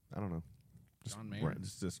don't know. John Mayer?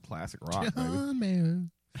 Just classic rock, baby. John Mayer.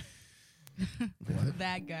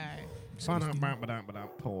 That guy.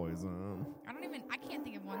 Poison. I can't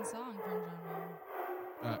think of one song from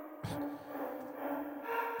John Mayer.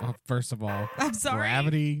 Well, first of all, I'm sorry.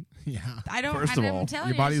 Gravity. Yeah. I don't. First of all, I'm telling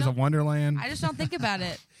Your you, body's a wonderland. I just don't think about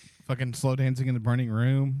it. Fucking slow dancing in the burning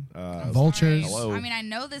room. Vultures. Hello. I mean, I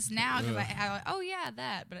know this now because oh yeah,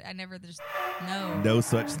 that, but I never just know. No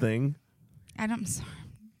such thing. I'm sorry.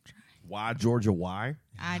 Why Georgia? Why?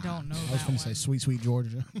 I don't know. I was going to say sweet, sweet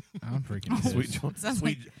Georgia. I'm freaking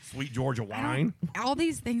Sweet, sweet Georgia wine. All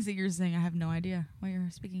these things that you're saying, I have no idea what you're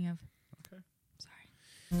speaking of. Okay.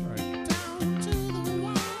 Sorry. Sorry.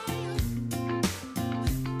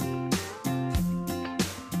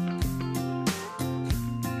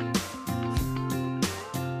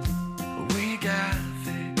 We got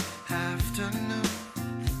the afternoon.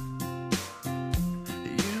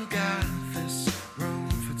 You got this room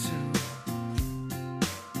for two.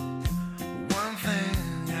 One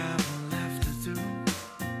thing I've left to do.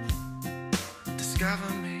 Discover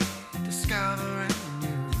me, discovering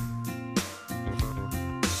you.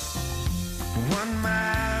 1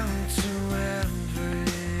 mile to every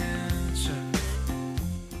inch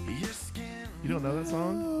of your skin. You don't know that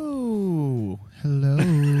song? Oh. Hello.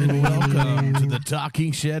 And welcome to the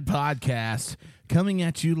Talking Shed podcast, coming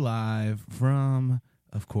at you live from,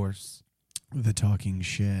 of course, The Talking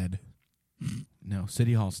Shed. no,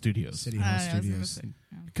 City Hall Studios. City Hall I was gonna Studios. say,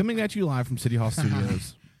 Coming at you live from City Hall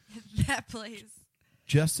Studios. that place.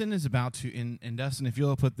 Justin is about to, and Dustin, if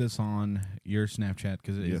you'll put this on your Snapchat,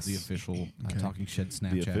 because it Yes. is the official Okay. Talking Shed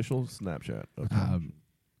Snapchat. The official Snapchat. Okay.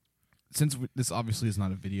 Since this obviously is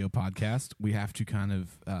not a video podcast, we have to kind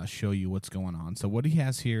of show you what's going on. So what he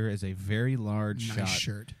has here is a very large Nice shot,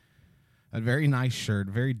 shirt. a very nice shirt,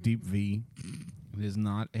 very deep V. It is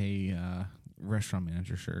not a restaurant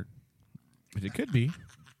manager shirt, but it could be.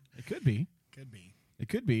 It could be. Could be. It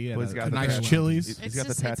could be. Well, he's got the nice tattoos. Chili's. He's It's got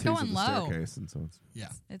the just- it's tattoos going of the low. staircase, and so it's Yeah.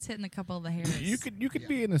 It's hitting a couple of the hairs. You could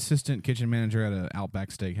be an assistant kitchen manager at an Outback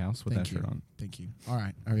Steakhouse with Thank that you. shirt on. Thank you. All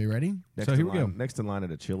right. Are we ready? next So in here we line, go. Next in line at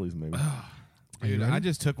a Chili's, maybe. Are you Dude, ready? I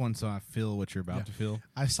just took one, so I feel what you're about Yeah. to feel.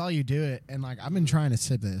 I saw you do it, and like I've been trying to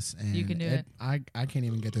sip this, and You can do it. I can't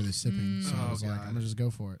even get through the sipping, so I was like, I'm gonna just go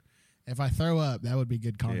for it. If I throw up, that would be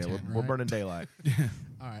good content. yeah, we're right? burning daylight.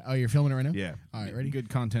 All right. Oh, you're filming it right now. Yeah. All right. Ready? Good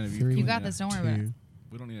content of you. Three, You got this. Don't worry about it. Two.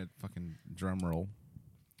 We don't need a fucking drum roll.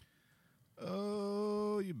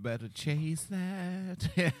 Oh, you better chase that.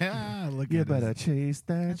 Yeah, look You at better us. chase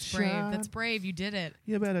that That's shot. brave. That's brave. You did it.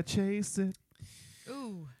 You better chase it.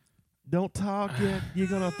 Ooh. Don't talk yet. You're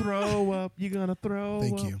gonna throw up. You're gonna throw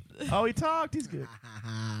Thank up. you. Oh, he talked. He's good.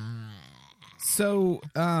 So,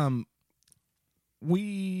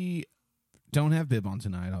 we don't have Bib on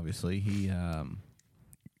tonight. Obviously,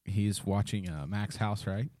 he's watching Mac's House,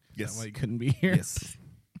 right? Yes. That's why he couldn't be here. Yes.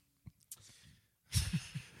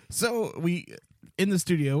 So we in the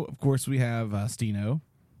studio, of course, we have Stino,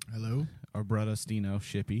 Hello, our brother Stino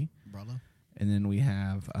Shippy, brother. and then we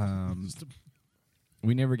have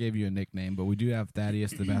we never gave you a nickname, but we do have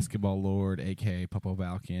Thaddeus, the basketball lord, aka Popo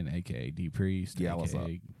Balkan, aka D Priest, Yeah, what's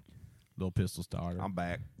aka Little Pistol Starter. I'm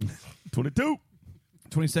back. 22.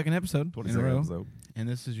 22nd episode in a 22nd row, episode. and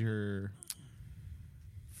this is your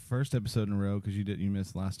first episode in a row because you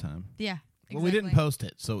missed last time. Yeah. Well, we didn't exactly. post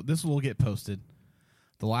it, so this will get posted.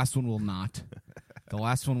 The last one will not. The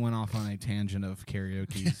last one went off on a tangent of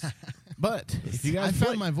karaoke's. But if you I guys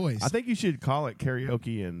found my voice. I think you should call it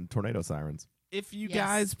karaoke and tornado sirens. if you Yes,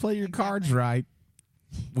 guys play your cards exactly. right,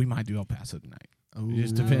 we might do El Paso tonight. It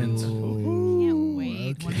just depends. Can't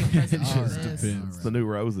wait. When your present All show right. is. depends. It's the new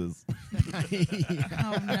roses.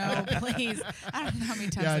 Oh no, please! I don't know how many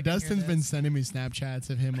times. I Yeah, can Dustin's hear been this. sending me Snapchats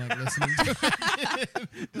of him like listening to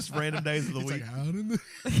Just random days of the It's week. like, out in the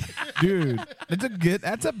Dude,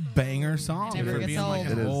 that's a banger song Never for gets being like old.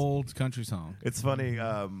 an It is. old country song. It's funny.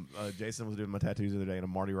 Jason was doing my tattoos the other day, and a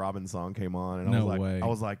Marty Robbins song came on, and No I way.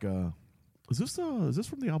 was like, is this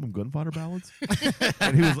from the album Gunfighter Ballads?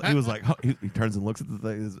 And he was like, he turns and looks at the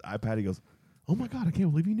thing, his iPad. He goes, "Oh my god, I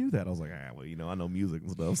can't believe you knew that." I was like, well, I know music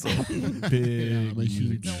and stuff. So Big I'm a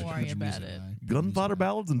huge. Don't worry huge about music it. guy. Gunfighter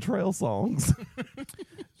Ballads and trail songs.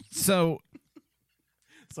 So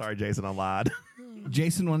Sorry, Jason, I lied.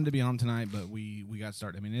 Jason wanted to be on tonight, but we got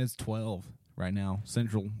started. I mean, it is 12 right now,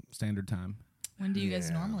 Central Standard Time. When do you guys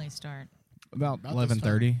normally start? About About this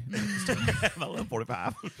 11:30.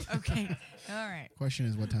 11:45. Okay. All right. Question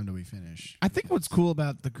is, what time do we finish? I think what's cool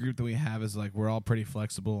about the group that we have is like we're all pretty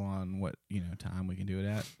flexible on what time we can do it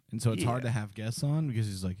at, and so it's hard Yeah. to have guests on because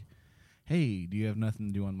he's like, hey, do you have nothing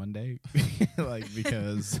to do on Monday? Like,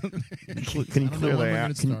 because Can you I clear don't know that when we're out?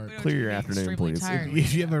 gonna Can you start. We don't clear your have to be afternoon, extremely please? tired.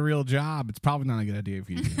 if you have a real job, it's probably not a good idea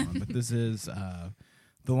for you to be on. But this is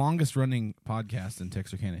the longest running podcast in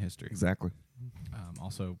Texarkana history. Exactly.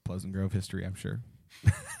 Also, Pleasant Grove history, I'm sure.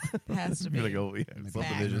 Has to be. You're gonna go, yeah, Maybe.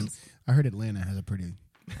 subdivisions. I heard Atlanta has a pretty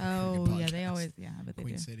Oh Good yeah, they podcast. always I bet they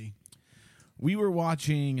Queen do. City. We were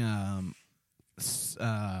watching. We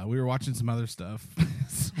were watching some other stuff.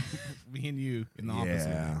 Me and you in the office.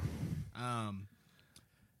 Yeah.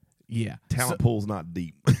 Yeah. Talent pool's not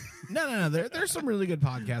deep. No. There's some really good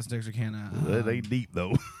podcasts in Texarkana. They deep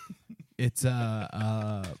though. It's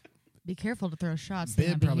Be careful to throw shots. They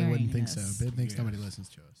might Bib be probably wouldn't hearing think this. so. Bib thinks Yeah. nobody listens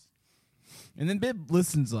to us. and then Bib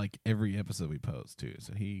listens like every episode we post too,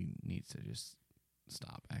 so he needs to just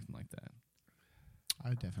stop acting like that. I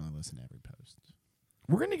would definitely listen to every post.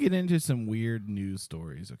 We're gonna get into some weird news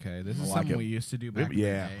stories. Okay, this I is like something it. we used to do back.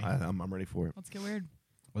 Yeah, in the day. I'm ready for it. Let's get weird.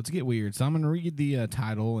 Let's get weird. So I'm gonna read the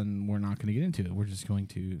title, and we're not gonna get into it. We're just going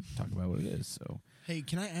to talk about what it is. So Hey,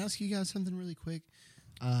 can I ask you guys something really quick?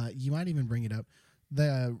 You might even bring it up.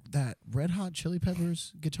 That Red Hot Chili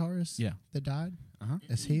Peppers guitarist yeah, that died, uh-huh.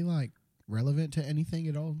 is he like relevant to anything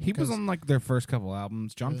at all? He was Because- on like their first couple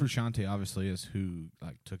albums. John Really? Frusciante obviously is who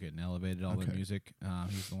like took it and elevated all the Okay. music.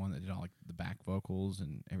 He's the one that did all like the back vocals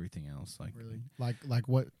and everything else. Like really like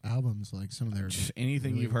what albums? Like some of their just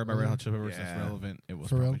anything really you've heard by Red early- Hot Chili Peppers that's Yeah. relevant, it was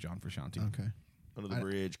For probably real? John Frusciante. Okay, Under the I-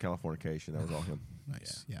 Bridge, Californication. That was all him.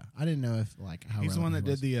 nice. Yeah, I didn't know if like how He's the one that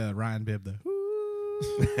relevant did the Ryan Bibb.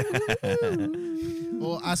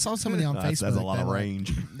 Well, I saw somebody on That's Facebook. a lot that, of like,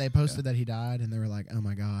 range. they posted that he died, and they were like, "Oh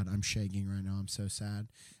my god, I'm shaking right now. I'm so sad."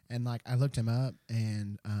 And like, I looked him up,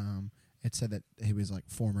 and it said that he was like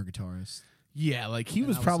former guitarist. Yeah, like he And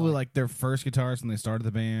was I was probably like- like their first guitarist when they started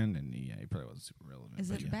the band, and yeah, he probably wasn't super relevant. Is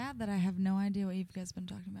but it yeah. bad that I have no idea what you guys been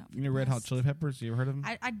talking about? for You know the Red Hot past- Chili Peppers? You ever heard of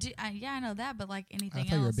them? I do. Yeah, I know that, but like anything I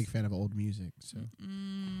thought else. you were a big fan of old music, so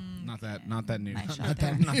Not that new. Nice shot not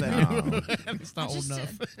there. that, Not that Oh. it's not I old just,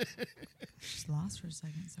 enough. Just lost for a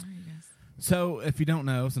second. Sorry, you guys. So, if you don't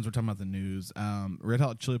know, since we're talking about the news, Red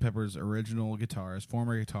Hot Chili Peppers' original guitarist,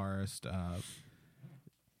 former guitarist,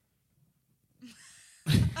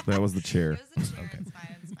 That was the chair. It was a chair. It's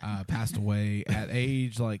fine. It's fine. passed away at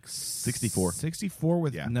age like 64. 64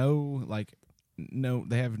 with Yeah.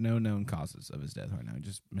 they have no known causes of his death right now. He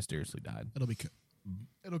just mysteriously died.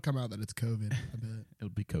 It'll come out that it's COVID. I bet It'll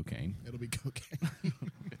be cocaine. it'll be cocaine.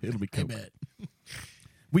 It'll be I cocaine. bet.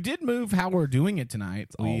 We did move how we're doing it tonight.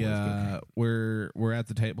 Always We cocaine. we're at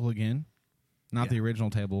the table again, not Yeah. the original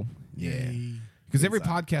table, Yeah. Yay. because every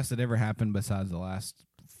Inside. podcast that ever happened besides the last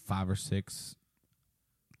 5 or 6,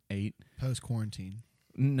 8. Post quarantine.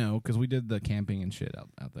 No, because we did the camping and shit out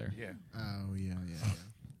there. Yeah. Oh yeah.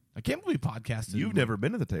 I can't believe we podcasted. You've never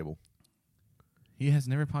been to the table. He has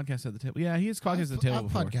never podcasted at the table. Yeah, he has podcasted at the table I've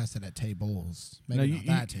before. podcasted at tables. No, Maybe not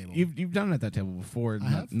that table. You've done it at that table before. I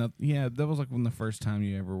have? Yeah, that was like when the first time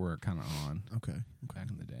you ever were kind of on okay. back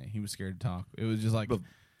in the day. He was scared to talk. It was just like,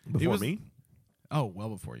 Before was- me? oh, well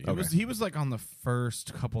before you. Okay. He was like on the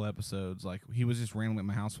first couple episodes. Like he was just randomly at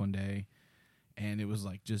my house one day, and it was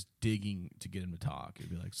like just digging to get him to talk.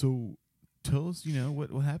 It'd be like, so tell us,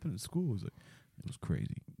 what happened at school? It was like, it was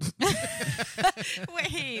crazy.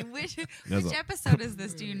 Wait, which There's which a- episode is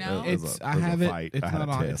this? Do you know? There's It's a- I there's a have it. fight. It's I had not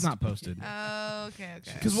a on. It's test. not posted. Oh, okay.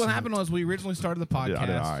 Because what happened was we originally started the I podcast.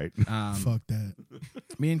 did all right. Fuck that.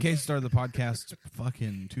 Me and Casey started the podcast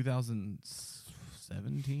fucking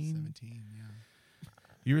 2017. 17. Yeah.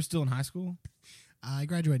 You were still in high school? I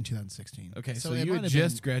graduated in 2016. Okay, so it you might had have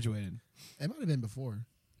just graduated. It might have been before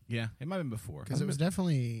Yeah, it might have been before. because it was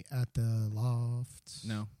definitely at the loft.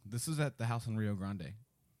 No, this is at the house in Rio Grande.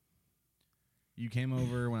 You came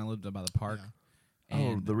over when I lived by the park. Yeah.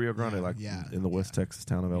 Oh, and the Rio Grande, Yeah, like yeah, in the West Texas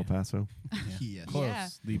town of El Paso. Yes. close, Yeah.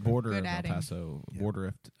 the border Good of adding. El Paso, Yeah.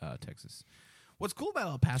 border of Texas. What's cool about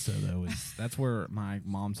El Paso though is that's where my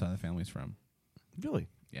mom's side of the family's from. Really?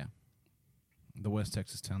 The West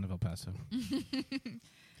Texas town of El Paso.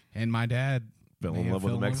 And my dad Fell in may have love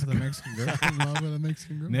with a Mexican. Mexican girl. In love with a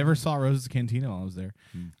Mexican girl. Never saw Rose's Cantina while I was there.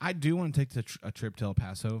 Hmm. I do want to take a trip to El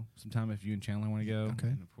Paso sometime if you and Chandler want to go. Okay.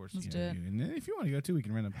 And of course, Let's you do it. and then if you want to go too, we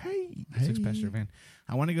can rent a Hey. 6-passenger van.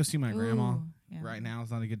 I want to go see my grandma. Ooh, yeah. Right now is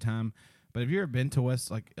not a good time. But have you ever been to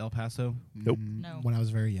El Paso? Nope. No. When I was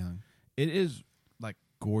very young. It is like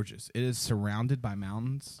gorgeous. It is surrounded by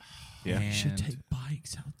mountains. Yeah. And You should take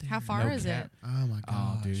bikes out there. How far no is cap. it? Oh my god.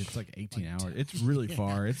 Oh, dude, it's like 18 hours. It's really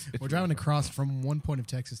far. It's We're driving across from one point of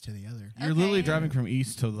Texas to the other. You're literally Okay. driving from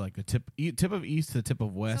east to like the tip of east to the tip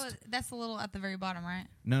of west. So that's a little at the very bottom, right?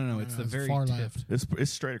 No, it's the very far tip. left.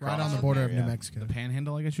 It's straight across. Right on the Oh, border okay. of New Yeah. Mexico. The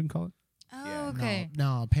panhandle, I guess you can call it. Oh, Yeah. okay.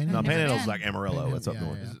 No, Panhandle. No, never Panhandle's been. like Amarillo. It's up Yeah,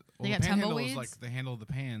 north. yeah. Well, got the panhandle tumbleweeds? is like the handle of the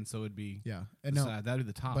pan, so it'd be Yeah, the and no, side. That'd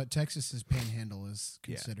be the top. but Texas's Panhandle is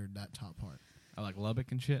Yeah. considered that top part. I like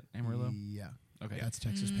Lubbock and shit, Amarillo. Yeah, Okay. that's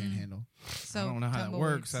Texas Mm. Panhandle. So I don't know how that tumbleweeds.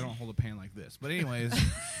 works. I don't hold a pan like this. But anyways,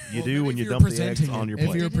 You Well, do then when if you you're dump the eggs presenting on it- your If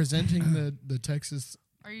plate. you're presenting the Texas,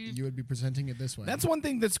 Are you? you would be presenting it this way. that's one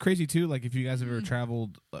thing that's crazy too. Like if you guys have ever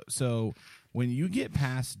traveled, so when you get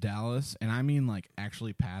past Dallas, and I mean like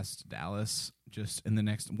actually past Dallas, just in the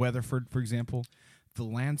next Weatherford, for example, the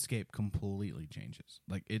landscape completely changes.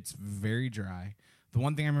 Like it's very dry. The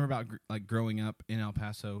one thing I remember about like growing up in El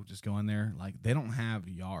Paso, just going there, like they don't have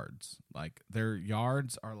yards. Like their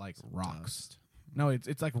yards are like rocks. Dust. No,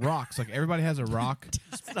 it's like rocks. Like everybody has a rock.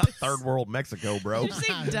 It's not third world Mexico, bro. Did you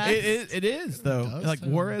say dust? It is though. Dust, Like huh?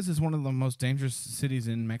 Juarez is one of the most dangerous cities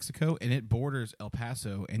in Mexico, and it borders El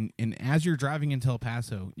Paso. And as you're driving into El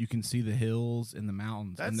Paso, you can see the hills and the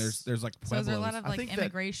mountains. And That's- there's like So is there a pueblos. lot of I like think that-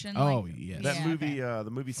 immigration? Oh like, yes. That Yeah, movie, okay.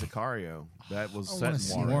 the movie Sicario, that was I set want in to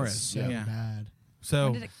see Juarez. Juarez, so yeah. bad.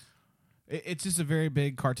 So When did it- it's just a very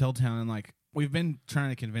big cartel town, and like we've been trying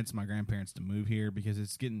to convince my grandparents to move here because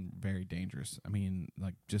it's getting very dangerous. I mean,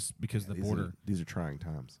 like just because the border. These are trying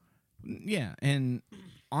times. Yeah, and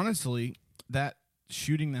honestly, that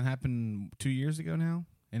shooting that happened 2 years ago now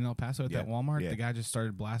in El Paso at Yeah, that Walmart, yeah. the guy just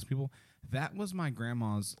started blasting people. That was my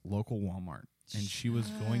grandma's local Walmart, and she was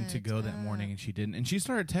going to Shut go that morning, up. and she didn't. And she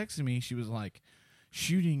started texting me. She was like,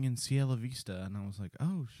 "Shooting in Cielo Vista," and I was like,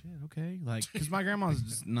 "Oh shit, okay." Like, because my grandma's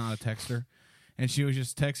just not a texter, and she was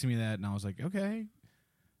just texting me that, and I was like, "Okay."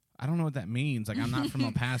 I don't know what that means. Like, I'm not from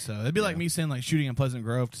El Paso. It'd be like me saying like shooting in Pleasant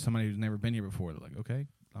Grove to somebody who's never been here before. They're like, "Okay."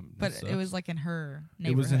 that But sucks. it was like in her It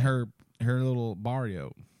neighborhood. was in her little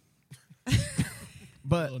barrio.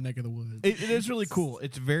 But Little neck of the woods. it is really cool.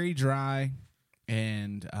 It's very dry,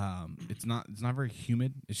 and it's not very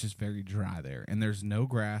humid. It's just very dry there, and there's no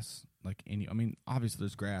grass. Like any, I mean, obviously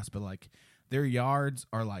there's grass, but like their yards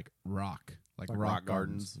are like rock, like rock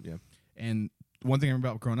gardens. Yeah. And one thing I remember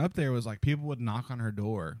about growing up there was like people would knock on her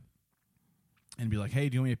door and be like, "Hey,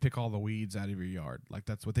 do you want me to pick all the weeds out of your yard?" Like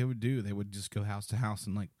that's what they would do. They would just go house to house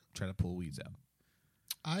and like try to pull weeds out.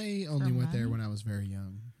 I only For went there money? when I was very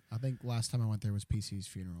young. I think last time I went there was PC's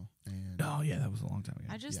funeral, and Oh yeah, that was a long time ago.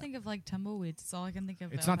 I just Yeah. think of like tumbleweeds. It's all I can think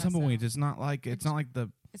of. It's El not Paso. tumbleweeds. It's not like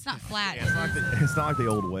the It's not flat. It's not like the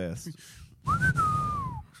old West.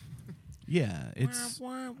 yeah. It's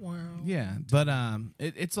yeah, but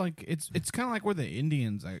it's like it's kind of like where the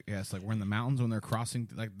Indians, I guess, like we're in the mountains when they're crossing.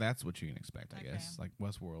 Like that's what you can expect, I Okay. guess, like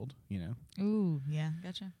Westworld, you know. Ooh, yeah,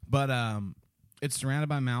 gotcha. But it's surrounded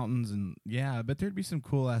by mountains, and yeah, I bet there'd be some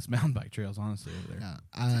cool ass mountain bike trails, honestly, over there. yeah.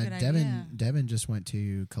 a good Devin idea. Devin just went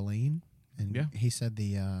to Colleen, and Yeah. he said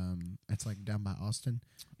it's like down by Austin.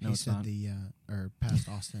 No, he it's said not. or past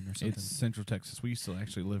Austin or something. It's Central Texas. We used to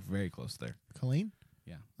actually live very close there. Colleen.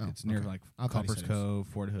 Yeah, Oh, it's near okay. like I thought he Coppers said it was- Cove,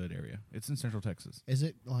 Fort Hood area. It's in Central Texas. Is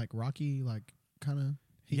it like rocky, like kind of?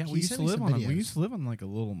 Yeah, we used to live on. We used to live on like a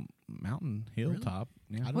little mountain hilltop.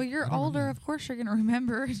 Yeah. I Well, you're I don't older. remember. Of course, you're gonna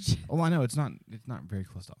remember. Oh, I know it's not. It's not very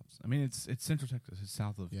close to us. I mean, it's Central Texas. It's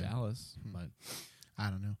south of Yeah. Dallas, Hmm. but I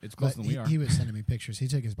don't know. it's closer But than we are. He was sending me pictures. He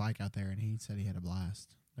took his bike out there, and he said he had a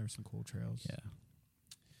blast. There were some cool trails. Yeah,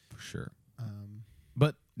 for sure. Um,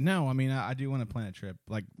 But no, I mean, I do want to plan a trip.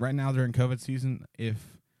 Like right now during COVID season,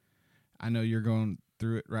 if I know you're going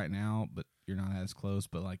through it right now, but you're not as close.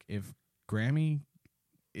 But like if Grammy,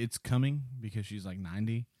 it's coming because she's like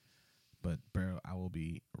 90. But bro, I will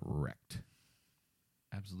be wrecked.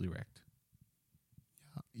 Absolutely wrecked.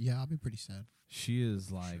 yeah, I'll be pretty sad. She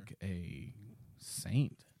is like a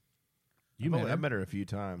saint. I've met her a few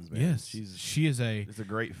times, man. Yes, She's she is a. a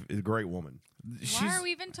great woman. Why are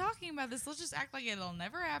we even talking about this? Let's just act like it'll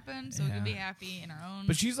never happen, so we can be Yeah. happy in our own.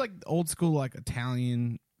 But she's like old school, like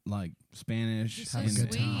Italian, like Spanish. She's so Have a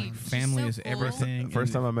good sweet. time. She's Family so is cool. everything.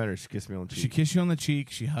 First and time I met her, she kissed me on the she cheek. kisses you on the cheek.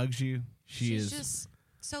 She hugs you. She's is. just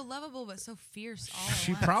so lovable, but so fierce. All at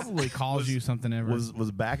She once. probably calls you something ever. was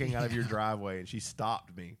backing out of your driveway, and she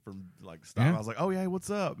stopped me from like stopping. Yeah. I was like, "Oh yeah, what's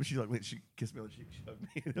up?" And she kissed me on the cheek, she hugged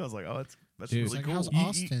me. And I was like, "Oh, that's Dude. really Like, cool." how's you,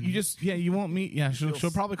 Austin? you just you won't meet. Yeah, she'll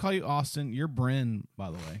feels- probably call you Austin. You're Bryn,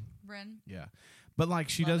 by the way. Bryn. Yeah, but like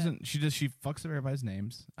she Love it. doesn't. She fucks up everybody's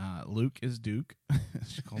names. Luke is Duke.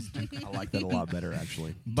 She calls Duke. I like that a lot better,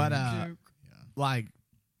 actually. But Yeah. like,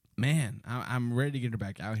 man, I'm ready to get her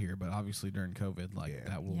back out here. But obviously during COVID, like Yeah.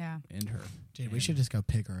 that will Yeah. end her. Dude, we And should just go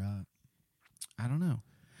pick her up. I don't know.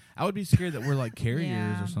 I would be scared that we're like carriers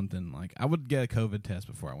Yeah. or something. Like I would get a COVID test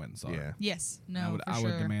before I went and saw Yeah. her. Yes. No. I would for I sure.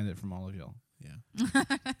 would demand it from all of y'all. Yeah. I'm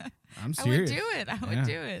I would serious. do it. I would Yeah.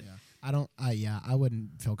 do it. Yeah. I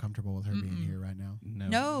wouldn't feel comfortable with her being here right now.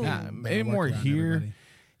 No. Yeah, Better maybe work more around here. everybody.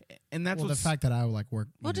 And that's Well, the what's, fact that I like work,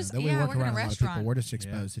 Well, you know, just- that we yeah, work work in a around a lot of restaurant. people. We're just Yeah.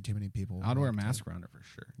 exposed to too many people. I'd wear a like, mask around it for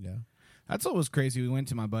sure. Yeah. That's what was crazy. We went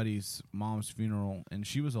to my buddy's mom's funeral, and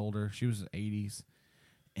she was older. She was in the 80s,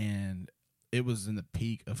 and it was in the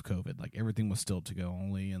peak of COVID. Like, everything was still to go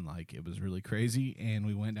only, and, like, it was really crazy. And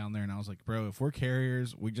we went down there, and I was like, bro, if we're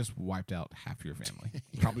carriers, we just wiped out half your family.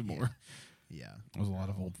 Probably more. Yeah. There was a lot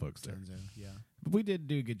of old folks there. Turns out, yeah. But we did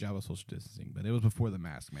do a good job of social distancing, but it was before the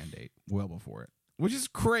mask mandate, well before it, which is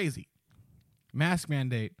crazy. Mask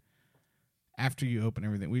mandate after you open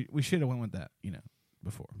everything. We should have went with that,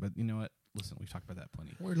 before. But you know what? Listen, we've talked about that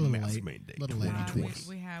plenty. We're a little Mask late. mandate Little late on 2020. tweets.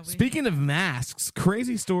 We have. Speaking of masks,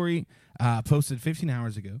 crazy story posted 15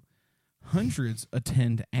 hours ago. Hundreds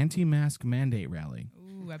attend anti-mask mandate rally.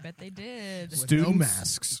 Ooh, I bet they did. With no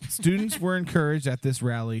masks. Students were encouraged at this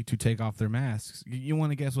rally to take off their masks. You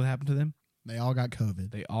want to guess what happened to them? They all got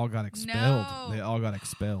COVID. They all got expelled. No. They all got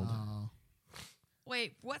expelled. Oh.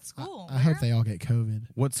 Wait, what school? I hope Where? they all get COVID.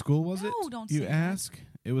 What school was it? No, don't you say that. ask?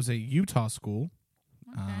 It was a Utah school.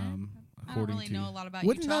 Okay. I don't According really to know a lot about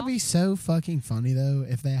Wouldn't Utah. that be so fucking funny though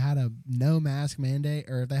if they had a no mask mandate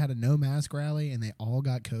or if they had a no mask rally and they all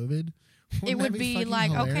got COVID? It Wouldn't would that be fucking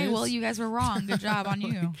like, okay, hilarious? well, you guys were wrong. Good job on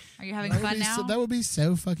you. Are you having That would fun be now? that would be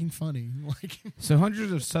so fucking funny. Like, So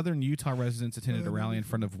hundreds of southern Utah residents attended a rally in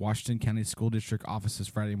front of Washington County School District offices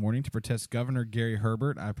Friday morning to protest Governor Gary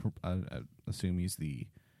Herbert. I assume he's the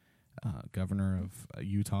governor of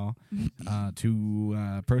Utah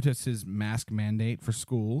to protest his mask mandate for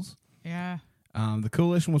schools. yeah. The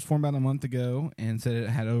coalition was formed about a month ago and said it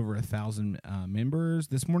had over 1,000 members.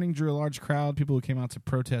 This morning drew a large crowd, people who came out to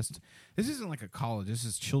protest. This isn't like a college. This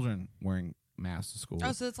is children wearing masks to school.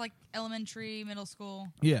 Oh, so it's like elementary, middle school.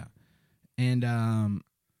 Yeah. And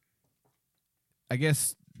I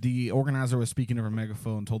guess the organizer was speaking over a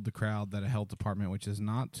megaphone and told the crowd that a health department, which is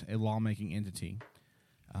not a lawmaking entity,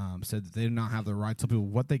 said that they do not have the right to tell people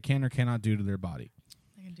what they can or cannot do to their body.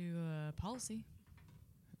 They can do a policy.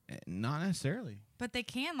 Not necessarily. But they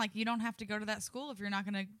can. Like, you don't have to go to that school if you're not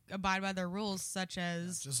going to abide by their rules, such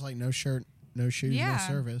as. just like no shirt, no shoes, yeah.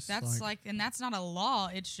 no service. That's like, and that's not a law.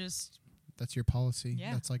 It's just. that's your policy.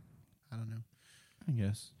 Yeah. That's like, I don't know. I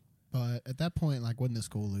guess. But at that point, like, wouldn't the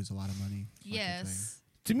school lose a lot of money? Like you're saying? Yes.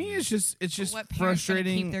 To me, it's just What parents gonna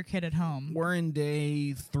frustrating. keep their kid at home? We're in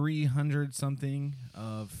day 300 something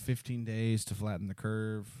of 15 days to flatten the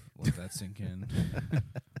curve. Let that sink in.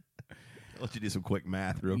 I'll let you do some quick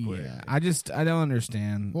math real quick. Yeah. I don't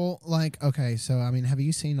understand. Well, like, okay, so I mean, have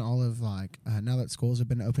you seen all of like now that schools have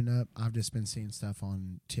been opened up? I've just been seeing stuff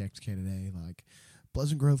on TXK today, like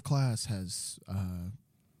Pleasant Grove class has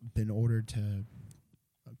been ordered to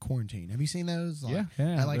quarantine. Have you seen those? Like,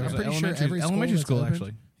 yeah. like, There's I'm pretty an sure every elementary school school that's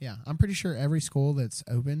actually. Yeah, I'm pretty sure every school that's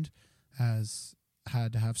opened has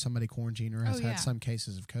had to have somebody quarantine or has Oh, yeah. had some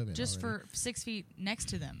cases of COVID. Just already. for 6 feet next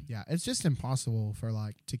to them. Yeah, it's just impossible for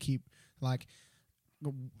like to keep like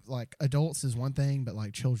adults is one thing, but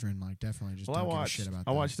like children like definitely just Well, don't give a shit about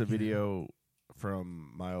that. I watched a you know? video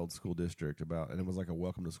from my old school district and it was like a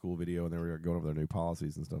welcome to school video, and they were going over their new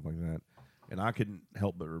policies and stuff like that. And I couldn't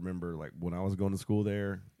help but remember, like, when I was going to school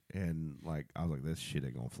there, and like I was like, this shit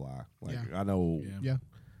ain't gonna fly. Like, Yeah. I know, Yeah.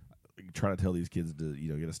 try to tell these kids to,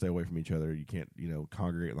 you gotta stay away from each other. You can't,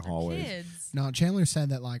 congregate in the hallways. Kids. No, Chandler said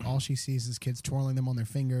that like all she sees is kids twirling them on their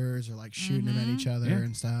fingers or like shooting them at each other Yeah.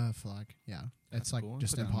 and stuff. Like, yeah, it's like cool.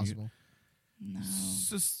 just Put it on mute. impossible. No.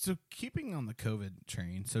 So keeping on the COVID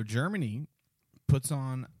train, so Germany puts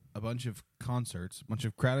on a bunch of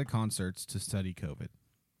crowded concerts to study COVID.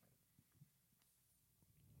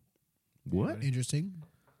 What? Interesting.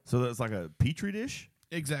 So that's like a petri dish.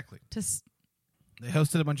 Exactly. To They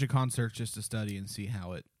hosted a bunch of concerts just to study and see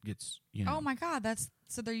how it gets. Oh my God, that's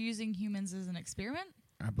so they're using humans as an experiment?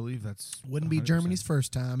 I believe that's Wouldn't be 100%. Germany's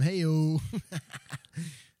first time. Hey yo.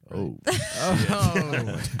 Oh,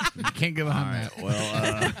 Oh, you can't go behind that.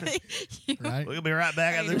 well, Right? we'll be right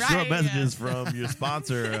back after Right, short yeah. messages from your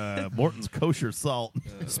sponsor, Morton's Kosher Salt.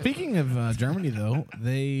 Speaking of Germany, though,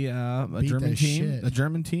 they Beat the shit. the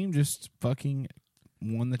German team just fucking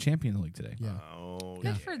won the Champions League today. Yeah. Oh,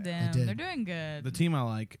 Good for them. did. They're doing good. The team I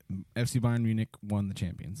like, FC Bayern Munich, won the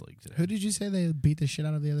Champions League today. Who did you say they beat the shit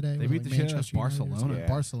out of the other day? They Was it beat the shit out of Manchester United or something? Barcelona. Yeah.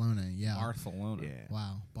 Barcelona, yeah. Barcelona, Yeah.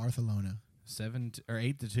 Wow, Barcelona.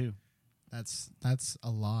 8-2, That's a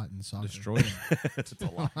lot in soccer. destroyed them. It's a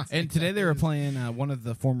lot. And today they were playing one of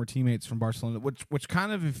the former teammates from Barcelona, which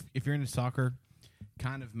kind of, if you're into soccer,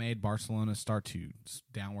 kind of made Barcelona start to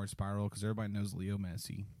downward spiral because everybody knows Leo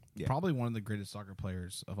Messi. Yeah. Probably one of the greatest soccer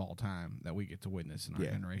players of all time that we get to witness in our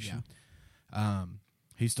Yeah. generation.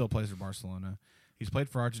 He still plays for Barcelona. He's played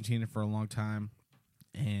for Argentina for a long time,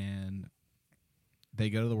 and they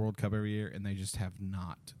go to the World Cup every year, and they just have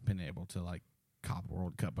not been able to like cop a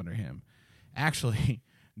World Cup under him. Actually,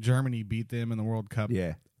 Germany beat them in the World Cup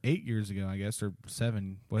 8 years ago, I guess, or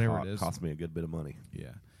 7, whatever it is. Cost me a good bit of money.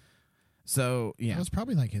 Yeah. So That was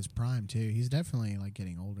probably like his prime too. He's definitely like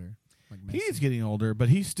getting older. Like Messi. He's getting older, but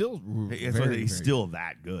he's still He's still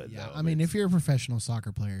that good. Yeah, though. I mean, if you're a professional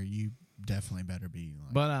soccer player, you definitely better be.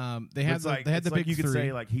 Like, But they had it's they had the like big you could three.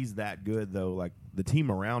 say like he's that good though. Like the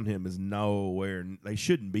team around him is nowhere. They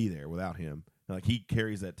shouldn't be there without him. Like he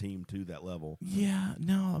carries that team to that level. Yeah,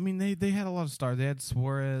 no, I mean they had a lot of stars. They had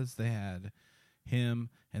Suarez, they had him,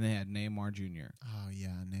 and they had Neymar Jr. oh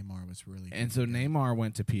yeah, Neymar was really. And good. so Neymar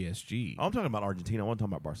went to PSG. I'm talking about Argentina. I want to talk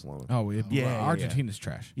about Barcelona. Yeah, Argentina's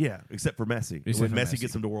trash. Yeah, except for Messi. Except when for Messi Messi.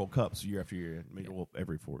 gets them to World Cups year after year, I mean, well,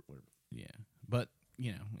 every 4. Yeah, but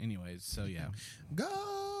anyways, so yeah.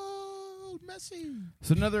 Gold Messi.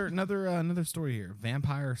 So another story here.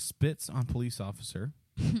 Vampire spits on police officer,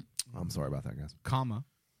 I'm sorry about that, guys.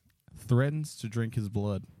 threatens to drink his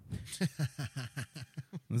blood.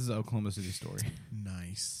 This is an Oklahoma City story.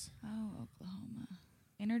 Nice. Oh, Oklahoma.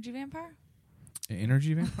 Energy vampire? An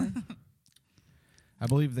energy vampire? I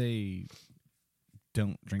believe they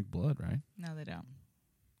don't drink blood, right? No, they don't.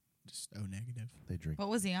 Just O negative. They drink What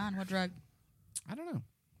was he on? What drug? I don't know.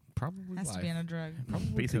 Probably Has to be on a drug.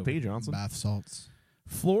 Probably PCP Johnson. Bath salts.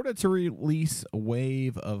 Florida to release a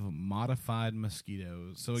wave of modified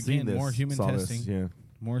mosquitoes. So Seen again, this, more human saw testing. this, yeah,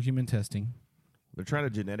 More human testing. they're trying to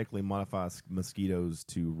genetically modify mosquitoes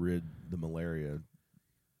to rid the malaria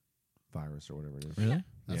virus or whatever it is. Really?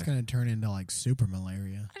 That's Yeah. going to turn into like super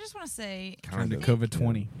malaria. I just want to say Turn to Kinda.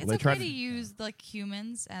 COVID-20. it's They okay tried to to- use like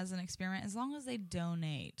humans as an experiment as long as they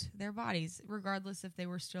donate their bodies, regardless if they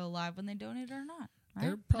were still alive when they donated or not. Right?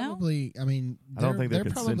 They're probably. I mean, I don't think they're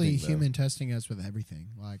they're probably consenting, though. human testing us with everything.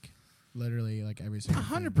 Like literally, like every single.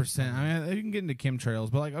 thing. 100%. I mean, you can get into chemtrails,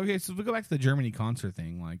 but like, okay, so if we go back to the Germany concert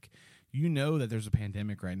thing, like, you know that there's a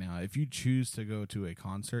pandemic right now. If you choose to go to a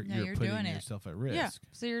concert, Yeah, you're you're putting doing it. yourself at risk. Yeah.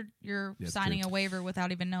 So you're That's signing true. a waiver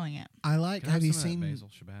without even knowing it. I like. Can I Have you some of that seen? Basil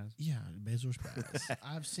Shabazz? Yeah, Basil Spaz.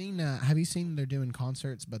 I've seen. Have you seen? They're doing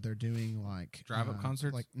concerts, but they're doing like Drive-up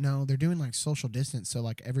concerts? Like no, they're doing like social distance. So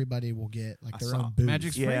like everybody will get like I their saw own booth.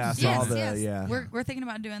 Magic Springs? Yeah, I saw Yes, the yes. yeah. We're thinking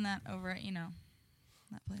about doing that over at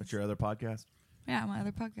that place. That's your other podcast. Yeah, my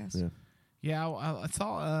other podcast. Yeah. Yeah, I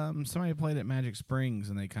saw somebody played at Magic Springs,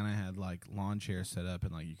 and they kind of had like lawn chairs set up,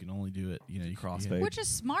 and like you can only do it, you Crossfade. Which is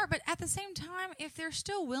smart, but at the same time, if they're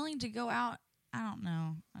still willing to go out, I don't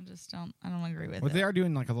know. I don't agree with But it. they are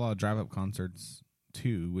doing like a lot of drive-up concerts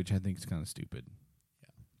too, which I think is kind of stupid. Yeah,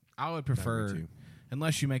 I would prefer, too.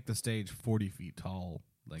 unless you make the stage 40 feet tall.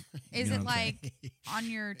 Like, Is you know it what I'm saying? like on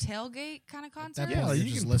your tailgate kind of concert? point, Yeah, you're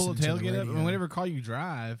you just can pull a listening to the tailgate up, radio. and whenever call you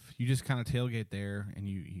drive, you just kind of tailgate there, and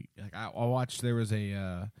you like. I watched. There was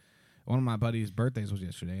a one of my buddies' birthdays was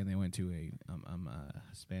yesterday, and they went to a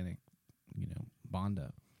Hispanic,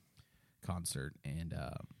 banda concert, and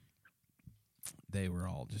they were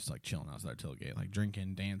all just like chilling outside their tailgate, like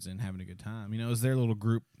drinking, dancing, having a good time. It was their little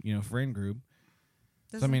group, friend group.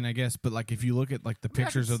 So, I mean, I guess, but like if you look at like the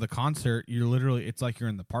pictures of the concert, it's like you're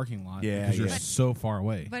in the parking lot Yeah, because you're yeah. so far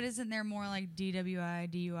away. But isn't there more like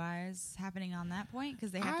DWI, DUIs happening on that point?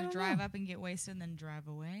 Because they have I to don't drive know. up and get wasted and then drive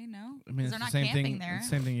away? No? I mean, it's they're the not same camping thing. there. It's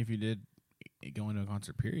the same thing if you did go into a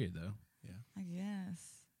concert. Period, though. I guess.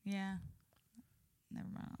 Yeah. Never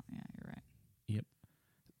mind. Yeah, you're right.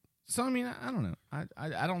 So I mean, I don't know.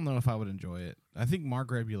 I don't know if I would enjoy it. I think Mark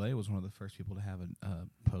Rebulet was one of the first people to have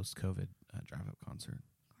a post-COVID drive-up concert.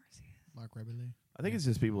 Of course he is. Mark Rebillet. I think it's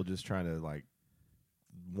just people just trying to like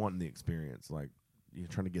wanting the experience, like you're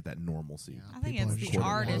trying to get that normalcy. Yeah, I think people it's are the just trying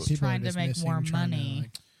artist people are trying to just make missing, more trying to, money.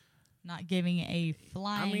 like, Not giving a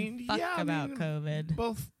flying fuck about COVID.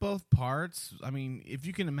 Both parts. I mean, if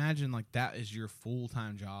you can imagine, like that is your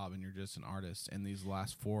full-time job, and you're just an artist, and these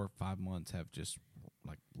last 4 or 5 months have just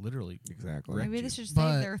like literally Exactly. wrecked Maybe you. they should save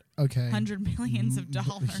But their okay, $100 millions of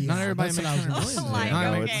dollars. Yeah, Not everybody that's makes what I was $100 gonna million. say. Not No,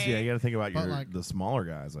 everybody- it's, you got to think about But, like, the smaller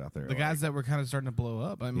guys out there. The guys that were kind of starting to blow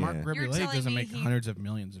up. I mean, Mark Yeah. You're Rebulet telling doesn't me make he- hundreds of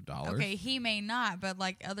millions of dollars. Okay, he may not, but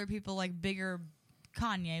like other people, like bigger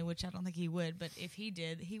Kanye, which I don't think he would, but if he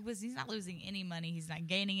did, he's not losing any money. He's not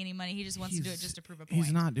gaining any money. He just wants to do it just to prove a point.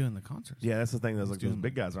 He's not doing the concerts. Yeah, that's the thing. That's He's like those doing-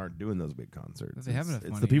 big guys aren't doing those big concerts. They have enough it's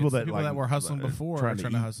money. the people It's that the people like that were hustling before are trying to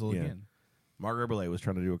eat. hustle Yeah. again. Mark Rebulet was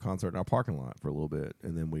trying to do a concert in our parking lot for a little bit,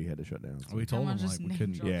 and then we had to shut down. So. We told Someone him like just we name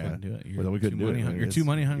couldn't, dropped Yeah. couldn't do it. Well, then we couldn't do it. I mean, You're it's- too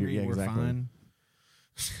money hungry. yeah, We're exactly. fine.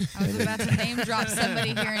 I was about to name drop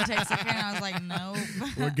somebody here in Texarkana. I was like, no.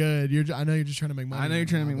 We're good. I know you're just trying to make money. I know you're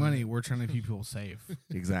trying to make but- money. We're trying to keep people safe.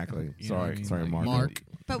 Exactly. You know what I Sorry, mean? sorry, Like, Mark. Mark.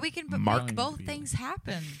 But we can Mark- make both things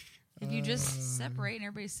happen if you just separate and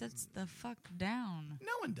everybody sits the fuck down.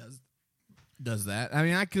 No one does that. I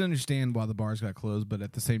mean, I can understand why the bars got closed, but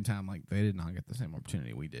at the same time, like they did not get the same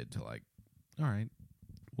opportunity we did to like, all right,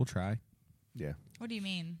 we'll try. Yeah. What do you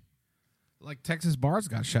mean? Like Texas bars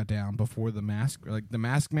got shut down before the mask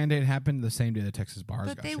mandate happened the same day the Texas bars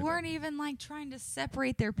But got they shut weren't down. even like trying to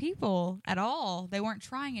separate their people at all. They weren't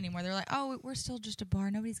trying anymore. They're like, oh, we're still just a bar.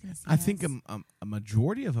 Nobody's gonna see I us. think a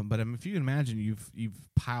majority of them, but if you can imagine, you've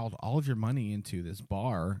piled all of your money into this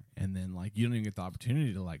bar, and then like you don't even get the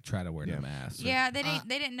opportunity to like try to wear Yeah. the mask. Yeah, they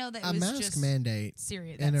didn't know that A it was mask just mandate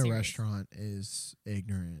serious. in that's a serious. restaurant is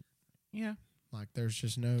ignorant. yeah. Like there's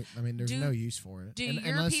just no. I mean, there's Do- no use for it. Do And-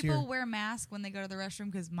 your unless people you're- wear masks when they go to the restroom?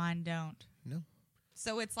 Because mine don't. No.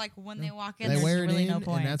 So it's like when No. they walk in, They there's wear it really in, no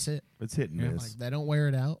point. and that's it. It's hit and Yeah. miss. Like they don't wear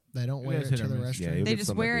it out. They don't It wear is it hit to or the miss. Yeah, restroom. you'll They get just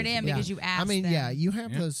some wear that it do. in because you asked I mean, them. yeah, you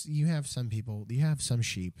have Yeah. those. You have some people. You have some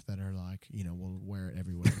sheep that are like, will wear it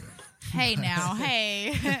everywhere. Hey now, hey,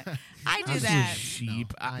 I do This is that.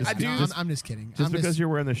 sheep. I, I do. I'm just kidding. Just I'm because you're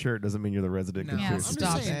wearing the shirt doesn't mean you're the resident No, Yeah, I'm conspiracy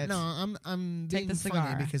just stop saying, it. No, I'm Take being the funny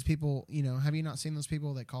cigar. because people, have you not seen those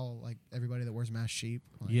people that call like everybody that wears masks sheep?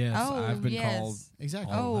 Like, Yes, Oh, I've been yes. called.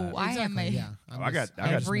 exactly. all Oh, that. I am exactly. a- Yeah, I'm I got- just- I I'm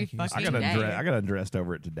got- just Every making you fucking I got day. I got undressed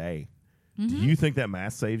over it today. Mhm. Do you think that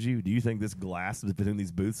mask saves you? Do you think this glass between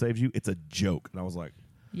these booths saves you? It's a joke. And I was like,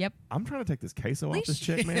 Yep. I'm trying to take this queso off Least- this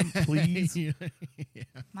chick, man. Please. yeah.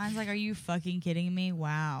 Mine's like, are you fucking kidding me?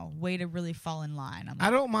 Wow, way to really fall in line. I'm like,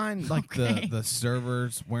 I don't mind like Okay. the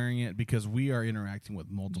servers wearing it because we are interacting with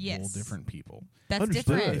multiple Yes. different people. that's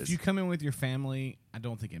Understood. different. If you come in with your family, I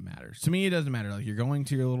don't think it matters. To me, it doesn't matter. Like you're going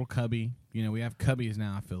to your little cubby. We have cubbies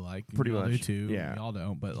now. I feel like Pretty Y'all do much. too. Yeah. Y'all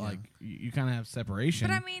don't, but Yeah. like you kind of have separation.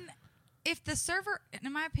 But I mean, if the server,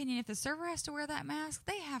 in my opinion, if the server has to wear that mask,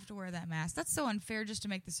 they have to wear that mask. That's so unfair just to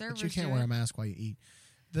make the servers. But you can't do wear it. a mask while you eat.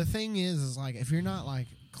 The thing is like if you're not like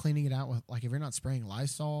cleaning it out with like if you're not spraying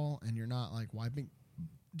Lysol and you're not like wiping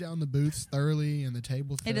down the booths thoroughly and the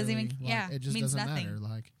table It doesn't even- thoroughly, yeah, it just means doesn't nothing. matter.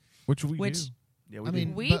 Like which we Which- do. Yeah, I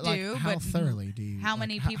mean, We but, like, do, how but thoroughly do you? how like,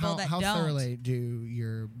 many people that how don't? thoroughly do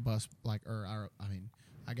your bus like or our? I mean,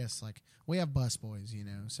 I guess like we have bus boys,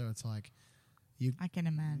 so it's like I can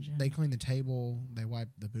imagine. they clean the table, they wipe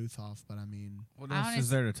the booth off, but I mean, What I else honest- is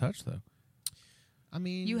there to touch though?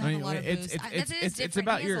 you have mean, a lot of it's- booths. it's- That is it's different.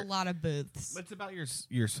 about He has your- a lot of booths. It's about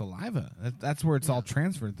your saliva. That's where it's all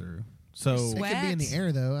transferred through. So it could be in the Sweat.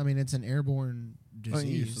 air though. I mean, it's an airborne Oh, you're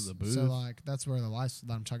used disease. to the booth. So like that's where the Lysol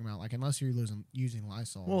that I'm talking about. Like unless you're using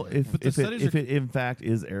Lysol. Well, yeah. if But the if it, studies if are- it in fact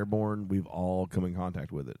is airborne, we've all come in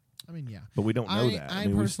contact with it, I mean, yeah. but we don't know I, that. I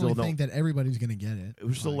mean, we still personally don't. think that everybody's gonna get it.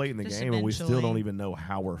 We're still Like, late in the Just game, and we still eventually. don't even know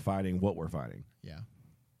how we're fighting, what we're fighting. Yeah.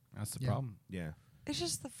 that's the Yeah. problem. Yeah. It's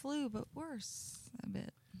just the flu, but worse a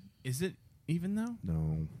bit. Is it even though?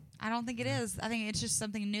 No. I don't think it is. I think it's just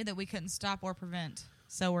something new that we couldn't stop or prevent.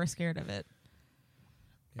 So we're scared of it.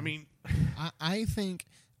 I mean, I think.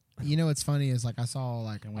 What's funny is like I saw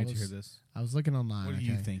like Can't I wait to was, hear this. I was looking online. What do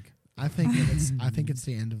okay? you think? I think that it's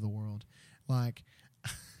the end of the world. Like,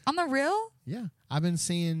 On the real? yeah, I've been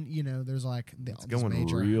seeing. There's like it's these going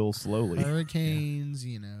major real slowly. hurricanes.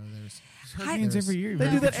 There's Hurricanes there's every year. They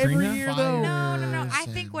do that every Katrina. year, though. No. I fires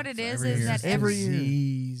think what it and is every is year. that Every year.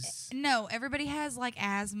 disease. No, everybody has like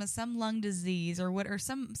asthma, some lung disease, or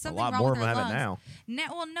something A lot wrong more with of them their have it lungs.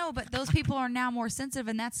 now. Well, no, but those people are now more sensitive,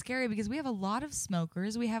 and that's scary because we have a lot of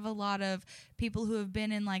smokers. We have a lot of people who have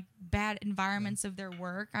been in like bad environments of their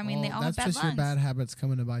work. I mean, they Well, all that's have bad just lungs. your bad habits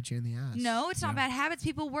coming to bite you in the ass. No, it's not Yeah. bad habits.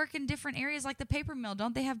 People work in different areas like the paper mill.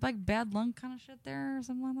 Don't they have like bad lung kind of shit there or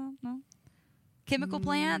something like that? No. Chemical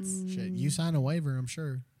plants? Shit, you sign a waiver, I'm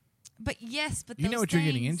sure. But yes, but You know those what you're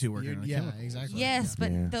getting things- into working on Yeah, chemicals. exactly. Yes,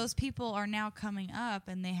 but Yeah. those people are now coming up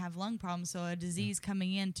and they have lung problems. So a disease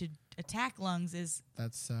coming in to attack lungs is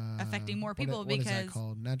That's Affecting more what people what is that because-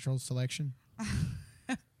 called? Natural selection.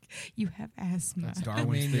 you have asthma. That's I Darwin's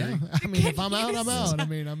mean, theory. yeah. I mean, if Can I'm out, you I'm out. I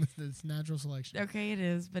mean, it's natural selection. Okay, it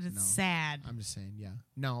is, but it's No. sad. I'm just saying, yeah.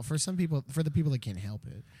 No, for some people, for the people that can't help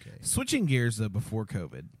it. Okay. Switching gears though, before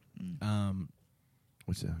COVID,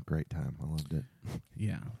 Which is a great time. I loved it.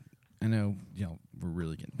 yeah, I know we're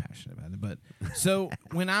really getting passionate about it. But so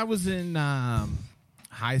when I was in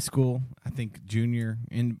high school, I think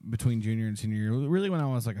in between junior and senior year, really when I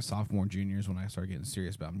was like a sophomore, junior is when I started getting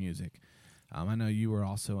serious about music. I know you were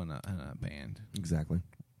also in a band. Exactly.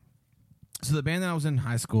 So the band that I was in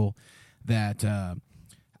high school, that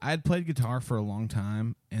I had played guitar for a long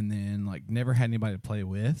time, and then like never had anybody to play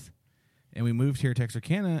with, and we moved here to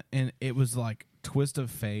Texarkana, and it was like twist of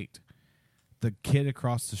fate the kid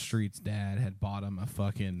across the street's dad had bought him a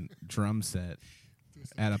fucking drum set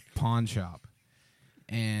at a pawn shop.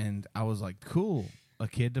 And I was like, cool, a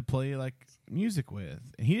kid to play like music with.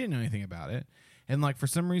 And he didn't know anything about it. And like for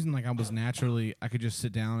some reason, like I could just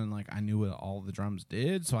sit down and like I knew what all the drums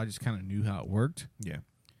did, so I just kind of knew how it worked. Yeah.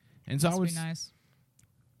 And so Must be nice.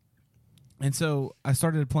 And so I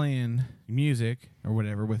started playing music or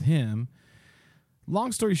whatever with him.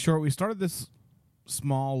 Long story short, we started this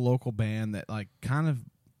small local band that like kind of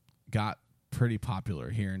got pretty popular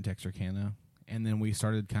here in Texarkana. And then we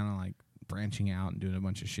started kind of like branching out and doing a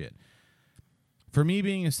bunch of shit. For me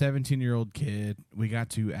being a 17-year-old kid, we got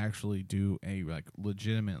to actually do a like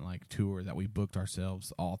legitimate like tour that we booked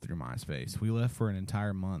ourselves all through MySpace. We left for an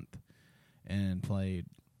entire month and played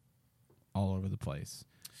all over the place.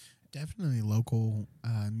 Definitely local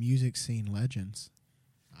music scene legends,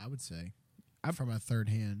 I would say. From a third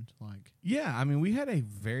hand, like Yeah, I mean, we had a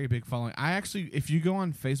very big following. I actually, if you go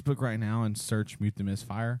on Facebook right now and search Mute the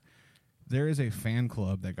Misfire, there is a fan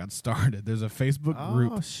club that got started. There's a Facebook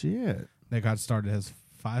group Oh shit. that got started. It has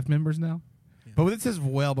 5 members now. Yeah. But this is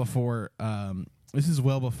well before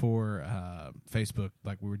Facebook,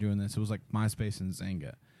 like we were doing this. It was like MySpace and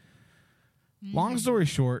Zanga. Long story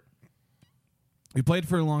short, we played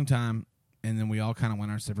for a long time, and then we all kind of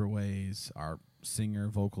went our separate ways. Our singer,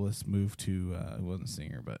 vocalist moved to, it wasn't a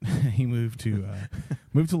singer, but he moved to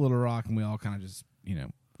Little Rock, and we all kind of just,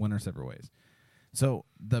 went our separate ways. So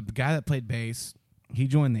the guy that played bass, he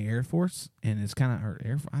joined the Air Force, and it's kind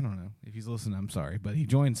of, I don't know. If he's listening, I'm sorry, but he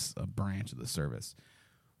joins a branch of the service.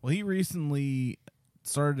 Well, he recently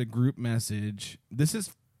started a group message. This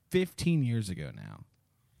is 15 years ago now.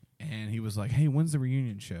 And he was like, hey, when's the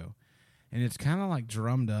reunion show? And it's kind of like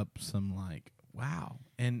drummed up some like, wow.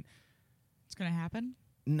 And It's gonna happen.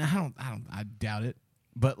 no, I doubt it.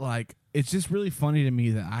 But like, it's just really funny to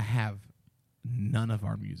me that I have none of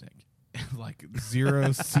our music. Like 0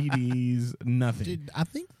 CDs, nothing. dude, I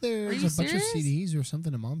think there's you a bunch of serious? CDs or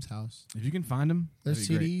something at Mom's house. If you can find them, There's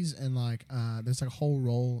CDs and like there's like a whole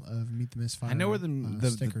roll of Meet the Misfire. I know where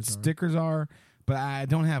the stickers are. stickers are, but I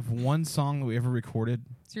don't have one song that we ever recorded.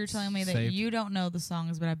 So you're telling me that Saved. you don't know the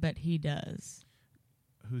songs, but I bet he does.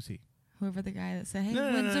 Who's he? Whoever the guy that said, "Hey,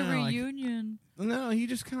 No, when's the like- reunion?" No, he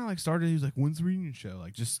just kind of like started. He was like, "When's the reunion show?"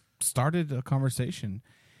 Like, just started a conversation,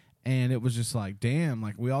 and it was just like, damn.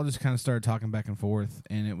 Like, we all just kind of started talking back and forth,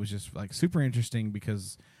 and it was just like super interesting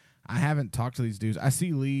because I haven't talked to these dudes. I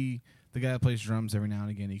see Lee, the guy that plays drums, every now and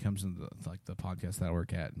again. He comes into the podcast that I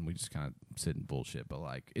work at, and we just kind of sit and bullshit. But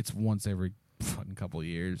like, it's once every fucking couple of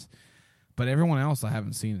years. But everyone else I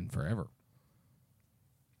haven't seen in forever,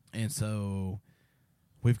 and so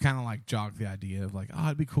we've kind of like jogged the idea of like, oh,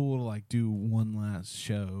 it'd be cool to like do one last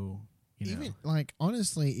show. Even like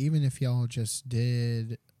honestly, even if y'all just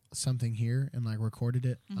did something here and like recorded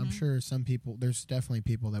it, I'm sure there's definitely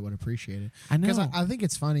people that would appreciate it. I know. Because I think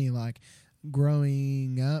it's funny, like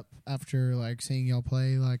growing up after like seeing y'all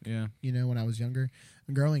play, like Yeah. when I was younger,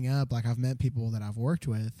 growing up, like I've met people that I've worked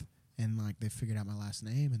with, and like they figured out my last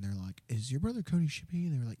name, and they're like, "Is your brother Cody Shippey?"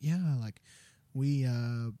 And they were like, "Yeah, like we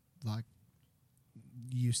like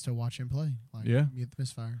used to watch him play, like Yeah. Meet the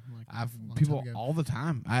Misfire." Like I've a long people time ago. all the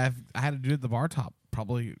time. I had a dude at the bar top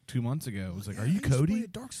probably 2 months ago. It was like, Yeah, "Are I you used to play Cody?"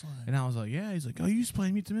 at Dark Slide. And I was like, "Yeah." He's like, "Oh, you used to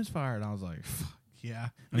play Meet the Misfire," and I was like, "Yeah."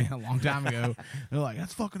 I mean, a long time ago. They're like,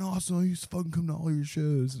 "That's fucking awesome. I used to fucking come to all your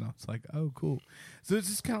shows," and I was like, "Oh, cool." So it's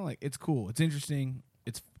just kind of like, it's cool. It's interesting.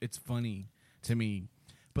 It's funny to me.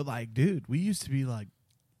 But like, dude, we used to be like,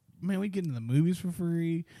 man, we'd get into the movies for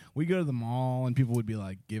free. We go to the mall and people would be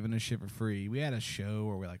like giving us shit for free. We had a show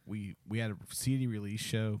where we had a CD release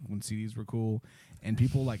show when CDs were cool, and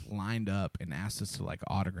people like lined up and asked us to like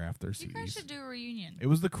autograph their You guys CDs. should do a reunion. It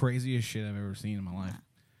was the craziest shit I've ever seen in my life.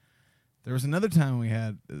 There was another time we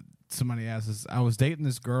had somebody asked us. I was dating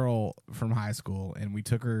this girl from high school, and we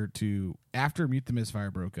took her to after Meet the Misfire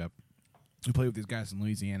broke up. We played with these guys in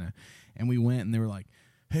Louisiana, and we went, and they were like,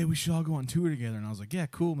 "Hey, we should all go on tour together." And I was like, "Yeah,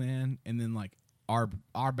 cool, man." And then like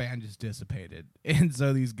our band just dissipated, and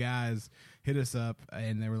so these guys hit us up,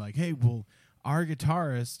 and they were like, "Hey, well, our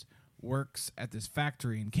guitarist works at this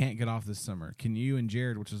factory and can't get off this summer. Can you and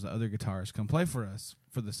Jared, which is the other guitarist, come play for us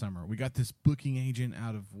for the summer? We got this booking agent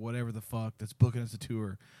out of whatever the fuck that's booking us a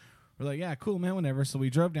tour." We're like, "Yeah, cool, man, whatever." So we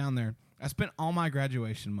drove down there. I spent all my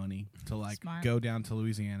graduation money to like Smart. go down to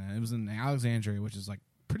Louisiana. It was in Alexandria, which is like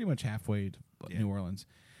pretty much halfway to New Orleans.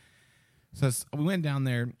 So we went down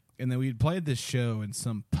there, and then we'd played this show in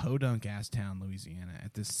some podunk ass town, Louisiana,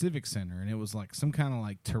 at this civic center, and it was like some kind of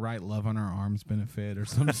like to write love on our arms benefit or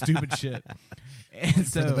some stupid shit. And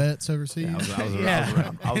For the vets overseas.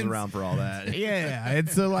 I was around for all that. yeah, and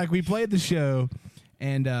so like we played the show,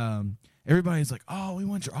 and everybody's like, "Oh, we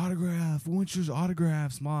want your autograph. We want your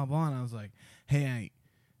autographs." Blah blah. And I was like, "Hey,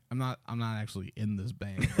 I'm not actually in this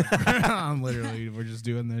band. I'm literally we're just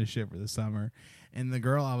doing this shit for the summer." And the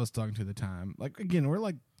girl I was talking to at the time, like again, we're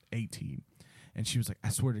like 18. And she was like, "I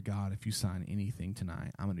swear to God, if you sign anything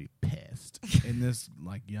tonight, I'm gonna be pissed." And this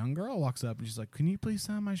like young girl walks up and she's like, "Can you please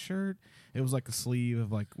sign my shirt?" It was like a sleeve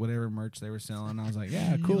of like whatever merch they were selling. I was like,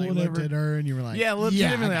 "Yeah, You, cool, like, whatever." looked at her and you were like, Yeah,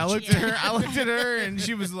 legitimately, I got looked you. at her. I looked at her, and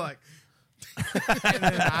she was like, and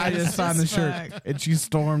then I just signed the shirt, and she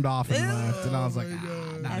stormed off and left. And I was like, not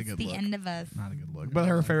a That's good the look. end of us. Not a good look. But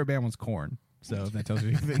her favorite band was Korn. So if that tells you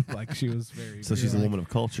anything, like she was very. So she's a woman of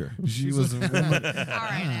culture. She was a woman. All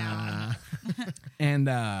right now. And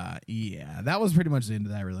yeah, that was pretty much the end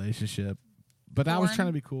of that relationship. But I was Korn? trying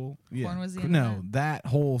to be cool. Yeah. Korn was the end no, of that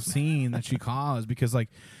whole scene that she caused because like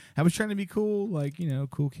I was trying to be cool, like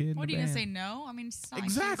cool kid. What in are the you gonna band. say? No, I mean it's not like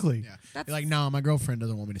Exactly. Yeah. That's- You're like, no, my girlfriend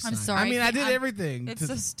doesn't want me to sign. I'm sorry. I mean, I did I'm- everything. It's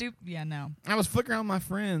a stupid. Yeah, no. I was flicking around with my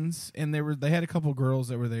friends, and they had a couple girls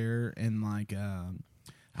that were there, and like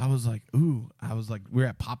I was like, ooh, we were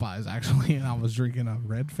at Popeyes actually, and I was drinking a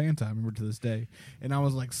red Fanta. I remember to this day, and I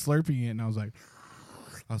was like slurping it, and I was like,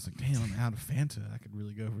 damn, I'm out of Fanta. I could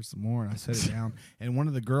really go for some more, and I set it down. And one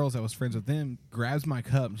of the girls that was friends with them grabs my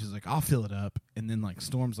cup, and she's like, I'll fill it up, and then like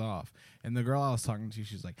storms off. And the girl I was talking to,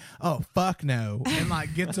 she's like, oh fuck no, and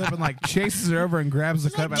like gets up and like chases her over and grabs the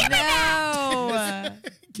cup. No.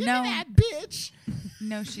 Give no. me that bitch.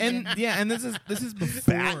 No, she And didn't. yeah, and this is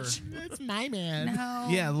before. That's my man. No.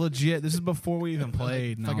 Yeah, legit. This is before we even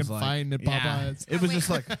played. And I fucking was like, fighting at yeah. Popeyes. It was Wait. just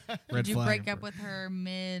like red Did you flag. break up with her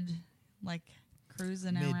mid, like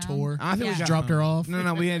cruising around? Mid-tour. I think Yeah. we got Dropped her home. off?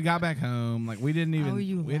 No, we had got back home. Like we didn't even Oh,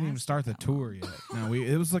 you we didn't even lasted start the that tour yet. No,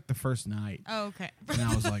 it was like the first night, Oh, okay. and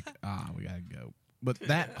I was like, we gotta go. But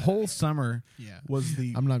that whole summer Yeah. was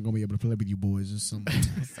the. I'm not gonna be able to play with you boys this summer.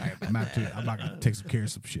 Sorry about I'm that. not gonna take some care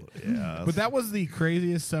of some shit. Yeah. But that was the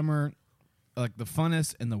craziest summer, like the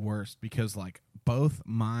funnest and the worst, because like both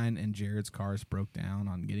mine and Jared's cars broke down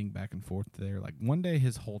on getting back and forth there. Like one day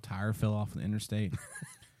his whole tire fell off the interstate.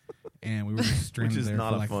 And we were just stranded is there not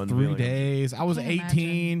for a like fun 3 feeling. days. I was Can't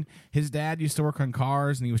 18. His dad used to work on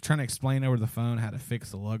cars, and he was trying to explain over the phone how to fix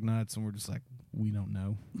the lug nuts. And we're just like, we don't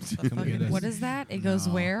know. Come get us. What is that? It goes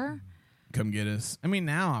No. where? Come get us. I mean,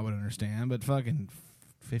 now I would understand, but fucking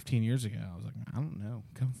 15 years ago, I was like, I don't know.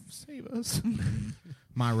 Come save us.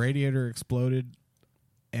 My radiator exploded,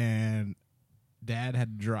 and Dad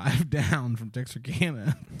had to drive down from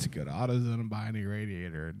Texarkana to go to AutoZone and buy a new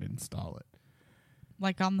radiator and install it.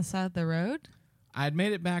 Like on the side of the road? I had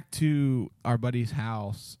made it back to our buddy's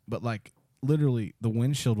house, but like literally the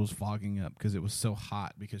windshield was fogging up because it was so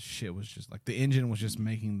hot because shit was just like the engine was just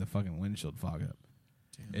making the fucking windshield fog up.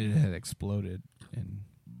 It had exploded and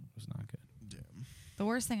it was not good. The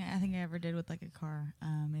worst thing I think I ever did with like a car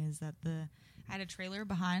is that I had a trailer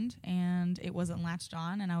behind and it wasn't latched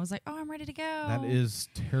on, and I was like, "Oh, I'm ready to go." That is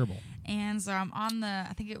terrible. And so I'm on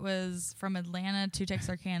I think it was from Atlanta to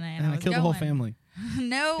Texarkana, and And I I was killed the whole going. family.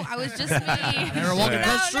 No, I was just me. They were walking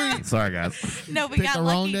across the No, street. Sorry, guys. No, we Picked got the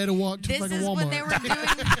wrong lucky. day to walk to This fucking is Walmart. when they were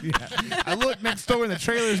doing. I looked next door and the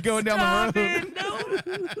trailer's going down Stop the road. it, no.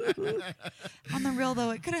 On the real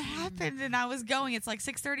though, it could have happened, and I was going. It's like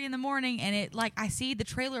 6:30 in the morning, and it like I see the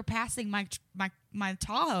trailer passing my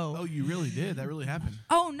Tahoe. Oh, you really did? That really happened.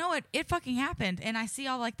 Oh no, it fucking happened, and I see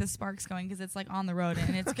all like the sparks going because it's like on the road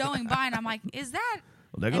and it's going by, and I'm like, is that?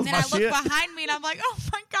 Well, there And goes then my I shit. look behind me, and I'm like, oh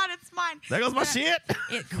my god, it's mine. There goes my shit.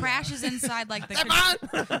 It crashes inside like the.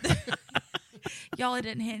 Y'all, it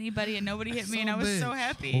didn't hit anybody, and nobody hit me, and I was so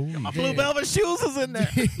happy. My blue velvet shoes is in there.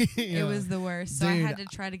 It was the worst, so I Dude, had to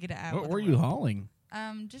try to get it out. What with were a you rope. hauling?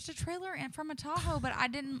 Just a trailer and from a Tahoe, but I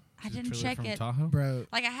didn't Trailer check from it. Tahoe? bro.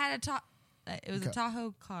 Like I had it was a Okay.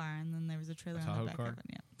 Tahoe car, and then there was a trailer on Tahoe the back car? of it.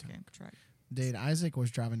 Yeah, okay, truck. Dude, Isaac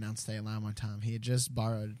was driving down State Line one time. He had just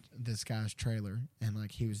borrowed this guy's trailer, and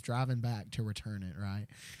like he was driving back to return it. Right?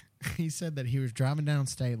 He said that he was driving down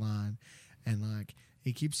State Line, and like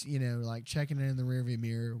he keeps, like checking it in the rearview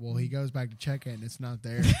mirror. Well, he goes back to check it, and it's not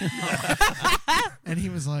there. And he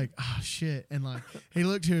was like, "Oh shit!" And like he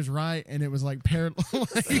looked to his right, and it was like parallel,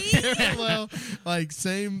 like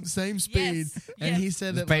same speed. Yes, And he yes.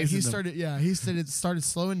 said Just that like, pacing he them. started, he said it started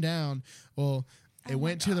slowing down. Well, it Oh my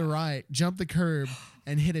went to the right, jumped the curb,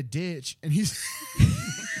 and hit a ditch. And he said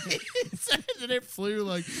and it flew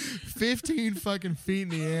like 15 fucking feet in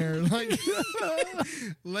the air. Like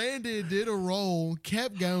landed, did a roll,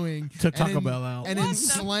 kept going, Took and Taco then- Bell out. and then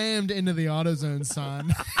slammed into the AutoZone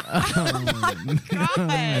sign.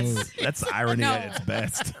 Gosh. That's irony No. at its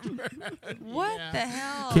best. What the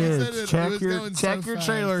hell? Said it- Kids, it check was your going check so your fast.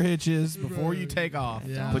 trailer hitches before you take off.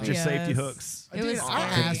 Yeah. Put your safety Yes. hooks. It was Dude, I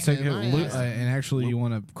scary. asked Take him, it I lo- asked him. and actually, you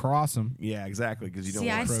want to cross them. Yeah, exactly. Because you don't See,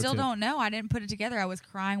 I want Pro still tip. don't know. I didn't put it together. I was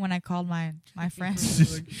crying when I called my friend.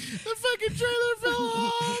 Like, the fucking trailer fell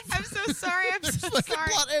off. I'm so sorry. I'm so Fucking sorry.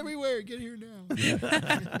 blood everywhere. Get here now.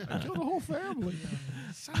 Kill the whole family.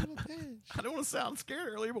 Son of a bitch. I don't want to sound scared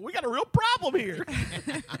earlier, but we got a real problem here. I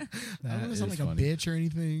don't want to sound like a bitch or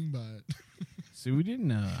anything, but See, we didn't.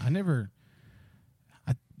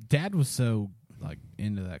 Dad was so like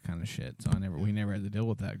into that kind of shit, so we never had to deal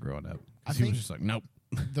with that growing up. 'Cause he was think- just like, nope.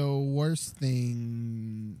 the worst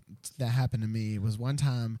thing that happened to me was one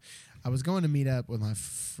time I was going to meet up with my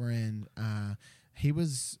friend.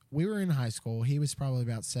 We were in high school. He was probably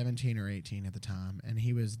about 17 or 18 at the time, and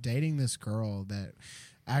he was dating this girl that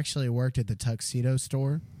actually worked at the tuxedo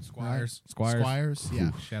store. Squires.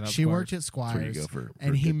 Yeah. Shout out She Squires. worked at That's where you Squires. go for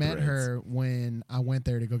And he good met threads. her when I went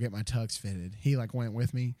there to go get my tux fitted. He like went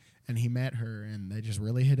with me, and he met her, and they just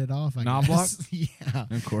really hit it off. I Knobloch? guess. Yeah,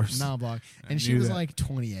 Of course. Knobloch. I And she knew was that. like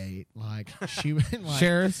 28. Like she went like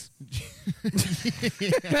Sheriff's.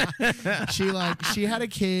 Yeah. She had a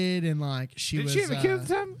kid, and like she Did was. she have a kid at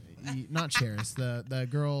the time? Not Cheris, the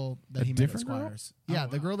girl that A he met at different girl? Squires. Yeah,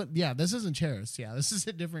 the girl that. Yeah, this isn't Cheris. Yeah, this is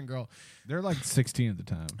a different girl. They're like 16 at the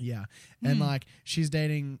time. Yeah, and like she's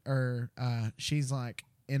dating, or she's like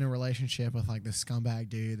in a relationship with like this scumbag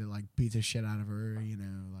dude that like beats the shit out of her. You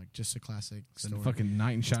know, like just a classic The story. fucking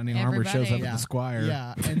knight in shining armor shows up Everybody. at the Squire.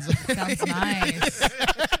 Yeah, and so Sounds nice.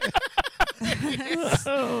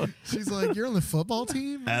 she's like, "You're on the football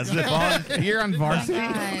team." As if on. You're on Oh my varsity.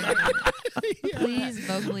 God. Please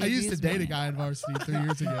vocally I used to abuse date me. a guy in varsity 3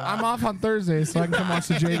 years ago. I'm off on Thursday, so I can come watch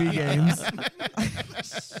the JV games.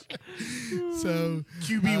 So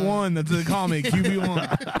QB1, that's what they call me.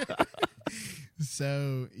 QB1.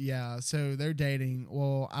 So yeah, so they're dating.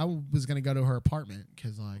 Well, I was gonna go to her apartment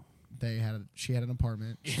because like she had an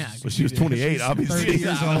apartment. Yeah, Well, she was 28, obviously. 30 years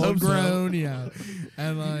I hope old, so. grown, yeah,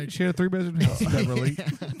 and like She had a 3-bedroom house in Beverly.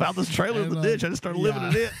 Found this trailer in the And, ditch. I just started living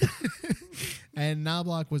in it. and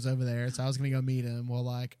Knobloch was over there, so I was gonna go meet him. Well,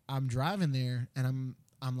 like I'm driving there, and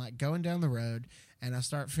I'm like going down the road, and I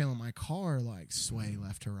start feeling my car like sway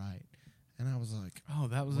left to right, and I was like, Oh,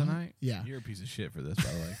 that was the night? Yeah. You're a piece of shit for this,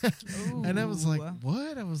 by the way. and I was like, Ooh.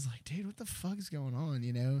 what? I was like, dude, what the fuck is going on?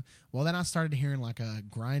 You know? Well, then I started hearing like a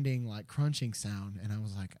grinding, like crunching sound, and I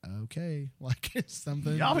was like, okay, like it's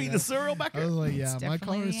something. Y'all you eating know? the cereal back I here? was like, yeah, It's my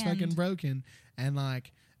car definitely is the fucking end. broken, and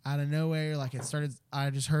like out of nowhere, like it started. I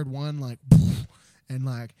just heard one like, and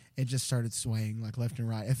like it just started swaying like left and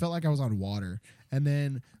right. It felt like I was on water, and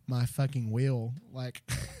then my fucking wheel, like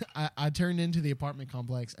I turned into the apartment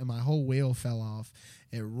complex, and my whole wheel fell off.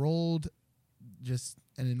 It rolled just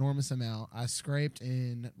an enormous amount. I scraped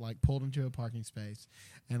and like pulled into a parking space,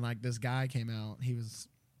 and like this guy came out. He was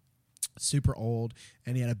super old,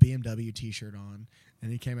 and he had a BMW T-shirt on.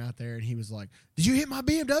 And he came out there and he was like, "Did you hit my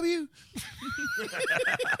BMW?"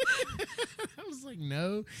 I was like,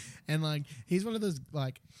 "No." And like, he's one of those,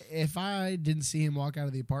 like, if I didn't see him walk out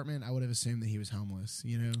of the apartment, I would have assumed that he was homeless,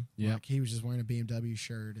 you know? Yeah. Like, he was just wearing a BMW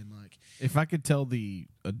shirt and like, If I could tell the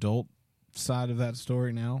adult side of that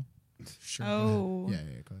story now. sure. Oh. Yeah,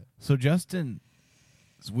 go ahead. So Justin's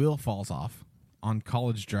wheel falls off on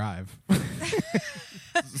College Drive,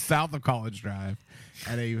 south of College Drive,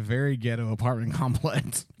 at a very ghetto apartment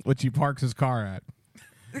complex, which he parks his car at.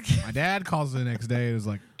 My dad calls the next day and is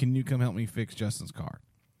like, "Can you come help me fix Justin's car?"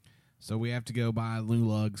 So we have to go buy new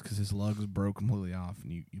lugs because his lugs broke completely off,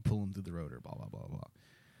 and you pull them through the rotor, blah, blah, blah, blah.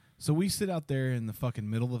 So we sit out there in the fucking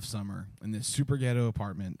middle of summer in this super ghetto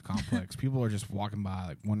apartment complex. People are just walking by,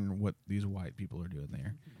 like, wondering what these white people are doing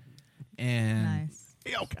there. And Nice.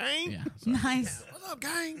 Hey, okay. yeah, so, Nice. What's up,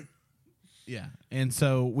 gang? yeah. And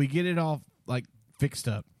so we get it all like fixed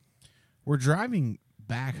up. We're driving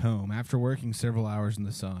back home after working several hours in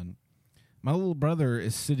the sun. My little brother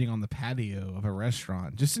is sitting on the patio of a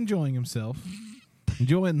restaurant, just enjoying himself,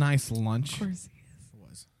 enjoying a nice lunch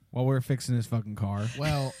while we're fixing his fucking car.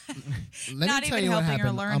 Well, let Not me tell even you what helping or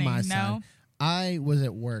happened learning, on my no? side. I was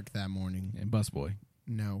at work that morning. And busboy.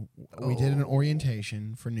 No, we did an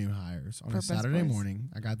orientation for new hires on For a Saturday busboys. morning.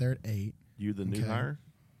 I got there at 8. You the new Okay. hire?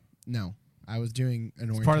 No, I was doing an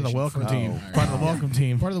orientation. Part of the welcome for team. new hires. Part of the welcome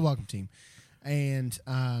team. Part of the welcome team. And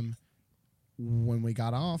when we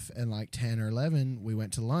got off at like 10 or 11, we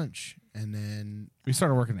went to lunch. and then We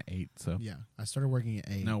started working at 8, so. yeah, I started working at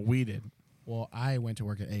 8. No, we did. Well, I went to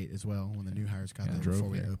work at 8 as well when the new hires got Yeah, there drove before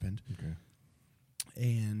we there. opened. Okay.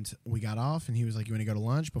 And we got off, and he was like, "You want to go to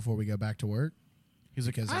lunch before we go back to work?" He's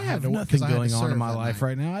like, Because I I had have to- nothing 'cause I had to going on in serve my that life night.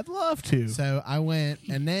 right now. I'd love to. So I went,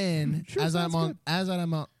 and then Sure, as I'm sounds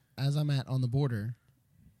on, as I'm at on the border,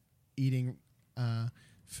 eating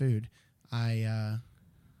food, I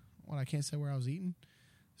can't say where I was eating,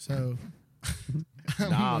 so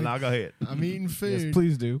No, go ahead. I'm eating food. Yes,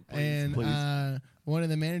 please do. And please. one of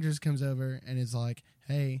the managers comes over and is like,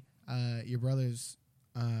 "Hey, your brother's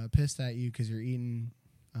pissed at you because you're eating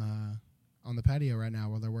on the patio right now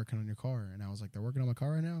while they're working on your car." And I was like, "They're working on my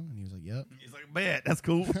car right now?" And he was like, "Yep." He's like, bet that's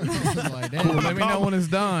cool. I was like, Cool, "Damn, let me know when it's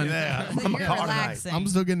done. Yeah, So I'm a you're car tonight. relaxing. I'm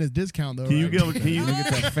still getting his discount though." Can you right? get him?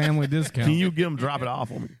 Get that family discount. Can you get him drop it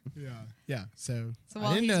off on me? Yeah. So, So I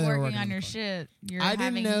while didn't he's know they were working working on the your car. shit, you're I didn't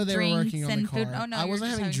having know they were drinks working on the and car. food. Oh no, I you're wasn't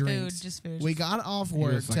just having drinks. food, just food. We got off He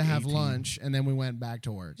work was, like, to have 18. lunch, and then we went back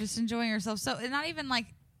to work. just enjoying yourself. So it's not even like.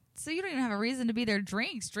 So you don't even have a reason to be there.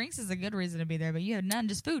 Drinks is a good reason to be there, but you had none.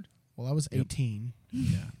 Just food. Well, I was 18.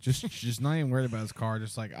 Yeah, just not even worried about his car.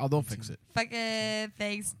 Just like, oh, they'll fix it. Fuck it.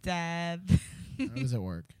 Thanks, Dad. I was at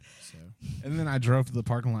work. So And then I drove to the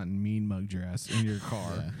parking lot and mean mugged your ass in your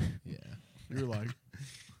car. yeah. You were like,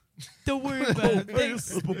 Don't worry about it. Thanks,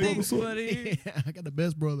 Thanks, buddy. Yeah, I got the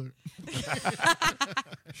best brother.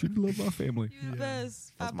 should love my family. You're the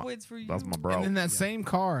best. 5 points for you. That's my bro. And in that same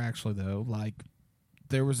car, actually, though, like,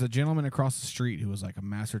 there was a gentleman across the street who was like a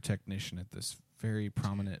master technician at this very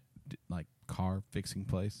prominent, like, car fixing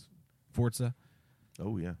place, Forza.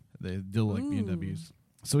 Oh yeah. They deal with, like, Ooh. BMWs.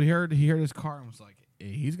 So he heard his car and was like,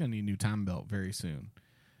 hey, he's gonna need a new time belt very soon.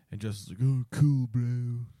 And just like, oh, cool,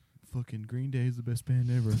 bro. Fucking Green Day is the best band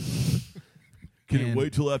ever.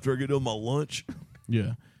 And- till after I get done my lunch?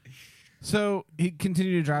 Yeah. So he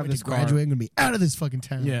continued to drive When this to car. graduate, I'm gonna be out of this fucking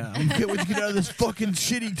town. Yeah, I can't wait to get out of this fucking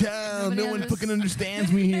shitty town. Nobody No one unders- fucking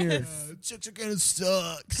understands me here. Chicks are gonna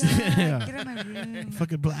sucks. God, Yeah. get out of my room.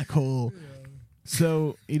 Fucking black hole.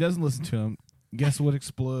 So he doesn't listen to him. Guess what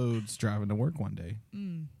explodes driving to work one day?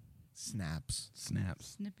 Snaps.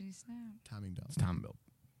 Snaps. Snippity snap. Timing belt. It's time belt.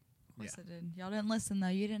 Of course I did. Y'all didn't listen though.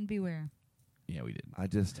 You didn't beware. Yeah, we did. I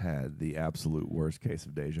just had the absolute worst case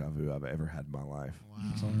of deja vu I've ever had in my life.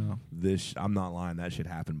 So, yeah. I'm not lying. That shit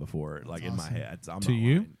happened before, like in my awesome. head. I'm To not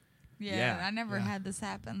you? lying. Yeah, Yeah. I never Yeah. had this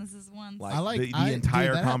happen. This is one. Like I like the I- entire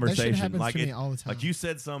dude, that shit conversation. happens Like to me it, all the time. like you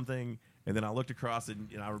said something, and then I looked across and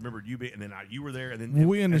I remembered you being, and then you were there, and then Well,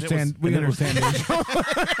 we and it was- understand. We and then it was-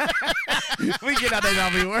 understand. We get out there now.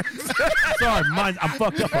 We work. Sorry, I'm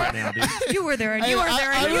fucked up right now, dude. You were there, and you were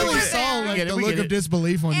there, I and you really were saw there. like get it, the we look get of it.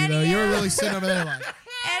 disbelief on you though. You were NEM. really sitting over there like,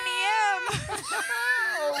 NEM.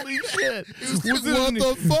 Holy shit! what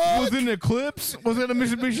the fuck? Was it an Eclipse? Was it a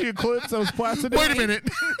Mitsubishi Eclipse that was plastic? Wait a minute.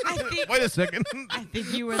 Wait a second. I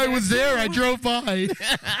think you were I there. was there. I drove by.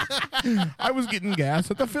 I was getting gas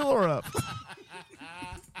at the filler up.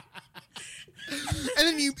 And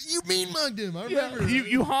then you mean mugged him. I remember.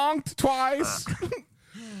 You honked twice.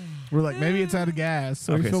 We're like, maybe it's out of gas.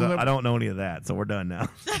 So we Okay, filled so it up. I don't know any of that, so we're done now.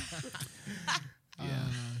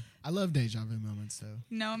 I love deja vu moments though.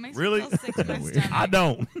 No, it makes Really? me feel sick to my stomach. I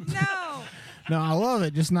don't. No. No, I love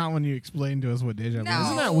it. Just not when you explain to us what deja vu No. is.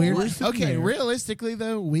 Isn't that weird? We're sitting Okay, there. realistically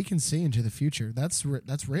though, we can see into the future. That's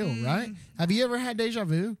real, right? Have you ever had deja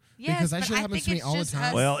vu? Yes, because that but shit I happens think to me it's all the just time.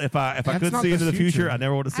 us- Well, if I That's could not see the into the future, future. I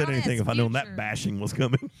never would have I said don't think anything it's if I known that future. bashing was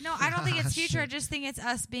coming. No, I don't think it's future. I Shit. just think it's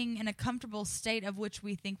us being in a comfortable state of which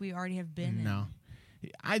we think we already have been in. No.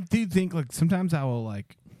 I do think like sometimes I will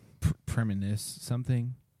like premonice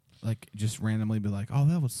something, like just randomly be like, "Oh,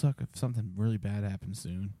 that would suck if something really bad happens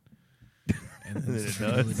soon." And then It something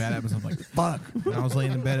does. really bad happens. I'm like, "Fuck!" And I was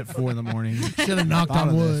laying in bed at 4 a.m. Should have knocked Thought on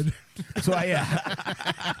of wood. So yeah,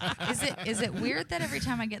 Is it weird that every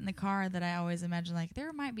time I get in the car that I always imagine like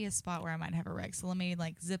there might be a spot where I might have a wreck, so let me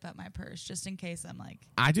like zip up my purse just in case I'm like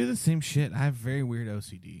I do the same shit. I have very weird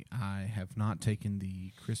OCD. I have not taken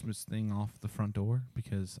the Christmas thing off the front door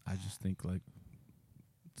because I just think like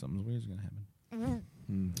something weird is gonna happen.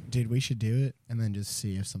 Dude, we should do it and then just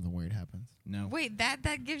see if something weird happens. No, wait that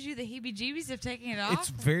gives you the heebie-jeebies of taking it off. it's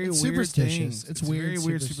very It's weird superstitious. things. It's very weird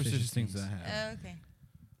weird superstitious superstitious things that things. I have. Okay.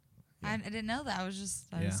 I didn't know that. I was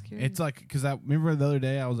Yeah, was curious. it's like because I remember the other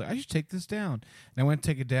day I was like I should take this down, and I went to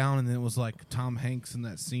take it down, and then it was like Tom Hanks in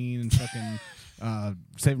that scene in fucking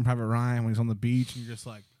Saving Private Ryan when he's on the beach, and you're just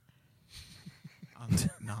like,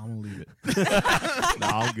 no, I'm gonna leave it. No,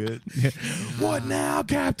 I'm good. What now,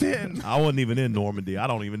 Captain? I wasn't even in Normandy. I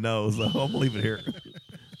don't even know, so I'm gonna leave it here.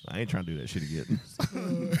 I ain't trying to do that shit again.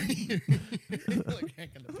 Like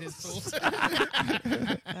hacking the pistols.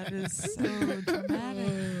 That is so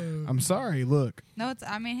dramatic. I'm sorry. Look. No, it's.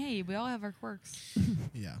 I mean, hey, we all have our quirks.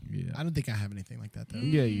 Yeah. Yeah. I don't think I have anything like that though.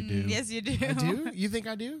 Yeah, you do. Yes, you do. I do? You think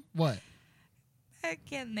I do? What? I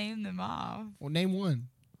can't name them off. Well, name one.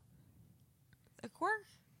 A quirk?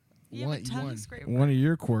 You One- have a tongue one. scraper. One of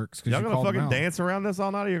your quirks. Y'all you gonna called them fucking out. dance around this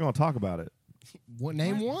all night, or you're gonna talk about it? What?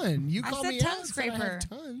 Name one. You I called said me tongue out. Said I have scraper.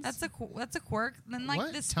 tons. That's a quirk. Then like What?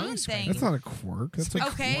 the Tongue spoon scraper? thing. That's not a quirk. That's a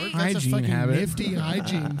Okay. quirk. That's a Hygiene fucking habit. nifty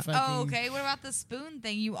hygiene. Fucking, Oh, okay. What about the spoon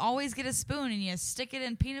thing? You always get a spoon and you stick it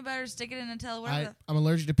in peanut butter, stick it in Nutella, whatever. I'm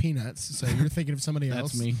allergic to peanuts, so you're thinking of somebody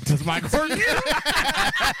else. That's me. That's my quirk.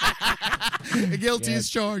 Guilty Yeah. as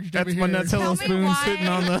charged. That's over my here. Tell Nutella me spoon why. sitting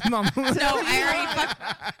on the.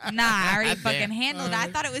 No, I already fucking handled it. I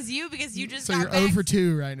thought it was you because you just So got you're back. 0 for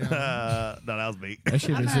 2 right now. No, that was me. That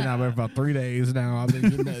shit been sitting out there for about 3 days now. I've been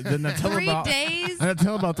getting the Nutella 3 about. days.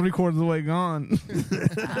 Nutella about 3/4 of the way gone. You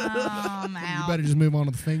Out. better just move on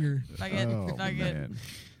to the finger. Fuck it. Oh, Fuck it.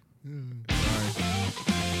 man.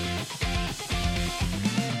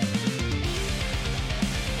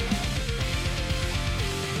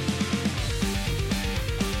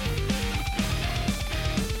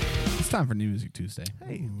 It's time for New Music Tuesday.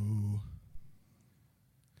 Hey, Ooh.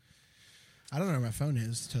 I don't know where my phone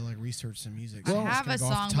is to like research some music. I so I'm just have gonna a go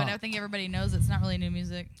off song, the but I top. think everybody knows it's not really new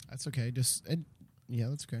music. That's okay. Yeah,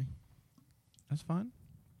 that's okay. That's fine.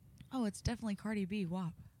 Oh, it's definitely Cardi B.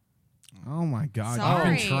 WAP. Oh my God! Sorry,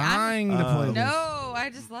 You've been trying to play this. No, I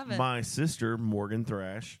just love it. my sister Morgan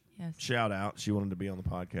Thrash. Yes. Shout out. She wanted to be on the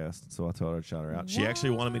podcast, so I told her to shout her out. She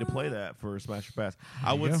actually wanted me to play that for Smash or Pass.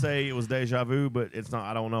 I would go. say it was Deja Vu, but it's not.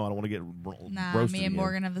 I don't know. I don't want to get Nah, roasted me and again.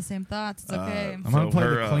 Morgan have the same thoughts. It's okay. I'm gonna So play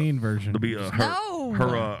her, the clean version. It'll be her No.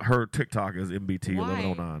 her TikTok is MBT Why?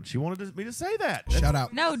 1109. She wanted me to say that. Shout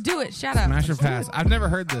out. No, do it. Shut up. Smash or pass. I've never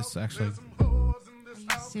heard this actually. Are you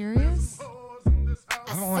serious?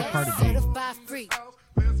 I don't like Cardi B. Certified free.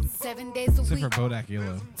 7 days a Except for week. Bodak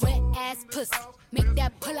Yellow. Wet ass pussy. Make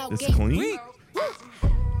that pull out It's game. clean.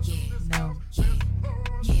 Yeah, No. yeah,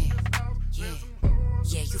 yeah, yeah.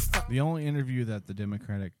 Yeah, you fuck. The only interview that the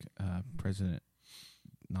Democratic president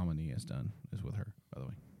nominee has done is with her, by the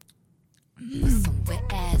way. Some wet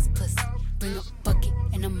ass pussy. Bring a bucket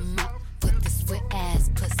and a mop. Put this wet ass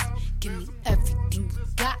pussy. Give me everything you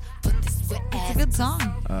got. Put this wet ass. It's a good song.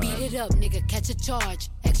 Beat it up, nigga, catch a charge.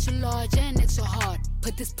 Extra large and extra hard.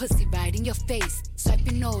 Put this pussy right in your face. Swipe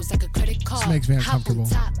your nose like a credit card. This makes me Hop on uncomfortable.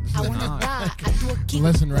 top. I is wanna not. ride. I do a kick.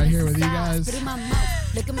 Listen right Put here it with you inside. guys. Spit in my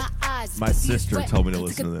mouth. Look in my eyes. My Pussy is sister wet. told me to Take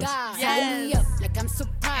listen a to this. dive. Yes. Hold me up like I'm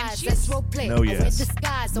surprised. And Let's she's- role play. No, I wear yes.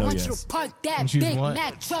 disguise. I No, want you yes. to park that And she's big what?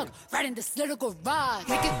 Mac truck right in this little garage.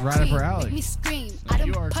 Make it Right up her cream, alley. Make me scream. No, I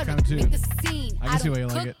you don't are puddle, kinda too. make the scene. I can see don't why you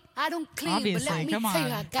like cook, it. I don't clean, Obviously, but let me come tell you,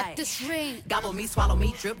 on. I got this ring. Gobble me, swallow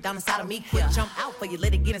me, drip down inside of me. Quick jump out for you,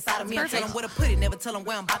 let it get inside of me. I tell Perfect. them where to put it, never tell them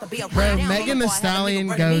where I'm about to be. Bro, Megan Thee Stallion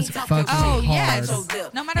goes fucking Oh, hard.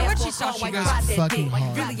 yes. No matter what she talks, she goes fucking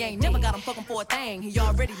hard. Really ain't never got him fucking for a thing. He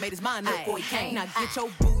already made his mind up before he came. Now get your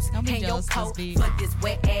boots Don't be and your jealous, coat Miss B. for this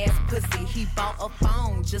wet ass pussy. He bought a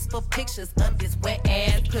phone just for pictures of this wet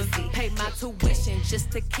ass pussy. Pay my tuition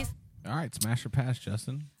just to kiss. All right, smash or pass,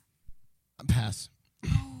 Justin. Pass.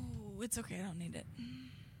 Oh, it's okay. I don't need it.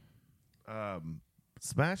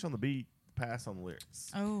 Smash on the beat, pass on the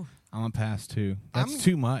lyrics. Oh, I'm gonna pass too. That's I'm-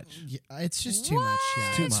 too much. Yeah, it's just too much. Yeah,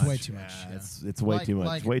 It's too it's much. way too much. Yeah. It's way Like- too much.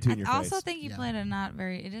 like- It's way too in I your also face. think you Yeah. played a not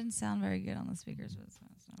very. It didn't sound very good on the speakers. But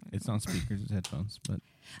It's on speakers, it's headphones, but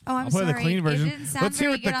Oh, I'm I'll play sorry. the clean version. It didn't sound Let's hear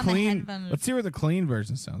very what good the on clean. the headphones. Let's hear what the clean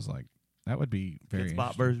version sounds like. That would be very Kids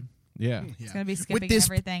Bop interesting. version. Yeah. Yeah. It's gonna be With skipping this-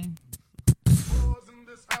 everything.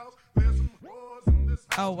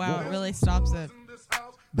 Oh wow! It really stops it.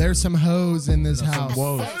 There's some hoes in this house.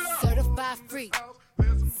 Whoa. Certified free.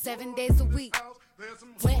 7 days a week.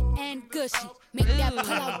 Wet and gushy. Make that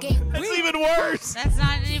pull out game. That's even worse. That's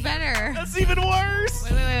not any better. That's even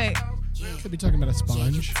worse. Wait. Could be talking about a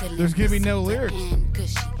sponge. There's gonna be no lyrics.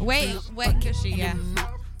 Wait, wet gushy, yeah.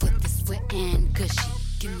 Put this wet and gushy.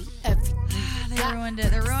 Give me everything. They ruined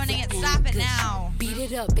it. They're ruining it. Stop it now. Beat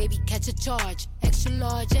it up, baby, catch a charge. Extra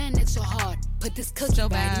large and extra hard. Put this cookie So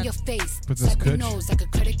right bad. in your face. Put this Swipe your cooch. nose like a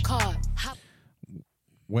credit card. Hop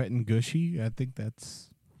Wet and gushy. I think that's.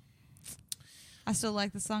 I still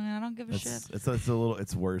like the song and I don't give a shit. It's a little.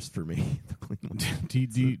 It's worse for me. The clean one. Do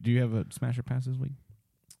you have a smash or pass this week?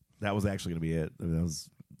 That was actually going to be it. I mean, that was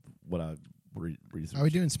what I researched. Are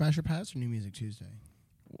we doing Smash or Pass or New Music Tuesday?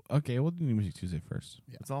 Okay, we'll do New Music Tuesday first.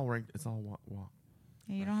 It's all ranked. It's all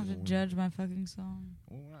Yeah, you don't have to judge my fucking song.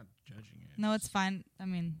 Well, we're not judging it. No, it's fine. I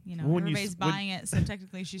mean, When you everybody's buying it, so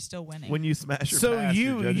technically she's still winning. When you smash your So past,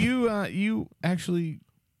 you're judging. you actually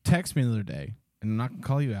text me the other day, and I'm not gonna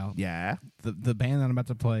call you out. Yeah. The band that I'm about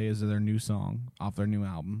to play is their new song off their new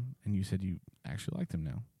album, and you said you actually like them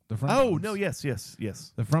now. The Front Oh, Bottoms. no,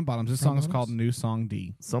 yes. The Front Bottoms. This Front song is Bottoms? called New Song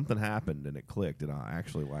D. Something happened and it clicked, and I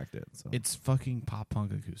actually liked it. So It's fucking pop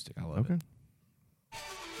punk acoustic. I love okay. it.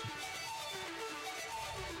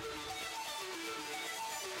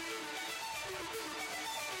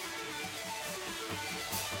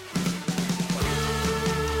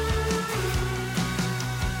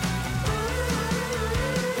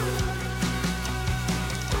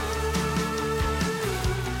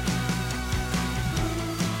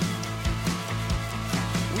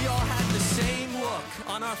 We all had the same look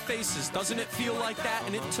on our faces. Doesn't it feel like that?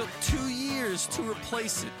 And it took 2 years to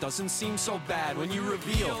replace it. Doesn't seem so bad when you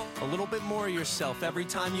reveal a little bit more of yourself every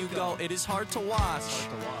time you go. It is hard to watch,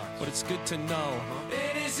 but it's good to know.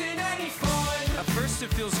 It isn't any fun. At first it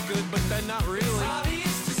feels good, but then not really. It's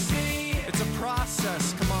obvious to see. It's a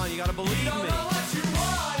process. Come on, you gotta believe me.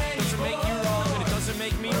 It doesn't make you wrong, and it doesn't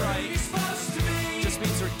make me right. It just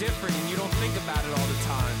means we're different, and you don't think about it all the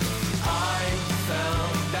time. I fell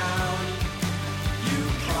down, you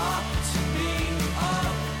propped me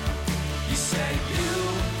up, you said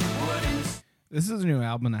you wouldn't. This is a new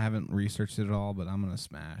album, and I haven't researched it at all, but I'm gonna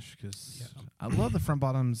smash because I love the Front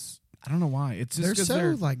Bottoms. I don't know why. It's just They're 'cause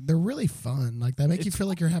so they're really fun. Like they make you It's- feel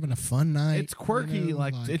like you're having a fun night. it's quirky. you know,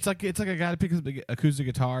 It's like a guy that picks up the acoustic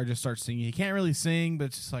guitar, just starts singing. He can't really sing, but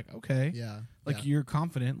it's just like okay, yeah. like yeah. you're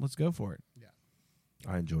confident. Let's go for it.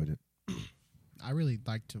 I enjoyed it. I really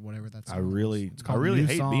liked whatever that's. I really called hate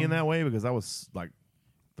New Song. being that way because I was like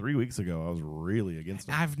 3 weeks ago. I was really against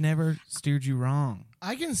it. I've never steered you wrong.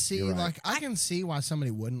 I can see You're right. I can see why somebody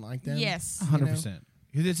wouldn't like them. Yes. 100%.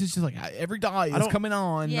 It's just like every day is don't- coming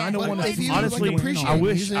on. Yeah, I don't but want if to you, Honestly, like, appreciate I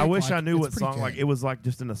wish music, I wish like, I knew it's what pretty song. Like good. it was like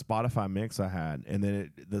just in a Spotify mix I had, and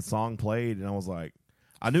then the song played, and I was like,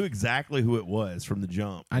 I knew exactly who it was from the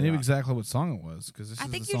jump. I knew And exactly what song it was because this I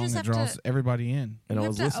is think the you song just that have draws to- everybody in. And I you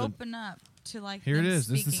was have to listening. open up to like. Here it them is.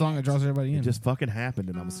 This is the speaking song that draws everybody It in. just fucking happened,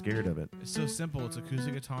 and I'm scared of it. It's so simple. It's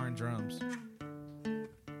acoustic guitar and drums.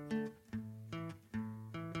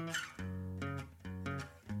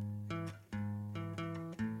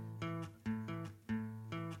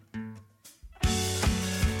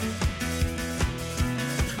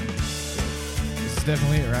 This is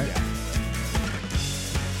definitely it, right?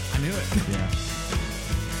 I knew it. Yeah,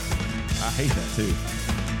 I hate that too.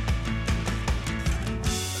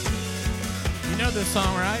 You know this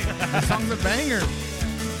song, right? This song's a banger.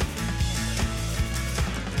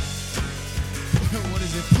 What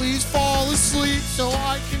is it? Please fall asleep so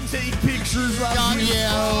I can take pictures of you.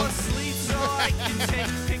 Fall asleep so I can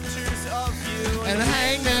take pictures of you And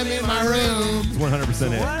hang them in my room. It's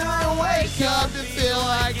 100% it. When I wake up to feel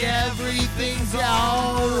like everything's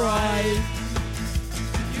alright.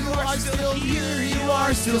 You are still here, you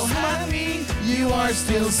are still happy, you are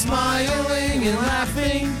still smiling and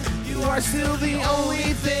laughing. You are still the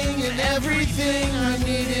only thing and everything I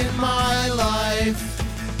need in my life.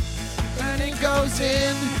 And it goes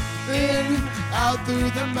in, out through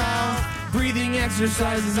the mouth. Breathing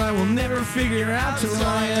exercises I will never figure out till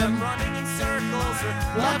I am running in circles or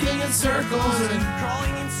walking in circles and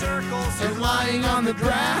crawling in circles and lying on the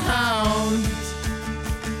ground.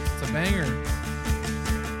 It's a banger.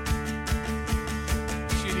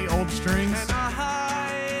 Shitty old strings. and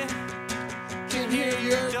I Can hear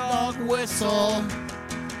your dog whistle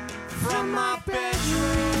from my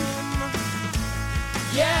bedroom.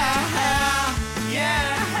 Yeah,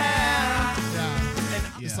 Yeah.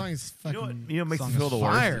 This song is You know what? fucking. You know what makes Song me feel is the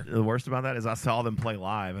fire. worst? The worst about that is I saw them play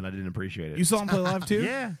live and I didn't appreciate it. You saw him play live too?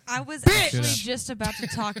 Yeah. I was actually Shut up. just about to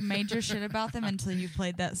talk major shit about them until you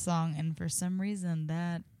played that song, and for some reason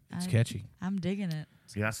It's catchy. I'm digging it.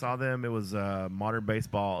 Yeah, I saw them. It was Modern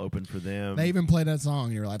Baseball open for them. They even played that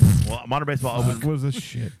song. You're like, Well, Modern Baseball What open. was this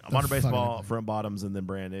shit? Modern fuck Baseball, it. Front Bottoms, and then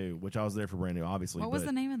Brand New, which I was there for Brand New, obviously. What was but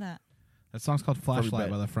the name of that? That song's called Flashlight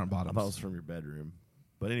bed. by the Front I thought it was Bottoms. from your bedroom.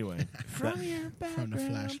 But anyway. from the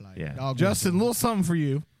flashlight. Yeah. Dog Justin, a whistle. little something for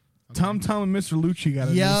you. Tom Tom and Mr. Lucci got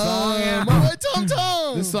a new Yo, song. my boy Tom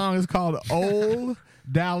Tom. This song is called Old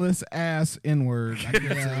Dallas Ass N-Word. I can't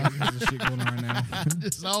say it because of shit going on right now.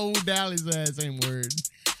 This old Dallas ass same word.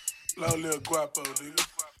 Low little guapo, nigga.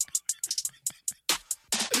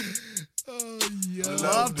 Oh yeah.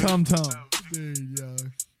 Love Tom Tom. There you go.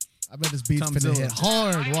 I bet this beat's Tomzilla. finna hit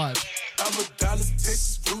hard. Watch. I'm a Dallas,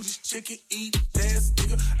 Texas, Rudy's chicken eating ass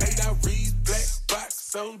nigga. 8 I read black box.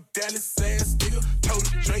 so Dallas ass nigga. Told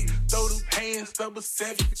Drake, throw them hands up a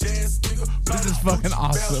savage ass nigga. This is fucking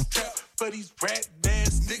awesome. For these rat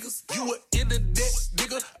ass niggas, you a internet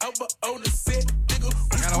nigga. I'm a on the set nigga.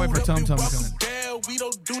 We Gotta wait for Tum Tum to come in. down, we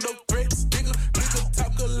don't do no threats nigga. Nigga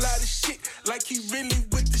talk a lot of shit like he really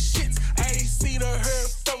with the shits. I ain't seen or heard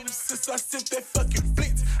from him since I sent that fucking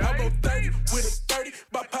blitz. I'm on 30 with a 30,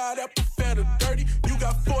 my pineapple fat or dirty. You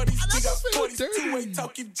got 40s, we got 40s. Two ain't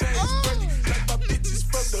talking James Brady. Like my bitches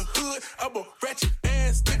from the hood, I'm a ratchet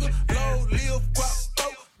ass nigga. Long live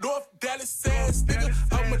guapo, North Dallas ass nigga.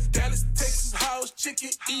 I'm a Dallas, Texas house chicken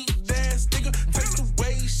eating ass nigga. Taste the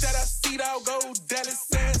way, shout out C-Dog, go Dallas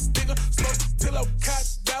ass nigga. Smoke till I'm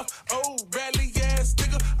cocked out, old rally ass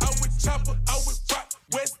nigga. I'm with Chopper, I'm with Rock,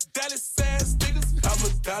 West Dallas ass niggas. I'm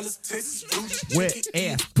a Dallas, Texas, Gucci, Wet chicken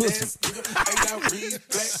ass eating pussy. ass nigga. Ain't got real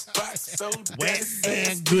black box, so Dallas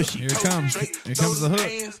ass gushy. Here it comes. Here comes the hook.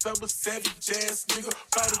 I'm a savage ass nigga.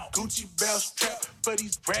 Bought a Gucci mouse trap for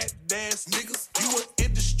these rat ass niggas. You a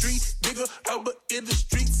in the street nigga. I'm a in the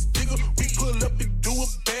streets nigga. We pull up and do a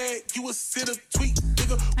bag. You a send a tweet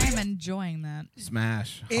nigga. I'm enjoying that.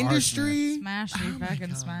 Smash. Hard Industry. Smash, you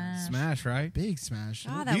fucking smash. Smash, right? Big smash.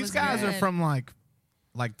 God, that These was guys are good. from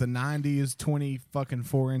like the 90s, 20 fucking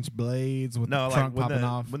 4-inch blades with No, the like trunk when popping the,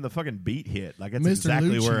 off. when the fucking beat hit, like that's Mr. exactly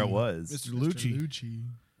Lucci. where it was. Mr. Lucci. Lucci.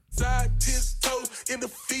 Side 10 toes in the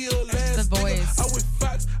field ass the nigga. voice. I'm with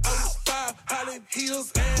Fox, I'm with 5 Highland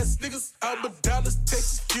Hills ass niggas. I'm a Dallas,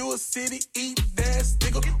 Texas, Fuel City eating ass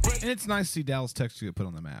nigga. And it's nice to see Dallas, Texas get put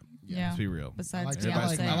on the map. Yeah. Let's be real. I Besides like,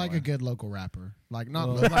 Everybody's I Beyonce. like a good local rapper. Like not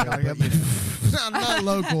Well, local, like, but, you know, not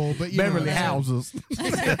local, but you Beverly know, Houses.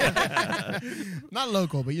 not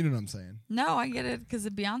local, but you know what I'm saying. No, I get it because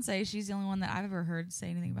of Beyonce. She's the only one that I've ever heard say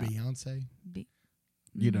anything about. Beyonce.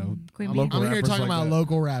 You know, Queen local Bee. I'm here rappers talking like about that.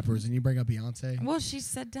 local rappers, and you bring up Beyonce. Well, she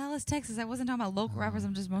said Dallas, Texas. I wasn't talking about local rappers.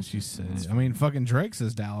 I'm just most. She said it. I mean, fucking Drake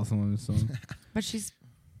says Dallas on one of his songs. But she's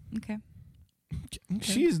okay.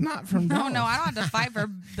 She's not from No, Dallas. no, I don't have to fight for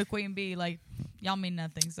the Queen Bee. Like y'all mean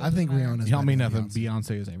nothing. So it I think doesn't matter. Rihanna's. Y'all better mean than nothing.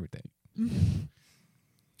 Beyonce. Beyonce is everything.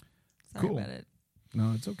 Sorry Cool. about it.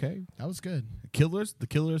 No, it's okay. That was good. Killers. The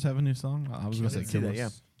Killers have a new song. I was going to say see that,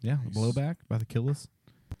 Killers. Yeah, Blowback by the Killers.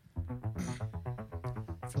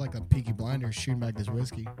 I feel like the Peaky Blinders shooting back this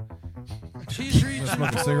whiskey. She's reaching smoke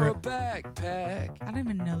a for a cigarette? backpack. I don't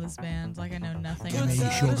even know this band. Like I know nothing. Yeah, about maybe you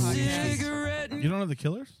this should. podcast. Cigarette and You don't know the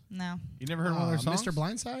Killers? No. You never heard one of their songs? Mr.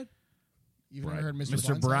 Blindside? You've never heard Mr.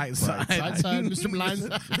 Mr. Blindside? Brightside. Mr.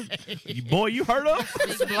 Blindside. You boy, you heard of?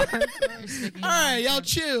 All right, y'all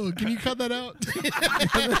chill. Can you cut that out?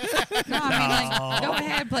 No, I mean like go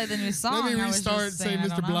ahead, play the new song. Let me I was restart. just Say saying, I Mr.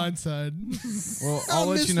 don't know. Blindside. Well, I'll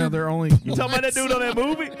let you Mr. know they're only. You talking about that dude on that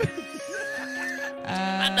movie?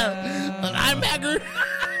 Linebacker.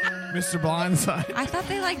 Mr. Blindside. I thought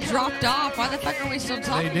they like dropped off. Why the fuck are we still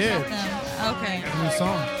talking did. about them? Okay. New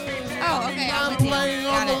song. Oh, okay. I'm with you. playing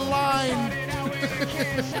Got on the it. line.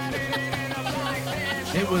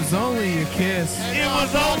 It was only a kiss. It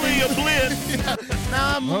was only a blitz.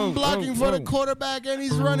 Now I'm Whoa, blocking whoa, for the whoa. quarterback, and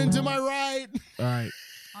he's running to my right. All right.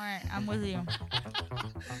 All right, I'm with you.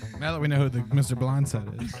 Now that we know who the Mr.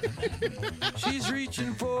 Blindside is. she's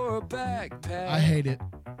reaching for a backpack. I hate it.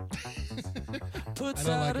 Puts I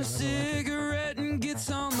don't out like a it, I don't like it. cigarette and gets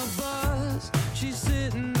on the bus. She's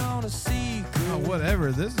sitting on a secret. Oh,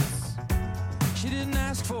 whatever. This is. She didn't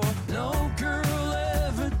ask for, no girl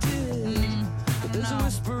ever did. But there's a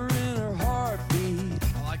whisper in her heartbeat.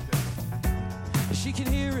 I like this. She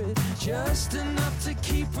can hear it just enough to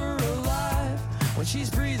keep her alive when she's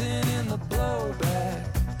breathing in the blowback.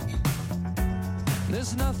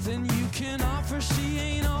 There's nothing you can offer she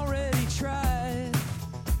ain't already tried.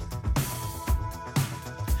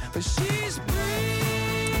 But she's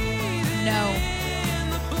breathing No. in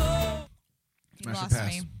the blow. You Smash or lost pass?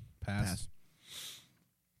 me. Pass.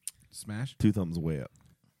 Smash. Two thumbs way up.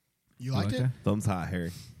 You liked like it? that? Thumbs high,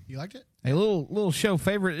 Harry. You liked it? Hey, little show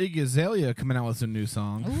favorite Iggy Azalea coming out with some new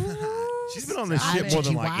song. She's been on this Stop shit it. more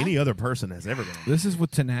than Chihuahua? like any other person has ever been. This is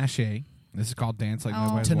with Tinashe. This is called Dance Like Oh.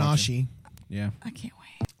 Nobody's Watching. Tanashi. Yeah, I can't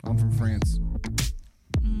wait. I'm from France.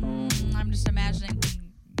 I'm just imagining.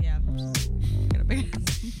 Yeah. Just gonna be.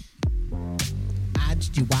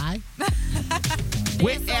 Why?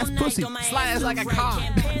 Wet ass pussy, slides like a car.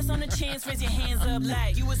 Pass on the chance, raise your hands up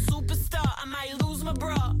like you a superstar. I might lose my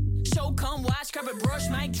bra. Show, come watch, grab a brush,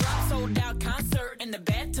 mic drop. Sold out concert in the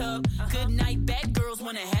bathtub. Good night, bad girls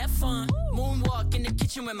wanna have fun. Moonwalk in the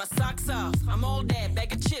kitchen with my socks off. I'm all that,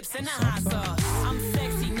 bag of chips and a hot sauce. I'm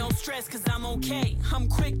sexy, no stress, cause I'm okay. I'm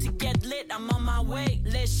quick to get lit, I'm on my way.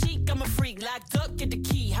 Less chic, I'm a freak, locked up, get the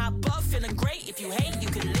key. Hop up, feeling great. If you hate, you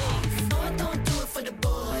can leave. No, I don't do it for the boy.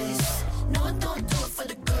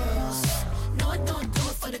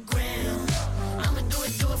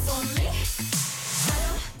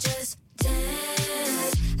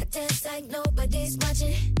 nobody's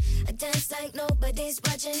watching. I dance like nobody's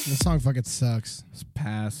watching. The song fucking sucks. It's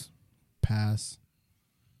pass. Pass.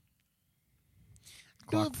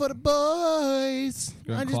 Do it for the boys.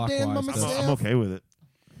 Going I just dance by clockwise. myself. I'm okay with it.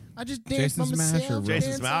 I just dance by Jason Smash or myself. Jason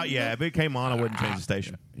Jason Smash, yeah. If it came on, I wouldn't change the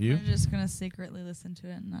station. You? I'm just gonna secretly listen to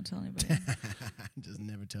it and not tell anybody. Just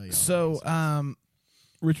never tell you. So,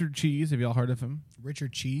 Richard Cheese, have y'all heard of him?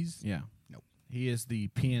 Richard Cheese? Yeah. Nope. He is the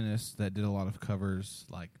pianist that did a lot of covers,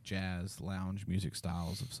 like jazz, lounge music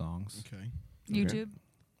styles of songs. Okay. YouTube?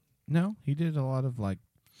 No, he did a lot of like.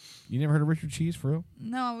 You never heard of Richard Cheese for real?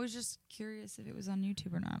 No, I was just curious if it was on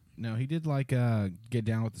YouTube or not. No, he did like Get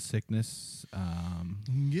Down with the Sickness.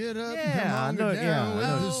 Get up, Yeah, come on, I know- get yeah, down I with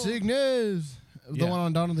know. the sickness. The Yeah. one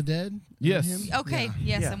on Dawn of the Dead? Yes. Him? Okay, Yeah.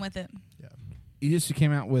 yes, Yeah. I'm with it. He just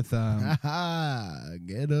came out with. Get up,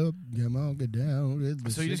 come on, get down with the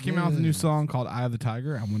So he just came out with a new sickness. song called "Eye of the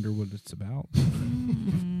Tiger." I wonder what it's about.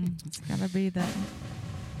 It's gotta be that.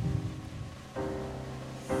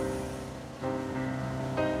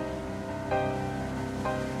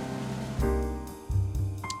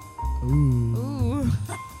 Ooh. Ooh,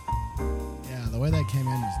 Yeah, the way that came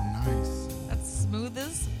in was nice. that's smooth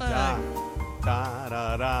as fuck. Da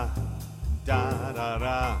da da da da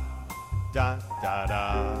da da da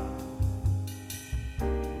da.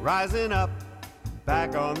 Rising up,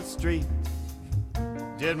 back on the street.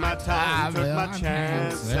 Did my time, took my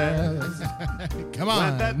chances. Come Went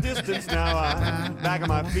on. that distance, now I'm back on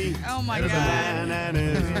my feet. Oh my There's a God. man and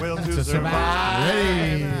his will to survive.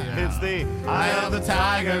 Ready. It's the eye of the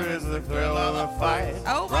tiger, is the thrill of the fight.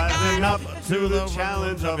 Oh my Rising God. up to the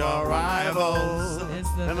challenge of our rivals.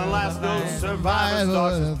 It's the And the thrill last of known it. survivor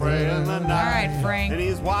stalks his prey in the night. All right, Frank. And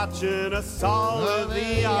he's watching us all with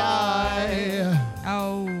the eye.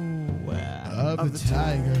 Oh. Of the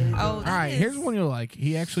tiger. Oh, All right, here's one you'll like.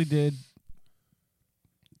 He actually did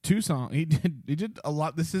 2 songs. He did a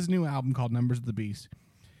lot. This is his new album called Numbers of the Beast,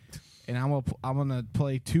 and I'm gonna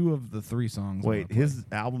play 2 of the 3 songs. Wait, his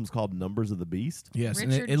album's called Numbers of the Beast? Yes,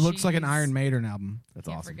 and Richard it looks like an Cheese. Iron Maiden album. That's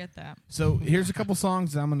Can't awesome. forget that. So here's a couple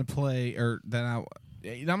songs that I'm gonna play, I'm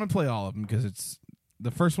gonna play all of them because it's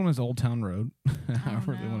the first one is Old Town Road. I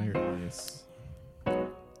really want to hear it. Yes.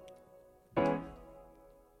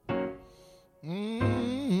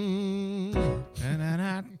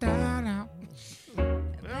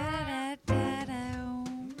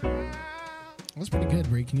 That's pretty good,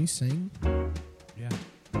 Bree. Can you sing? Yeah.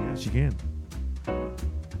 Yes, you can.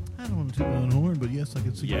 I don't want to toot my own horn, but yes, I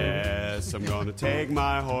can sing. Yes, I'm gonna take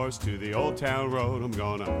my horse to the old town road. I'm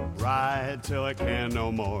gonna ride till I can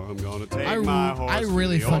no more. I'm gonna take my horse I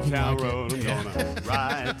really to the old fucking town like it. road. I'm gonna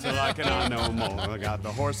ride till I cannot no more. I got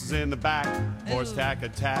the horses in the back, horse tack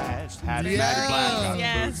attached, hat is matted black, got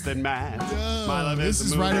Yes. boots that match. Yeah, My love this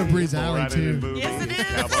is is right movie, up Bree's bull alley, riding in too. boobies, Yes, it is.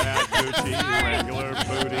 Cowboy hat, Gucci, Wrangler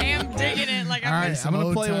booty. I am digging it. Like All I'm right, some I'm gonna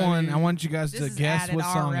old play timey- one. I want you guys This to is guess added what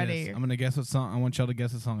song already. it is. I'm gonna guess what song. I want y'all to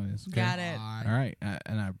guess what song it is. Okay? Got it. All right,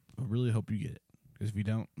 and I really hope you get it because if you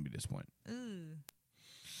don't, I'll be disappointed. Ooh.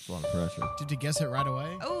 It's a lot of pressure. Did you guess it right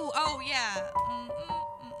away? Oh yeah.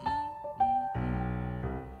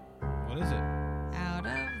 What is it? Out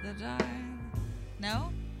of the dark.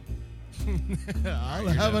 No? I'll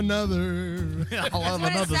have another. I'll have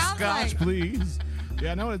what it another sounds scotch, like. please.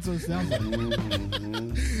 Yeah, I know what it sounds like.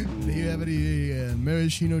 Do you have any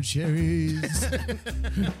maraschino cherries?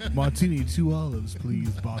 Martini, 2 olives, please,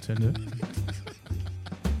 bartender.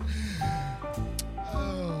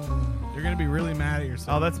 Oh. You're gonna be really mad at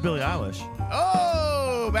yourself. Oh, that's Billie Eilish.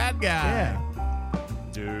 Oh, bad guy. Yeah.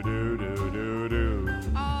 Do do do do do.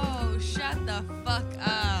 Oh, shut the fuck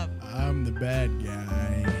up. I'm the bad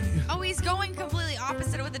guy. Oh, he's going completely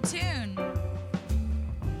opposite with the tune.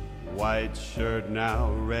 White shirt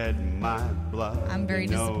now, red my blood. I'm very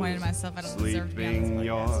You know, disappointed in myself. I don't deserve to be on this sleeping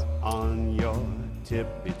podcast. on your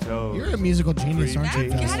tippy toes. You're a musical genius, aren't you?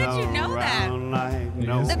 That's- Fez? how did you know that? Around like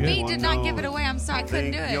no The beat one did not give it knows. away. I'm sorry, I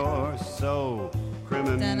couldn't Think do it. You're so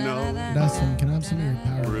criminal. Da-da-da-da. Dustin, can I have some of your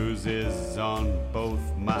power? Bruises on both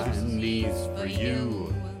my knees for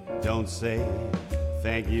you. Don't say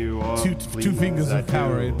thank you or Two please, fingers I of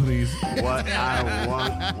Powerade, do please. What I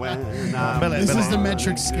want when I'm Billy, This is the with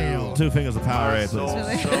metric you. scale. 2 fingers of My Powerade, soul's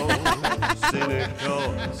please. so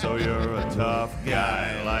cynical, so you're a tough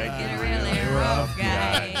guy, like You're a really really rough rough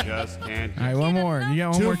guy. guy. Just can't. All right, one more. You got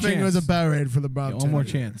one 2 more fingers chance. of Powerade for the You bartender. got one more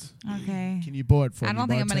chance. Okay. Can you pour it for me, I don't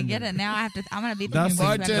think I'm gonna get bartender? it now. I'm gonna beat the Dustin,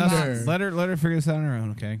 music Bartender. box. let her figure this out on her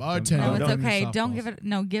own. Okay. Bartender. No, it's Don't okay. give Don't softballs. give it.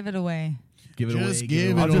 No, give it away. Give it Just away.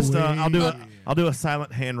 give away. it I'll just away. I'll do a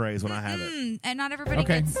silent hand raise when I have it. And not everybody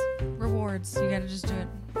Okay. gets rewards. You gotta just do it.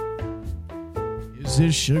 Is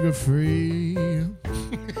this sugar free?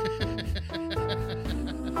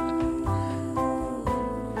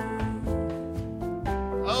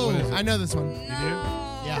 I know this one.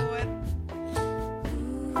 No. Yeah.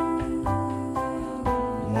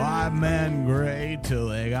 White man gray till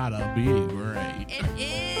they gotta be gray. It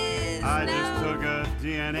is. I no. just took a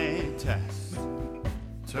DNA test.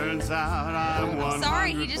 Turns out I'm 100%.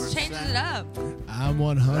 Sorry, he just changed it up. I'm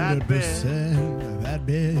 100% that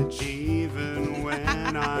bitch. Even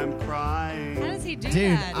when I'm crying. How does he do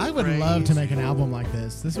Dude, that? I would love to make an album like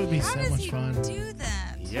this. This would be How so does much he fun. do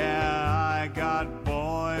that? Yeah, I got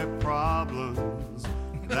boy problems.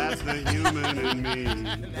 That's the human in me.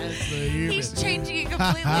 That's the human. He's changing it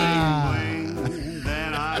completely.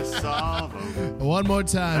 Then I solve them. One more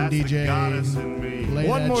time, That's DJ. the goddess in me. Play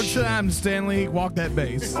One that more shit. time, Stanley. Walk that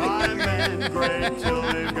bass. Why men great till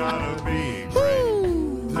they've gotta be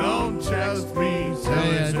great. Don't just be Say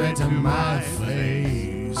it right to my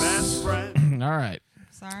face. best friend. All right.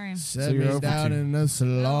 Sorry. Set you're me over down two. in the No,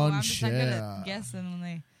 salon I'm just not good chair. at guessing when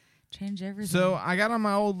they change everything. So I got on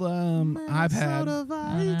my old iPad.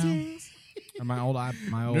 Or my old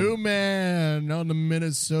New man on the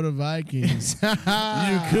Minnesota Vikings. You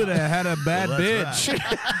could have had a bad bitch.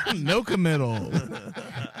 No committal.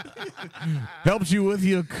 Helped you with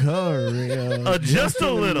your career. Just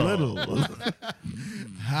a little.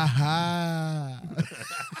 Ha ha.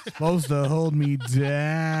 Supposed to hold me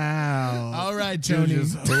down. All right, You're Tony.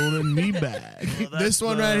 just holding me back. This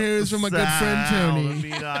one right here is from a good friend, Tony. Me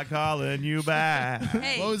not calling you back.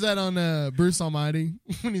 hey, What was that on Bruce Almighty?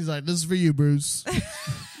 When he's like, this is for you, Bruce.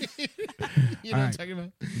 You know what I'm right. talking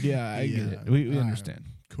about? Yeah, I get Yeah. it. We All right. understand.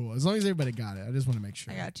 Cool. As long as everybody got it. I just want to make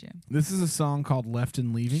sure. I got you. This is a song called Left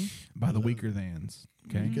and Leaving by the Weaker Thans.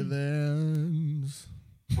 Okay. Weaker Thans.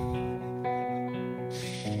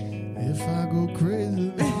 If I go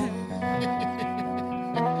crazy,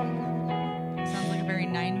 Sounds like a very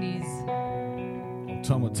 90s.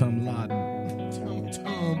 Tum Laden. tom.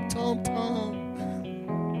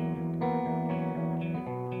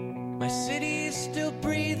 My city is still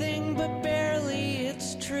breathing, but barely,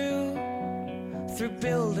 it's true. Through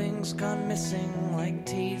buildings gone missing like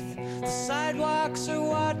teeth, the sidewalks are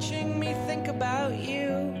watching me think about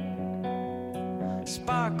you.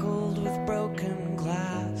 Sparkled with broken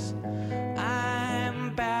glass,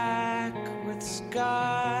 I'm back with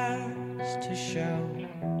scars to show.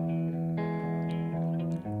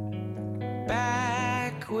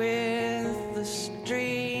 Back with the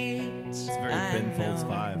streets. It's very I Ben Folds know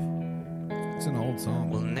 5. It's an old song.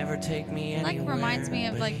 will never take me Like anywhere. reminds me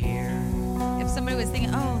of but like here. if somebody was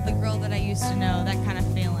thinking, oh, the girl that I used to know, that kind of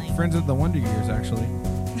feeling. Friends of the Wonder Years, actually.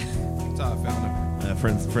 That's how I found him.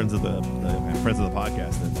 Friends of the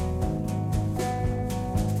podcast. Then.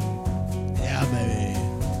 Yeah, baby.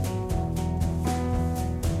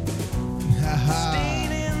 Ha ha.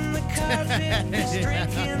 Stain in the carpet, this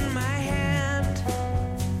drink in my hand.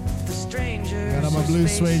 The strangers. Got on my whose blue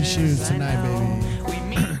suede faces shoes I tonight, know. baby.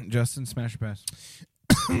 We meet Justin, smash or pass?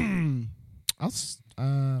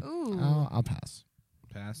 I'll pass.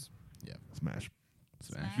 Pass. Smash.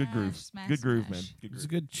 Smash. Good groove. Smash, Good groove, smash. man. Good It's a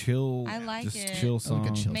groove. good chill. I like just it. chill I song.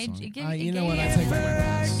 like a chill Made- song. it gave- You it know what? I gave- take my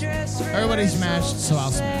pass. Everybody smashed, so I'll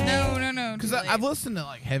smash. No. Because too late. I've listened to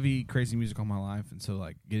like heavy, crazy music all my life, and so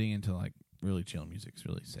like getting into like really chill music is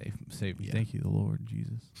really safe. Save me. Yeah. Thank you, the Lord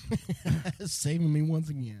Jesus. Saving me once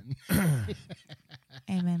again.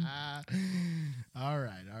 Amen. All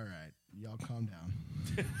right. Y'all calm down.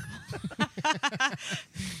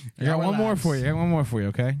 I got one more relax. for you. I got one more for you.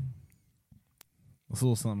 Okay. It's a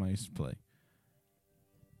little something I used to play.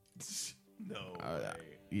 No.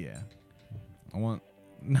 Yeah. I want.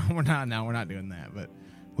 No, we're not. No, we're not doing that. But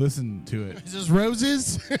listen to it. Is this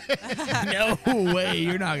roses? No way.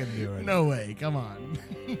 You're not gonna do it. No way. Come on.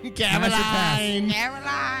 Caroline.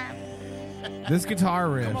 Caroline. This guitar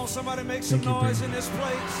riff. Come on, somebody make some noise in this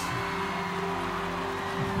place.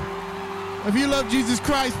 If you love Jesus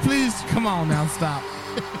Christ, please. Come on now. Stop.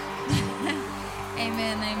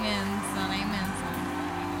 Amen, son. Amen,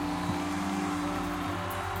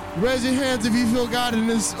 son. Raise your hands if you feel God in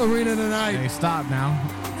this arena tonight. Hey, stop now.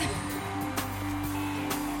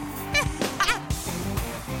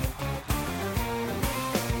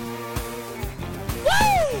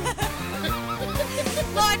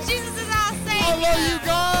 Lord Jesus is our Savior. I love you,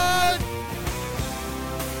 God.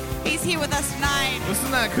 He's here with us tonight. Listen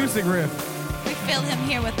to that acoustic riff. We feel him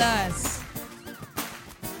here with us.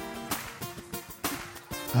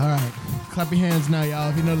 All right. Clap your hands now, y'all,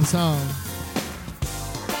 if you know the song.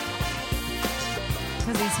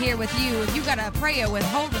 Because he's here with you. If you got a prayer with,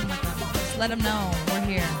 hold him with him. Just let him know we're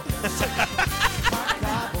here.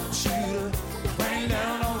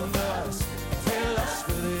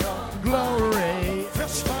 Glory.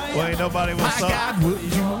 Well, nobody with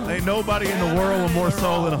soul. Ain't nobody in the world with more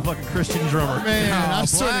soul than a fucking Christian drummer. Man, I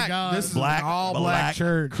swear to God. This is Black, an all black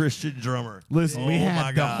church. Christian drummer. Listen, we Oh had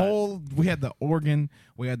my the God. we had the organ,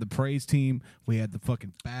 we had the praise team, we had the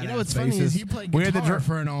fucking badass You know what's funny is you played we had guitar the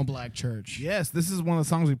for an all-black church. Yes, this is one of the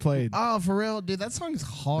songs we played. Oh, for real? Dude, that song is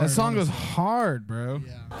hard. That song goes honestly. hard, bro.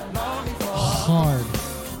 Hard.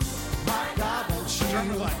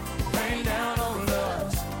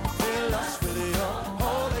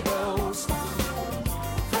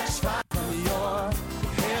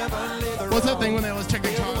 What's that thing when they was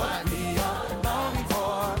taking time?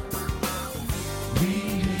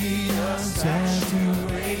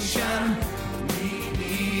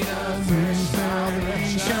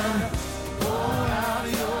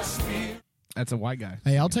 That's a white guy.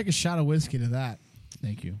 Hey, I'll take a shot of whiskey to that.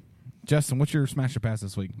 Thank you. Justin, what's your smash or pass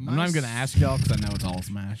this week? I'm My not even going to ask y'all because I know it's all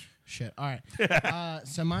smash. Shit. All right.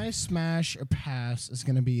 So my smash or pass is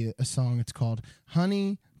going to be a song. It's called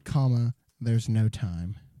Honey, comma, There's No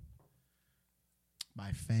Time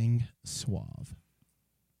by Fang Suave.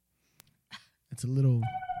 It's a little...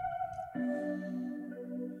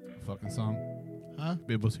 Fucking song. Huh?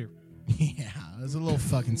 Bibbles here. Yeah, it's a little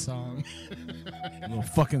fucking song. A little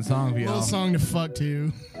fucking song for A little y'all. song to fuck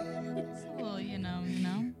to. It's a little, you know.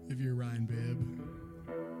 If you're Ryan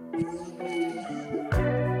Bibb.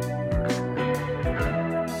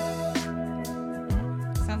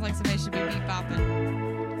 Sounds like somebody should be beat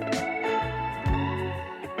bopping.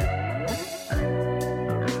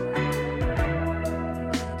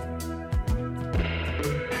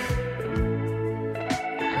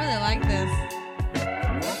 I really like this.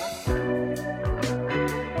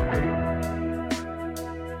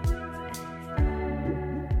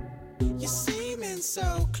 You seeming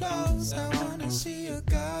so close. I wanna see you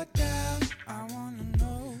go down. I wanna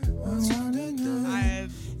know what you wanna do.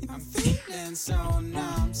 I'm feeling so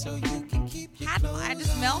numb, so you can keep your clothes I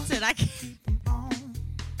just melted. I can't.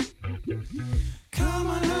 Come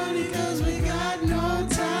on, honey, 'cause we got no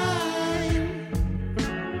time.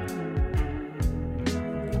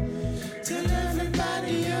 Tell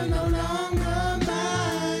everybody you're no longer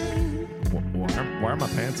mine. Why are my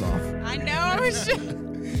pants off? I know. I was just.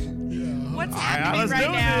 What's happening let's right do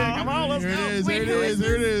it, now? dude. Come on, let's There go. it is. Wait, There who it is is.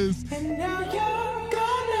 There it is. And now you're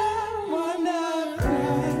gonna wanna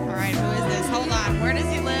cry. All right, who is this? Hold on. Where does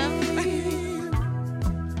he live?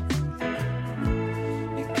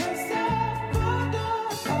 Because I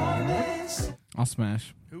wonder all this. I'll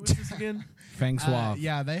smash. Who is this again? Fang Suave.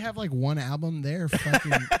 Yeah, they have like one album. They're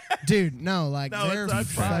fucking... Dude, no, like No, they're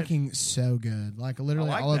that's fine. fucking so good. Like literally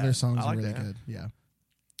I like all of their that. songs I like are really that. good. Yeah.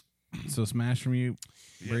 So smash from you,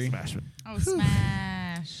 Bree. Smash it. Oh,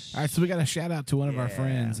 smash. All right, so we got a shout out to one of our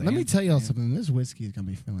friends. Let me tell y'all something. This whiskey is gonna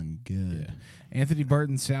be feeling Yeah. good. Anthony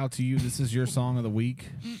Burton, shout out to you. This is your song of the week.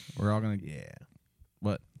 We're all gonna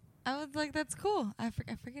What? I was like, that's cool. I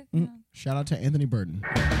forget. Shout out to Anthony Burton.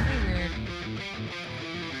 Very weird.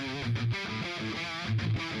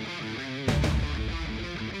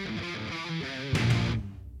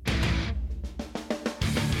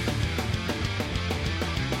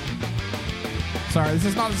 Sorry, this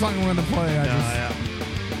is not the song I'm gonna play. I just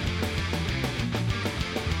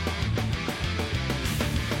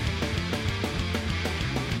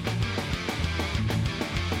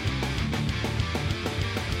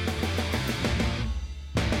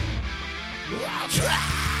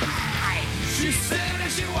She said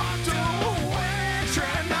that she walked away,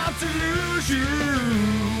 trying not to lose you.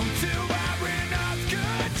 Till every night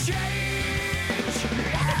could change.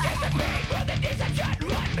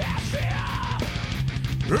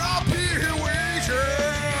 I'll be here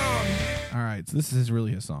waiting. All right, so this is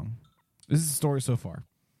really his song. This is the story so far,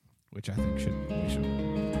 which I think we should.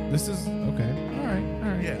 This is okay. All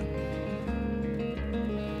right. Yeah.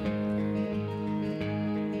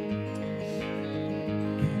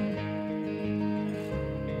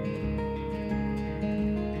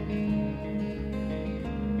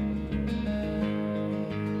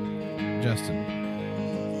 Justin.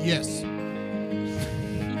 Yes.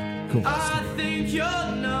 Cool. I think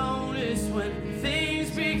you'll notice when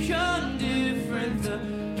things become different. The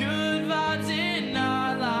good vibes in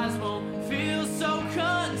our lives won't feel so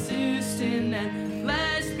consistent, and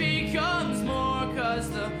less becomes more 'cause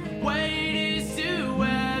the weight is too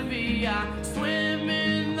heavy. I swim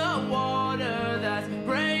in the water that's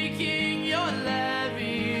breaking your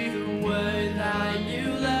levee. The way that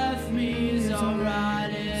you left me is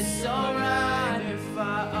alright, it's alright. If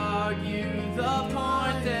I argue the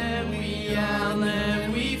point, then we yell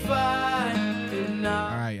and we fight. And All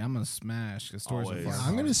right, I'm gonna smash the story so Always. far.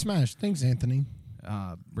 I'm gonna smash. Thanks, Anthony.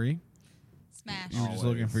 Bree. Smash. You were just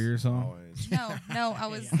looking for your song? Always. No, I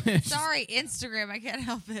was sorry. Instagram, I can't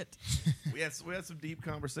help it. We had some deep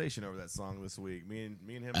conversation over that song this week. Me and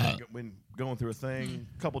him been going through a thing,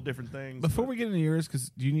 a couple different things. Before we get into yours, because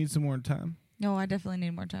do you need some more time? No, I definitely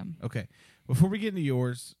need more time. Okay. Before we get into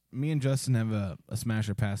yours, me and Justin have a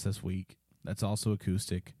Smasher Pass this week that's also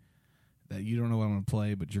acoustic that you don't know what I'm going to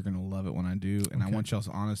play, but you're going to love it when I do. And I want y'all's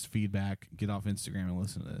honest feedback. Get off Instagram and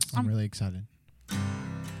listen to this. I'm really excited. Stop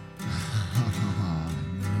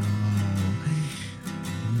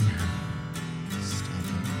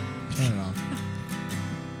it. Turn it off.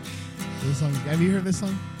 This song, have you heard this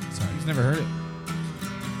song? Sorry. He's never heard it.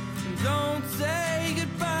 Don't say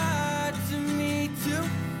goodbye to me too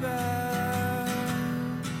fast.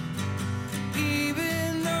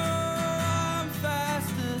 Even though I'm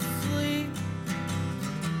fast asleep,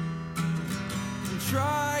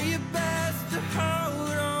 try your best to hold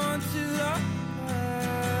on to the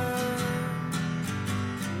past.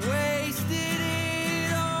 Wasted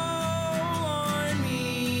it all on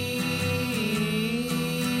me.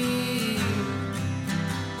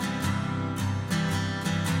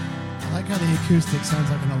 I like how the acoustic sounds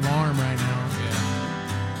like an alarm right now.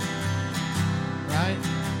 Right?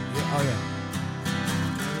 Yeah. Oh, yeah.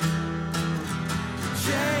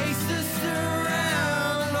 Chase us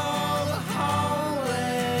around all the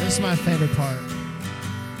hallways. This is my favorite part.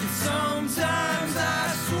 Sometimes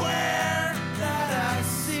I swear that I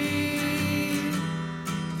see.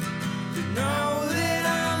 To know that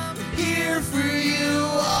I'm here for you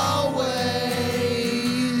always.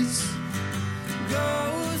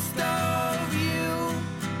 Ghost of you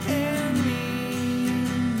and me.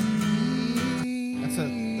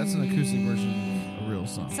 That's an acoustic version of a real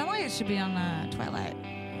song. Sound like it should be on Twilight.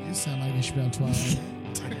 You sound like you should be on Twilight.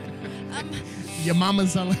 Your mama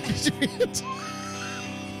sound like you should be on Twilight.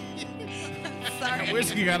 Sorry.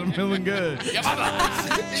 Whiskey got him feeling good. This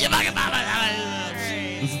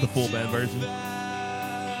is the full band version. The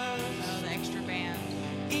extra band.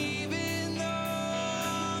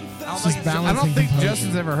 I don't think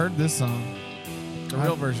Justin's ever heard this song. The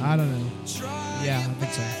real version. I don't know. Yeah, I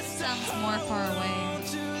think so. Sounds more far away.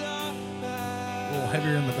 A little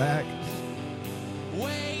heavier in the back.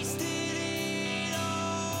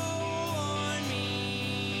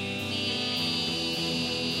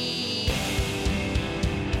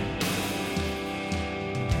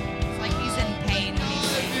 It's like he's in pain when he's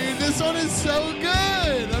singing. Dude, this one is so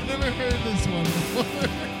good. I've never heard this one before.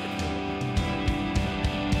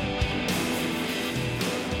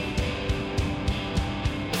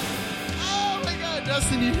 Oh my God,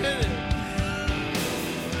 Justin, you hit it.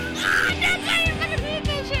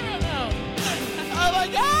 Oh my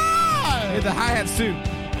God! Hey, the hi-hat suit.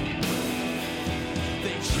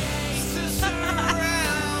 They chase us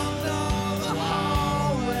around all the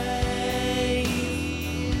hallways.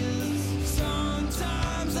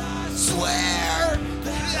 Sometimes I swear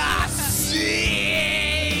that I see.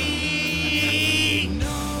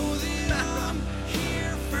 Know that I'm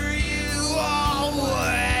here for you always.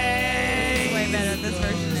 Way better. This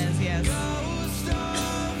version is, yes. Ghost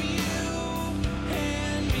of you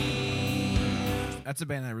and me. That's a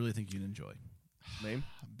band I really think you'd enjoy. Name?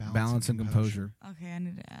 Balance and Composure. Okay, I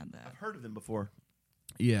need to add that. I've heard of them before.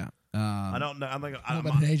 Yeah. I don't know. I'm like, How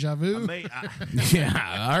about deja vu? Yeah,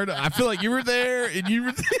 I heard. I feel like you were there, and you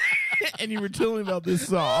were and you were telling me about this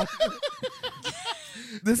song.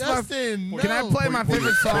 This Justin, Can I play my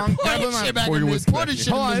favorite song? Can I play my shit back in this. Pour the shit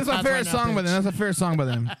Hold in on, this this is my mouth favorite right now, song by bitch. them. That's my favorite song by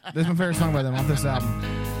them. This is my favorite song by them off this album.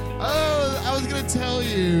 Oh, I was gonna tell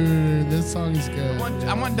you this song is good.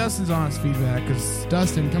 I want Dustin's honest feedback because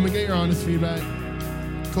Dustin, can we get your honest feedback?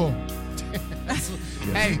 Cool.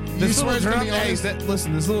 hey, You this swear little it's gonna drum. be Hey, honest?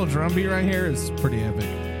 listen, this little drum beat right here is pretty epic.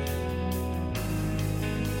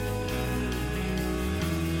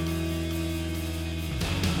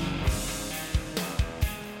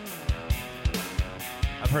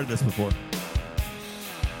 I've heard this before.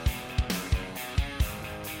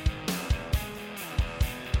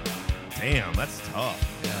 Damn, that's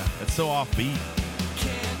tough. Yeah. That's so offbeat.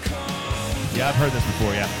 Yeah, I've heard this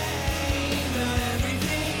before, yeah.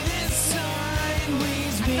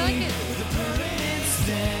 I feel like it.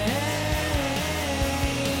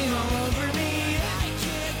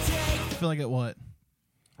 I feel like it what?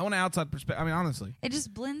 I want an outside perspective. I mean, honestly, It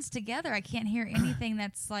just blends together. I can't hear anything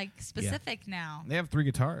that's like specific now. they have 3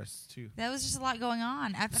 guitarists too. That was just a lot going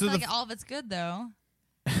on. I So feel the like all of it's good though.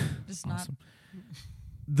 Just Awesome.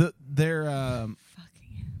 not Their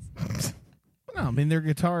fucking. no, I mean their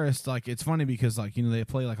guitarist. Like it's funny because like they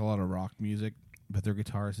play like a lot of rock music, but their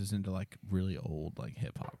guitarist is into like really old like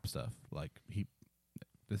hip hop stuff. Like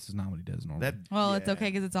this is not what he does normally. Well, it's okay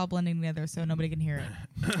because it's all blending together, so nobody can hear it.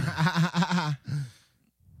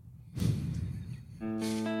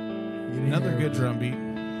 Another good drum beat.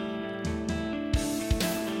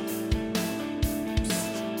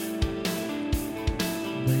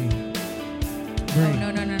 Oh,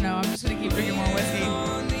 no. I'm just going to keep drinking more whiskey.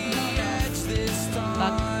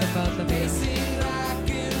 Fuck the both of you.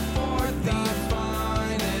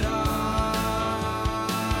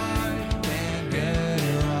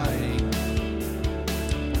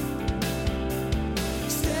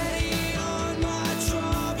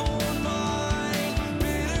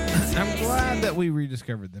 I'm glad that we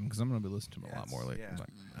rediscovered them because I'm going to be listening to them a lot more later.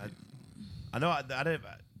 Yeah. I know I did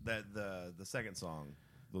the second song,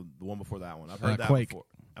 the one before that one. I've heard that Quake. before.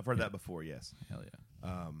 I've heard that before. Yes. Hell yeah.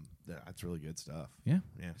 That's really good stuff. Yeah.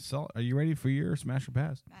 Yeah. So, are you ready for your smash or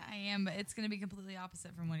pass? I am, but it's going to be completely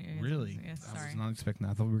opposite from what you're Really? Yes, I sorry. was not expecting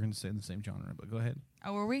that. I thought we were going to stay in the same genre, but go ahead.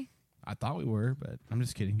 Oh, were we? I thought we were, but I'm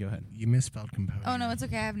just kidding. Go ahead. You misspelled composure. Oh, no, it's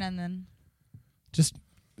okay. I have none then. Just,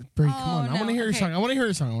 Bree, come on. no, I want to hear your okay. song. I want to hear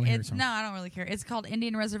your song. No, I don't really care. It's called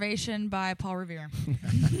Indian Reservation by Paul Revere.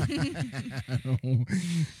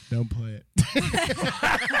 Don't play it.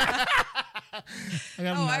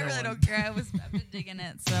 I really don't care. I've been digging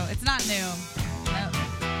it, so it's not new. No.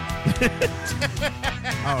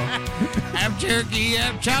 Have jerky,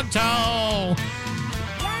 have Choctaw.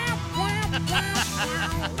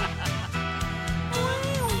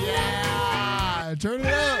 Yeah, turn it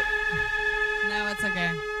up. No, it's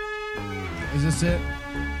okay. Is this it?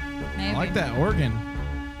 Maybe. I like that organ.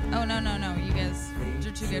 Oh, no. You guys,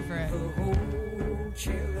 you're too good for it.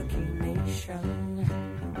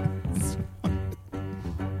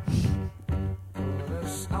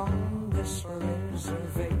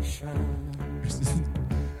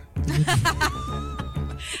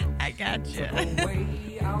 I got you.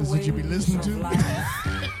 This is what you be listening to? I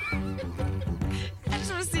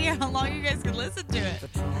just want to see how long you guys can listen to it.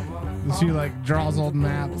 She like draws old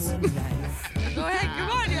maps. Go ahead, come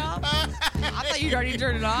on, y'all. I thought you'd already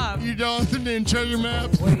turned it off. You don't didn't treasure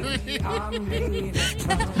maps.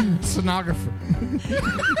 Sonographer.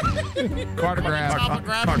 Cartograph.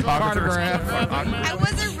 I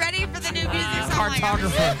wasn't ready for the new music, so I'm like, I'm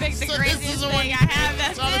just gonna pick the craziest thing I have.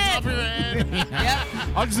 That's on the top of your head. Yep.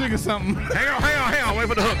 I'll just think of something. Hang on. Wait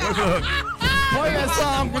for the hook. Play that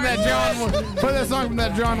song from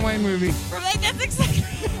that John Wayne movie. That's exactly.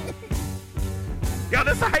 Yo,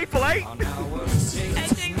 this is a Hateful Eight.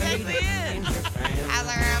 That's exactly it.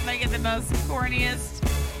 I'm gonna get the most corniest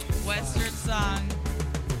Western song.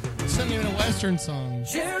 It's not even a Western song.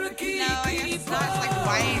 Cherokee no, I guess it's not. It's like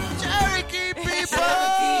white. Cherokee people.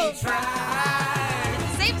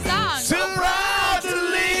 Same song. So proud to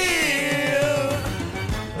live.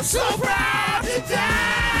 So proud to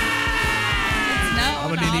die. No,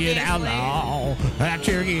 I'm an Indian outlaw. I'm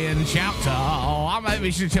Cherokee and Choctaw. I'm a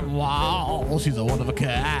mission Chippewa. She's a one of a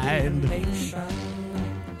kind.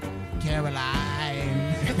 Caroline.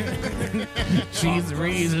 She's the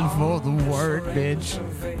reason for the word, bitch.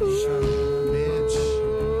 Bitch.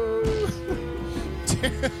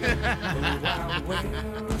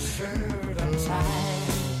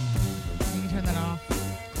 You can turn that off.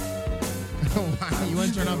 Wow, you want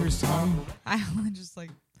to turn off your song? I just like.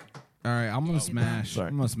 All right, I'm gonna smash. Sorry.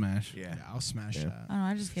 I'm gonna smash. Yeah. I'll smash that. I don't know.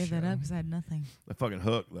 I just gave that up because I had nothing. The fucking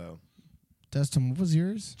hook though. Dustin, what was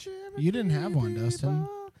yours? You didn't have one, Dustin.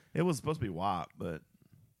 It was supposed to be WAP, but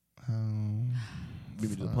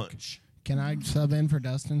maybe the punch. Can I sub in for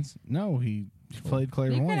Dustin's? No, he played You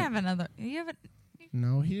clairvoyant. could have another. You haven't.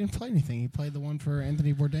 No, he didn't play anything. He played the one for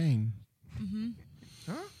Anthony Bourdain.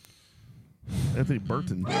 Anthony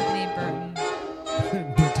Burton. Anthony Burton.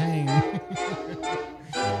 Bourdain.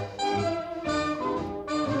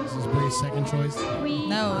 This is Bree's second choice.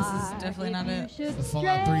 No, this is definitely not it. The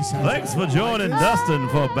Fallout 3 sound. Thanks for joining Dustin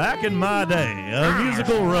for Back in My Day, a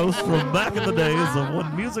musical roast from back in the days of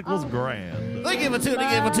when music was grand. Thank you for tuning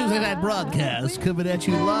in for Tuesday Night Broadcast, coming at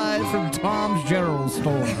you live from Tom's General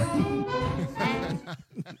Store.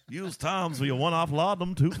 Use Tom's for your one-off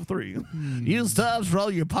laudanum, 2 for $3. Use Tom's for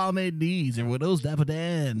all your pomade needs, and with those Dapper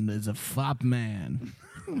Dan is a fop man.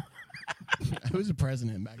 Who's the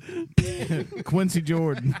president back then? Quincy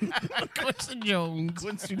Jordan. Quincy Jones.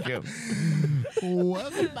 Quincy Jones.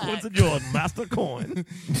 Welcome back. Quincy Jordan, Master Coin.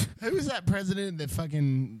 Who was that president that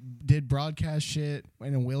fucking did broadcast shit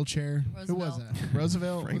in a wheelchair? Who was that?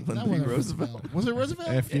 Roosevelt? Franklin That D. wasn't Roosevelt. Was it Roosevelt?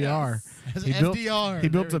 FDR. Yes. He built- FDR. He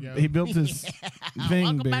built There we go. he built his thing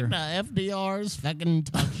Welcome bigger. back to FDR's fucking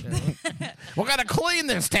talk show. We're gonna clean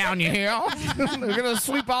this town, you hear? We're gonna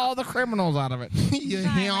sweep all the criminals out of it. You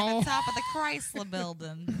Time hear? at the top of the Chrysler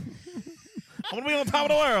building. want to be on top of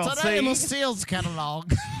the world. Today in the Seals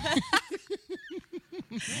catalog.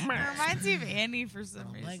 It reminds me of Annie for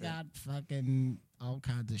some reason. They got fucking all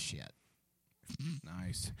kinds of shit.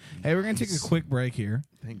 Nice. Hey, we're gonna take a quick break here.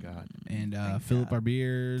 Thank God. And fill up our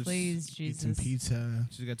beers. Please, Eat Jesus. some pizza.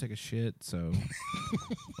 She's gotta take a shit, so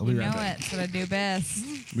I'll be right back. That's what I do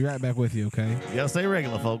best. Be right back with you, okay? You gotta stay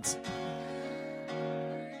regular, folks.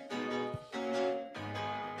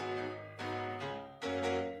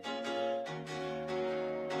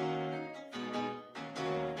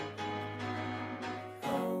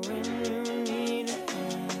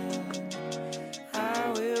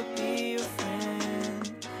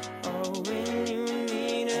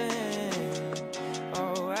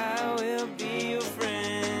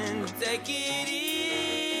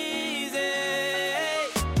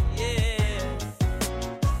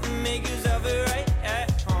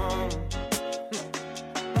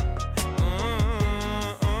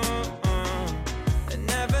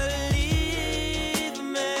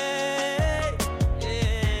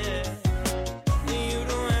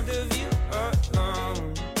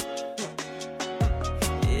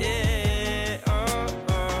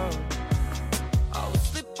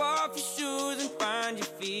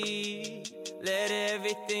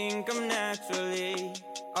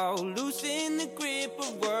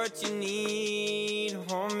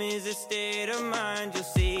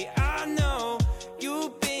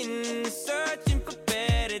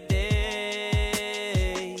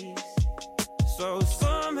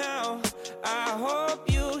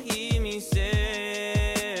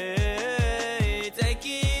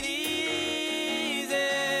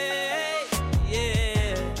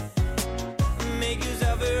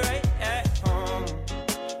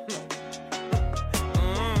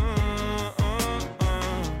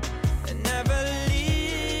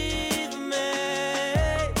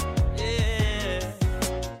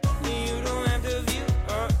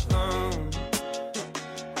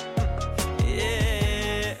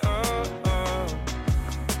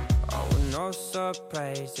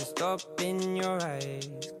 Surprise, just open your eyes.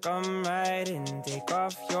 Come right in, take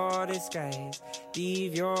off your disguise.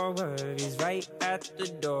 Leave your worries right at the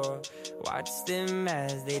door. Watch them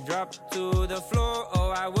as they drop to the floor.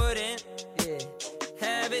 Oh, I wouldn't,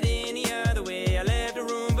 have it any other way. I left the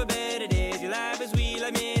room for better days. Your life is sweet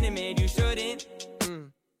like Minute Maid. You shouldn't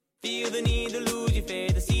feel the need to lose your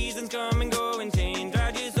faith. The seasons come and go and change.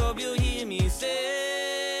 I just hope you'll hear me say,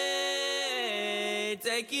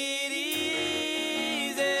 take it easy.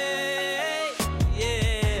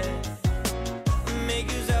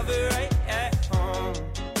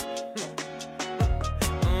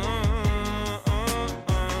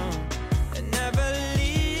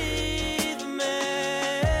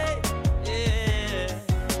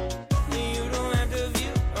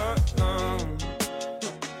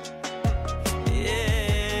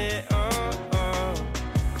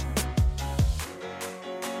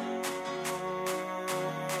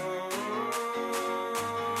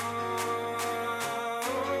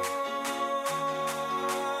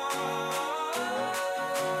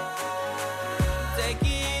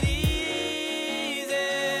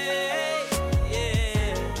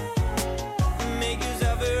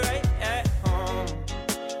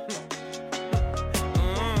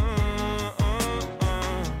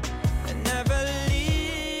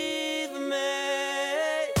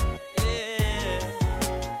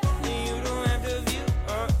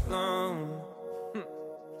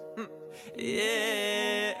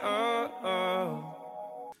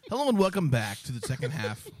 Hello and welcome back to the second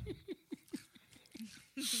half.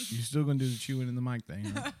 You still gonna do the chewing in the mic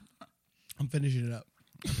thing? Right? I'm finishing it up.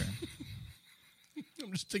 Okay.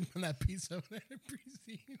 I'm just thinking on that piece over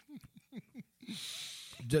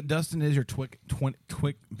there. Dustin is your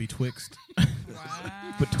betwixt. Wow.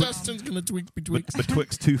 Dustin's gonna betwixt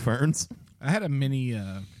Betwixt two ferns. I had a mini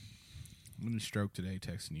stroke today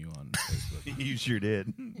texting you on Facebook. You sure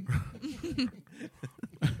did.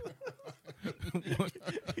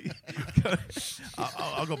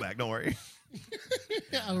 I'll go back. Don't worry.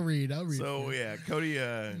 I'll read. So yeah, Cody,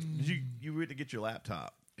 did you went to get your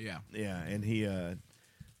laptop? Yeah, and he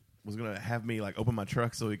was gonna have me like open my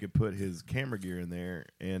truck so he could put his camera gear in there,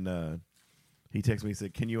 and he texted me. He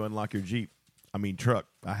said, "Can you unlock your truck?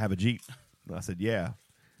 I have a Jeep." And I said, "Yeah."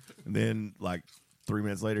 And then like 3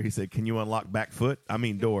 minutes later, he said, "Can you unlock back foot?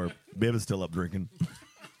 Door." Biv is still up drinking.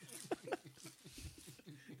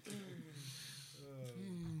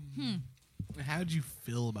 How'd you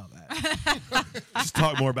feel about that? Just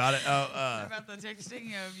talk more about it. About the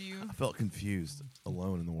texting of you. I felt confused,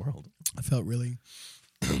 alone in the world. I felt really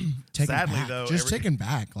taken Sadly, back. though, Just taken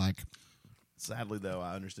back. Like, sadly though,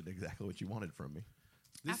 I understood exactly what you wanted from me.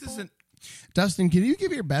 This isn't Dustin, can you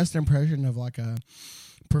give your best impression of like a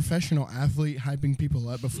professional athlete hyping people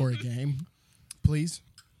up before a game, please?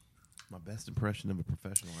 My best impression of a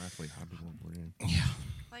professional athlete hyping up before a game. Yeah.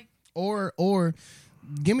 Like, Or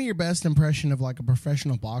give me your best impression of like a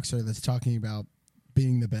professional boxer that's talking about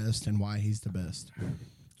being the best and why he's the best.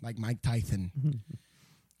 Like Mike Tyson.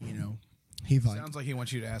 You know, he's like, Sounds like he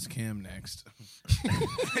wants you to ask him next.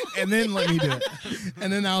 and then let me do it.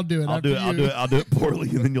 And then I'll do it. I'll do it. I'll do it poorly,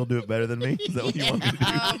 and then you'll do it better than me. Is that what you want me to do?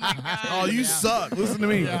 Oh, you suck. Listen to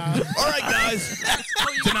me. Yeah. All right, guys.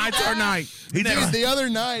 Tonight's our night. Dude, the other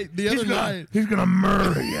night, he's gonna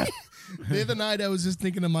murder you. the other night, I was just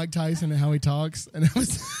thinking of Mike Tyson and how he talks, and I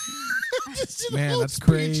was just did a Man, whole that's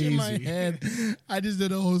speech in my crazy. head. I just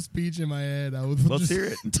did a whole speech in my head. I was Let's just hear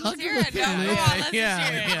it. talking hear it. with Go on, him. let's hear it.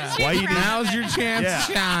 Yeah. Why you Now's your chance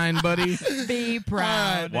to shine, buddy. be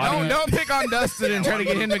proud. Why Don't pick on Dustin and try to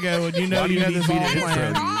get him to go when you know Why do you you have need this me all to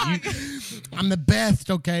intro planned. I'm the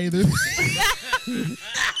best, okay?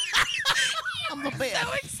 I'm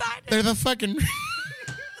so excited. They're the fucking.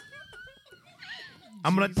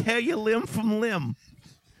 I'm gonna tear you limb from limb.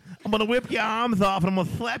 I'm gonna whip your arms off, and I'm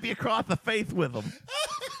gonna slap you across the face with them.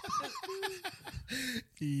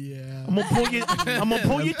 Yeah. I'm gonna pull your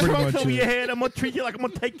pretty trunks much over it. your head. I'm gonna treat you like I'm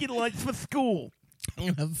gonna take you to lunch for school.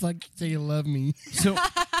 I'm gonna fuck you till you love me. So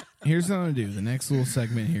here's what I'm going to do. The next little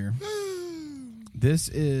segment here. This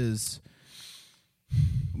is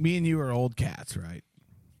me and you are old cats, right?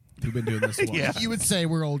 We've been doing this a while. Yeah. You would say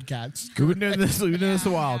we're old cats. We've been doing this a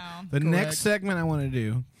while. Yeah. The Correct. next segment I want to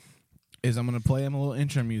do is I'm going to play him a little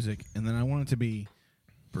intro music, and then I want it to be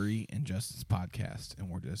Bree and Justin's podcast, and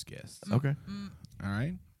we're just guests. Okay. All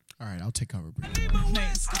right? All right, I'll take over.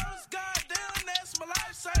 Nice. Goddamn, that's my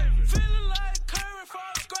lifesaver. Feeling like Curry for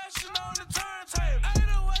scratching on the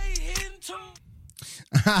turntable. 808 hitting two.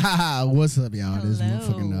 What's up, y'all? This Hello.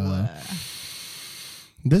 motherfucking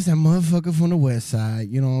this that motherfucker from the west side.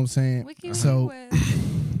 You know what I'm saying? Wiki So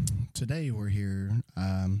West. today we're here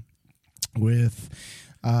with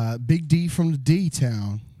Big D from the D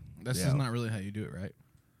town. This Yeah. is not really how you do it, right?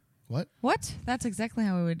 What? What? That's exactly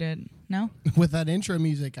how we would do it. No? With that intro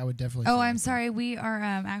music, I would definitely. Oh, say I'm that. sorry. We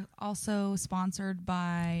are also sponsored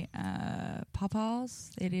by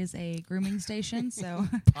Pawpaws. It is a grooming station. So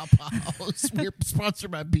Pawpaws. We're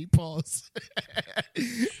sponsored by Pawpaws.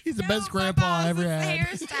 He's the best grandpa I ever had.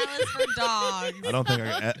 Hairstylist for dogs. I don't think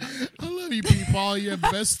I I love you, Paul. You have the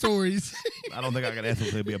best stories. can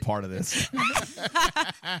ethically be a part of this.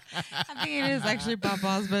 I think it is actually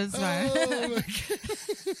Pawpaws, but it's fine.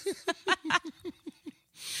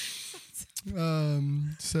 Oh,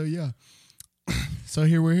 so yeah. So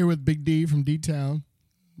we're here with Big D from D Town.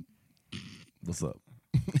 What's up?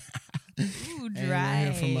 Ooh, And we're dry.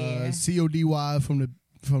 here from CODY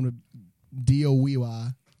from the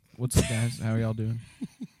DOEY. What's up, guys? How are y'all doing?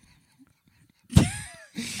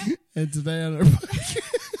 And today on our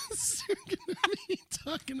podcast,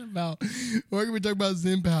 we're gonna be talking about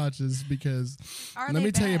Zen pouches because Are let they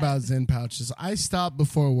me tell you bad? about Zen pouches. I stop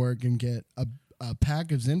before work and get a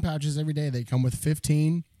pack of Zen pouches every day. They come with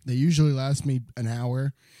 15. They usually last me an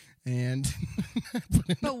hour. And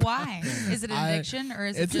But why? Is it an addiction or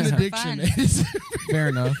is it it's just an for addiction. fun? It is, Fair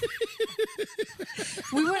enough.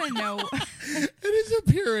 We want to know. it is a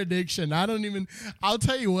pure addiction. I'll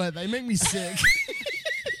tell you what, they make me sick.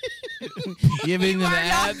 You have anything to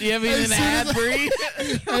add? You have anything to add, Bree?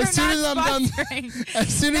 As soon as I'm done,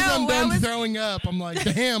 No, I was- throwing up, I'm like,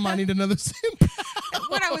 damn, I need another Zen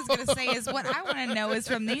What I was going to say is what I want to know is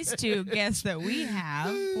from these two guests that we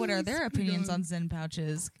have, what are their opinions on Zen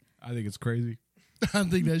pouches? I think it's crazy. I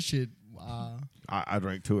think that shit. I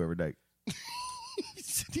drink 2 every day.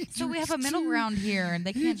 So we have a middle ground here, and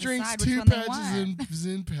they He can't drinks decide which 2 one they patches want. of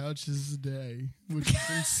Zen pouches a day, which is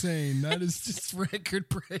insane. That is just record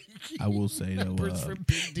breaking. I will say, though, Numbers from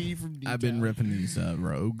Big D from D. I've been ripping these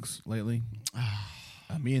rogues lately.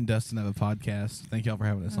 Me and Dustin have a podcast. Thank y'all for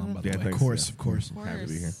having us on, by the Yeah, way. thanks. Of course. Happy to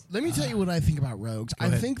be here. Let me tell you what I think about Rogues. I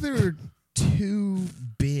ahead. think they're too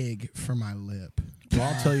big for my lip. Well,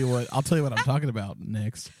 I'll tell you what I'm talking about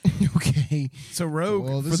next. Okay. So Rogue,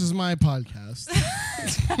 Well, this is my podcast.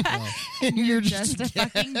 And you're just Just a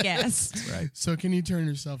fucking guest. right? So can you turn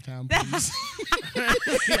yourself down, please?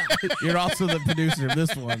 You're also the producer of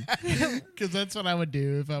this one. Because that's what I would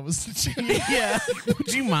do if I was the champ. Yeah.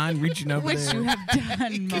 Would you mind reaching over Which there? you have done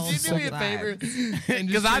Could you multiple do me a favor? times.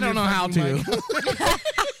 Because I don't know how to.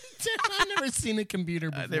 I've never seen a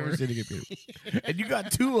computer before. I've never seen a computer. And you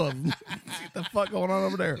got 2 of them. What the fuck going on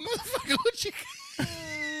over there? Motherfucker, what you...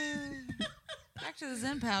 Back to the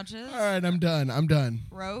Zen pouches. All right, I'm done.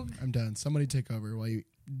 Rogue. I'm done. Somebody take over.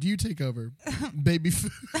 Do you take over? Baby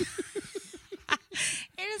food.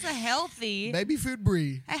 is a healthy, Baby food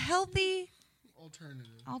brie. a healthy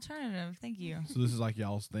Alternative. Thank you. So this is like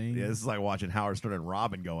y'all's thing. Yeah, this is like watching Howard Stern and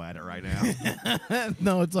Robin go at it right now.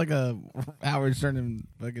 No, it's like a Howard Stern and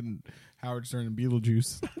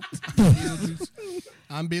Beetlejuice.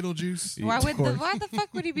 I'm Beetlejuice. Why the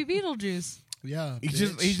fuck would he be Beetlejuice? Yeah, He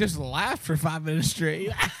just laughed for 5 minutes straight.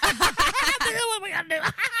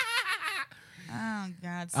 Oh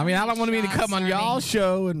God. I mean, I don't want me to Sean come on Starling. y'all's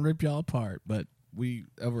show and rip y'all apart, but we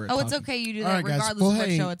over. At Oh, it's Talking- okay. You do All that right, guys. regardless Well, of what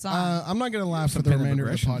hey, show it's on. I'm not going to laugh for Some the pent-up remainder of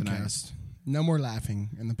the aggression tonight. podcast. No more laughing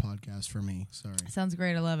in the podcast for me. Sorry. Sounds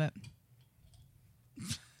great. I love it.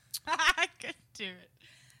 I couldn't do it.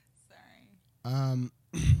 Sorry.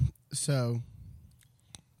 So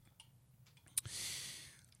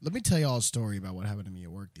let me tell y'all a story about what happened to me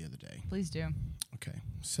at work the other day. Please do. Okay.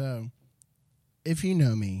 So if you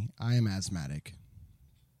know me, I am asthmatic.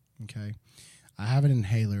 Okay. I have an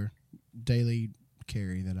inhaler, daily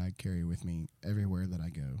carry that I carry with me everywhere that I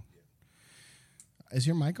go. Is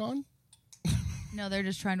your mic on? No, they're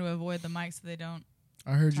just trying to avoid the mic so they don't.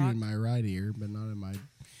 I heard you talk. in my right ear, but not in my.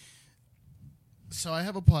 So I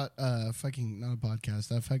have a not a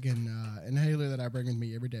podcast, a fucking inhaler that I bring with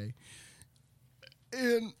me every day,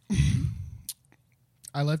 and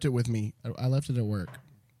I left it with me. I left it at work.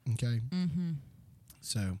 Okay. Mm-hmm.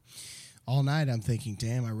 So all night I'm thinking,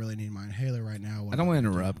 damn, I really need my inhaler right now. I don't want to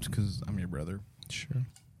interrupt because I'm your brother, Sure.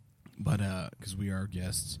 but because we are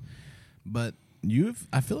guests. But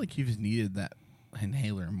I feel like you've needed that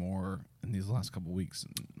inhaler more in these last couple weeks,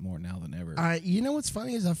 more now than ever. You know what's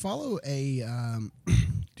funny is I follow a.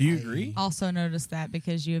 Do you agree? Also noticed that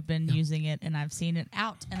because you have been using it and I've seen it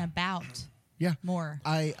out and about. Yeah. More.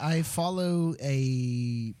 I follow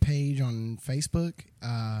a page on Facebook.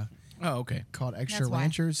 Oh, okay. Called Extra That's why.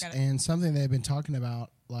 Ranchers, Got it. and something they've been talking about,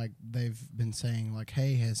 like they've been saying, like,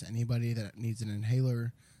 hey, has anybody that needs an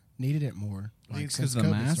inhaler needed it more? I think Like it's since 'cause of the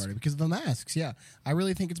COVID mask? started, because of the masks. Yeah, I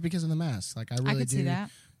really think it's because of the masks. Like, I really could do see that.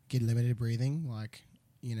 get limited breathing. Like,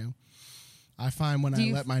 you know, I find when Do I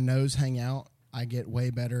you let my nose hang out, I get way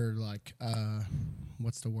better. Like,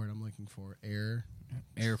 what's the word I'm looking for?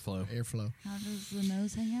 Airflow. Airflow. How does the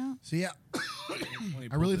nose hang out? So yeah,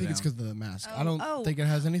 I really think it's because of the mask. I don't Oh. think it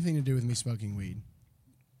has anything to do with me smoking weed.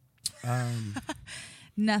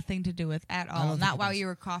 Nothing to do with at don't all. think Not it while does. you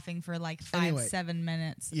were coughing for like Anyway. 7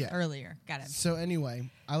 minutes Yeah. earlier. Got it. So anyway,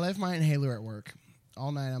 I left my inhaler at work.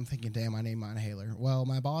 All night I'm thinking, damn, I need my inhaler. Well,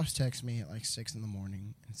 my boss texts me at like 6 in the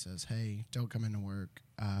morning and says, hey, don't come into work.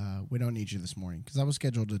 We don't need you this morning. Because I was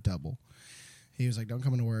scheduled to double. He was like, don't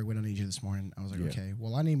come into work. We don't need you this morning. I was like, Yeah. okay,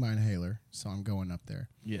 well, I need my inhaler. So I'm going up there.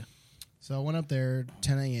 Yeah. So I went up there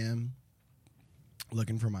 10 a.m.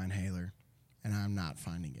 looking for my inhaler, and I'm not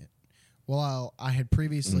finding it. Well, I had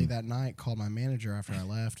previously that night called my manager after I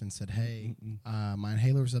left and said, hey, my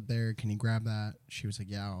inhaler's up there. Can you grab that? She was like,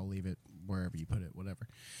 yeah, I'll leave it wherever you put it, whatever.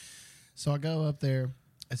 So I go up there.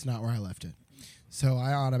 It's not where I left it. So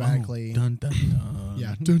I automatically... Dun, dun, dun.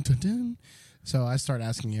 Yeah, dun, dun, dun. So I start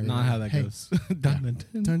asking everybody. Not how that hey, goes. Dun, dun,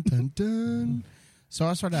 dun. Dun, dun, dun. So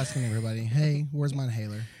I started asking everybody, hey, where's my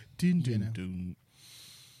inhaler? Dun, You dun, know. dun.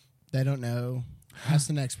 They don't know. Ask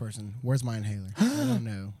the next person, where's my inhaler? They don't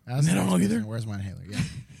know. Ask They the don't next know person, either? Where's my inhaler? Yeah.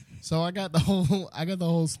 So I got the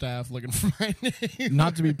whole staff looking for my inhaler.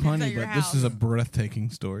 Not to be punny, at your but this is a house. breathtaking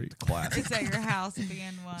story. Classic. It's at your house at the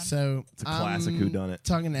end one. So It's a classic I'm whodunit.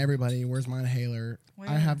 talking to everybody, where's my inhaler? Where?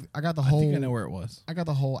 I got the I whole think I know where it was. I got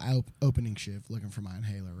the whole opening shift looking for my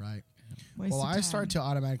inhaler, right? Waste Well, of I time. start to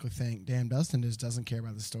automatically think, damn, Dustin just doesn't care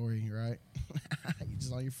about the story, right? You're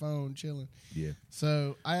just on your phone chilling. Yeah.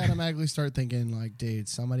 So I automatically start thinking, like, dude,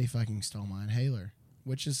 somebody fucking stole my inhaler,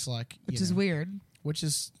 which is like, Which you is know, weird. Which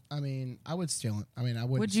is, I mean, I would steal it. I mean, I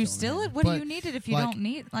would. Would you steal it? What do you need it if you don't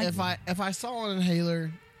need? Like, if I saw an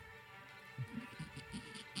inhaler,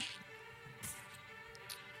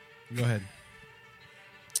 Go ahead.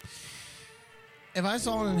 if I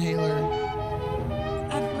saw an inhaler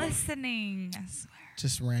I'm listening. I swear.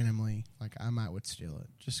 just randomly, like I might would steal it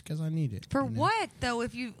just because I need it. For you know? what though?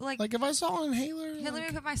 If you like, Like if I saw an inhaler, hey, let me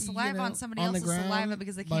like, put my you saliva know, on somebody on the else's ground, saliva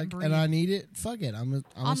because they can't like, breathe. and I need it. Fuck it, I'm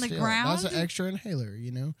On the ground? That's an extra inhaler,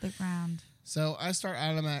 you know. the ground. So I start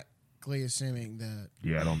automatically assuming that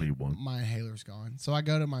Yeah, I don't need one. my inhaler's gone. So I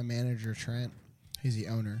go to my manager, Trent. He's the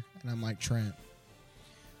owner. And I'm like, Trent,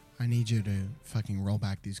 I need you to fucking roll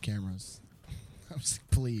back these cameras. I was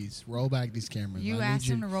like, please, roll back these cameras. You I asked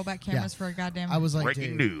need him to roll back cameras for a goddamn. I was like,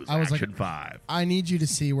 Breaking dude, news. I was Action like, 5. I need you to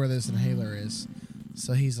see where this inhaler is.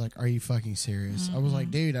 So he's like, are you fucking serious? I was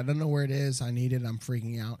like, dude, I don't know where it is. I need it. I'm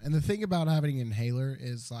freaking out. And the thing about having an inhaler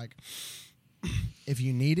is like, if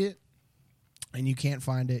you need it, and you can't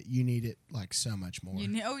find it, you need it like so much more. You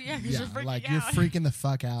know, yeah, because you're freaking like out. you're freaking the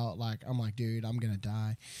fuck out. Like I'm like, dude, I'm gonna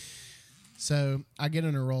die. So I get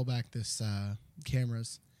in a roll back this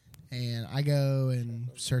cameras, and I go and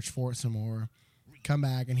search for it some more. Come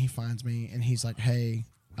back and he finds me, and he's like, hey.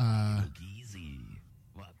 Easy.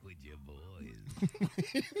 Walk with your boys.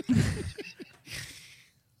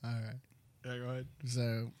 All right. Yeah, go ahead.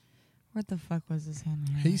 So What the fuck was this hand?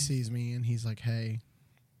 he sees me and he's like, hey,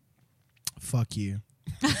 fuck you.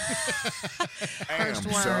 First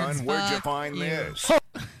words, son, where'd you fuck find you. this?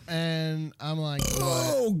 And I'm like, what?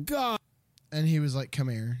 Oh, God. And he was like, come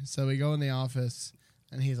here. So we go in the office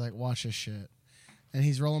and he's like, watch this shit. And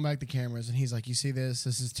he's rolling back the cameras and he's like, you see this?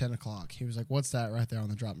 This is 10 o'clock. He was like, what's that right there on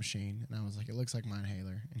the drop machine? And I was like, it looks like my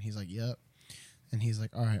inhaler. And he's like, yep. And he's like,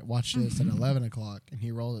 all right, watch this at 11 o'clock. And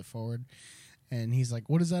he rolled it forward. And he's like,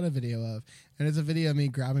 what is that a video of? And it's a video of me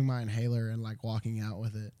grabbing my inhaler and like walking out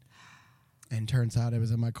with it. And turns out it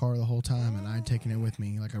was in my car the whole time and I had taken it with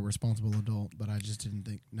me like a responsible adult, but I just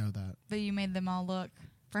didn't know that. But you made them all look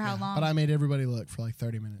for how long? But I made everybody look for like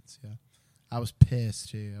 30 minutes, yeah. I was pissed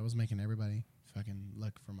too. I was making everybody fucking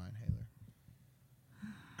look for my inhaler.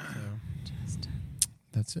 So Just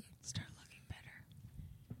that's it. start looking better.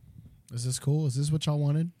 Is this cool? Is this what y'all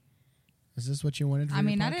wanted? Is this what you wanted for I your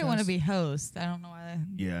mean, I didn't want to podcast? be host. I don't know why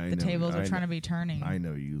Yeah, I the know. tables are I trying know. to be turning. I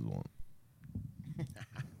know you want.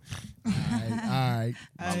 All right.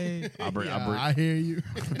 I hear you.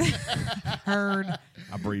 Heard.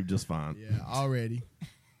 I breathe just fine. Yeah, already.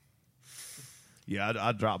 Yeah,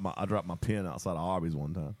 I dropped my pen outside of Arby's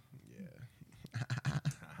one time. Yeah,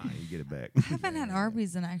 you get it back. I haven't had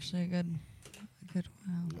Arby's in actually a good while.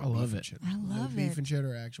 I love it. I love beef it. and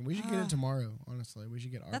cheddar action. We should get it tomorrow. Honestly, we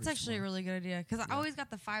should get Arby's. That's actually tomorrow. a really good idea because I always got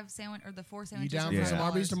the 5 sandwich or the 4 You sandwiches. down for for some $5.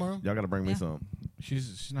 Arby's tomorrow? Y'all got to bring me Yeah. some.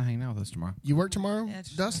 She's not hanging out with us tomorrow. You work tomorrow, Yeah, it's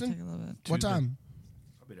just Dustin? gonna take a little bit. What Tuesday. time?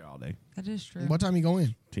 I'll be there all day. That is true. What time you go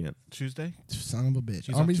in? 10. Tuesday? Son of a bitch.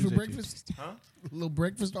 She's off Arby's for Tuesday, breakfast? Huh? A little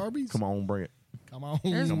breakfast Arby's? Come on, bring it. Come on.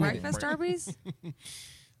 There's Come on. breakfast Arby's?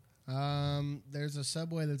 There's a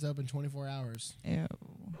Subway that's open 24 hours. Ew.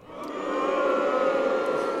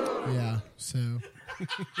 Yeah, so.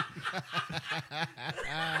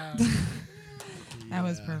 That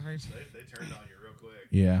was perfect. They turned on you real quick.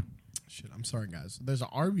 Yeah. Shit, I'm sorry, guys. There's an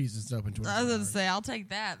Arby's that's open 24 I was going to hours. say, I'll take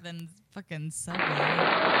that than fucking Subway.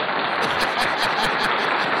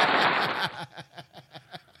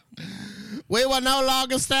 We will no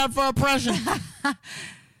longer stand for oppression.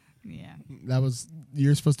 Yeah. That was,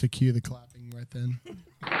 you're supposed to cue the clapping right then.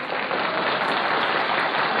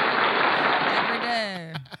 Every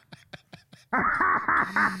day.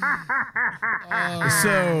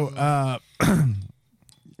 So,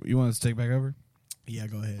 you want us to take back over? Yeah,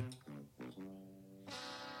 go ahead.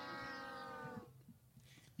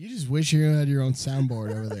 You just wish you had your own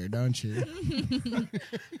soundboard over there, don't you?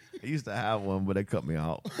 I used to have one, but they cut me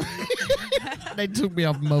out. They took me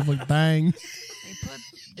off the motherfucking thing.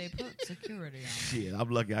 They put security on. Shit, I'm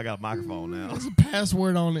lucky I got a microphone now. There's a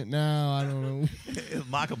password on it now. I don't know. It's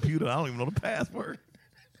my computer. I don't even know the password.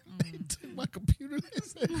 They took my computer.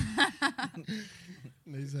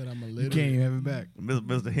 They said I'm a You little. can't even have it back.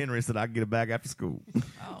 Mr. Henry said I can get it back after school.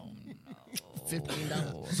 Oh, no.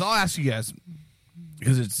 $15. So I'll ask you guys,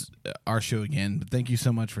 because it's our show again, but thank you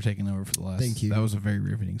so much for taking over for the last. Thank you. That was a very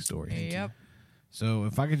riveting story. Yep. So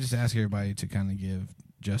if I could just ask everybody to kind of give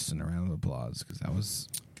Justin a round of applause, because that was.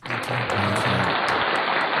 I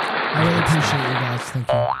really appreciate you guys. Thank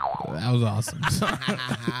you. That was awesome.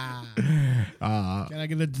 Can I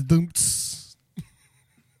get a doomps?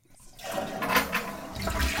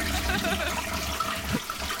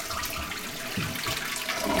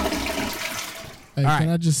 Hey, All can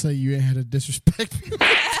right. I just say you ain't had to disrespect me?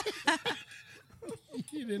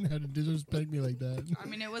 You didn't have to disrespect me like that. I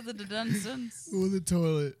mean, it was a done since. With the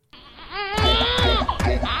toilet.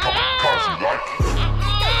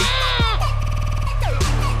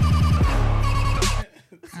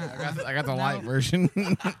 I got the light version.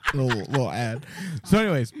 little ad. So,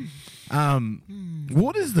 anyways,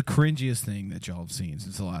 what is the cringiest thing that y'all have seen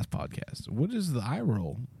since the last podcast? What is the eye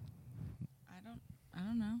roll? I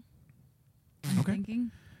don't know. I'm Okay.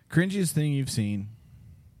 thinking. Cringiest thing you've seen?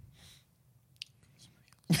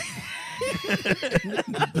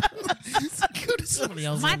 Go to somebody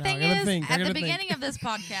else. My right now. thing I gotta is, think. I at the gotta think. beginning of this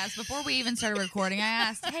podcast, before we even started recording, I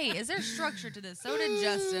asked, "Hey, is there structure to this?" So did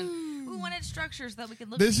Justin. We wanted structure so that we could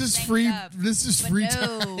look. This these is things free. Up. This is But free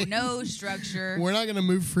no, time. no structure. We're not gonna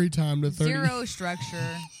move free time to 30. Zero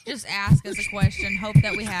structure. Just ask us a question. Hope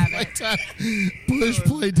that we have it. Push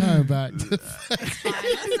play time back to Fine.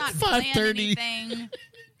 Let's not plan 5:30. anything.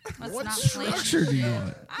 Let's What not structure do you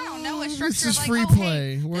want? I don't know what This structure. is like, free oh,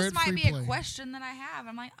 play. Hey, We're this at might free be play. a question that I have.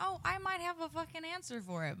 I'm like, oh, I might have a fucking answer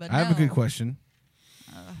for it, but I have a no. good question.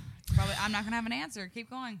 Probably, I'm not gonna have an answer. Keep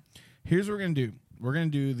going. Here's what we're gonna do. We're gonna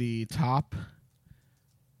do the top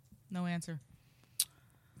No answer.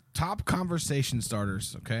 conversation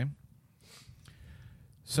starters. Okay.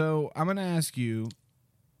 So I'm gonna ask you,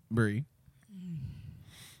 Bree.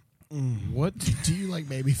 What do you like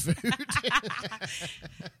baby food?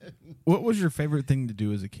 What was your favorite thing to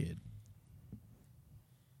do as a kid?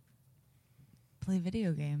 Play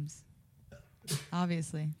video games.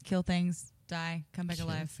 Obviously, kill things, die, come back Kill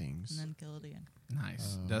alive, things. and then kill it again.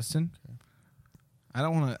 Nice, Dustin. Okay. I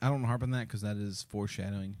don't want to harp on that because that is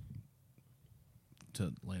foreshadowing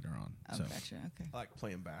to later on. Oh, so gotcha. Okay. I like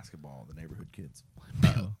playing basketball with the neighborhood kids.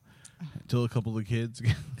 Till a couple of kids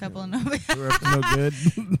Couple of no. were up to no good.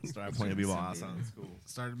 Started playing b-ball outside of school.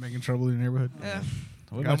 Started making trouble in the neighborhood. Yeah.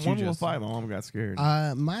 What Got about you, one little Justin? fight. My mom got scared.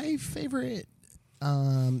 My favorite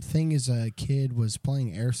thing as a kid was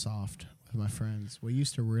playing airsoft with my friends. We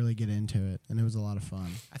used to really get into it, and it was a lot of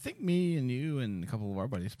fun. I think me and you and a couple of our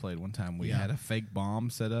buddies played one time. We Yeah. had a fake bomb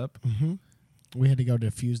set up. Mm-hmm. We had to go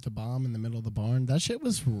defuse the bomb in the middle of the barn. That shit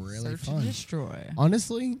was really Search fun. and destroy.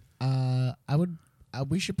 Honestly,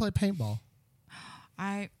 we should play paintball.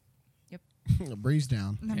 Yep. Breeze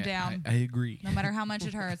down. I'm Yeah, down. I agree. No matter how much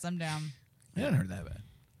it hurts, I'm down. I hadn't heard that bad.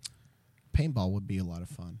 Paintball would be a lot of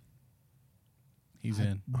fun. He's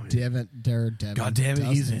in. Devin. God damn it,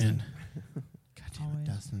 he's Dustin's in. God damn it,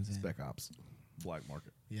 Dustin's in. Spec Ops. Black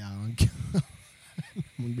market. Yeah. I'm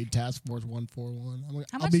gonna be Task Force 141.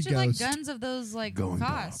 How I'll much be do like Ghost. guns of those like Going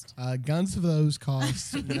cost? Guns of those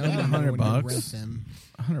cost no money when you $100. rent them.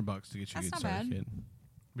 $100 to get you That's a good not start, bad. kid.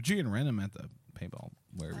 But you can rent them at the paintball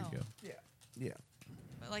wherever Oh. you go. Yeah.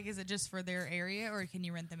 But like, is it just for their area, or can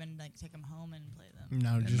you rent them and like take them home and play them?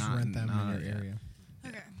 No, just not- rent them not in your yet. area.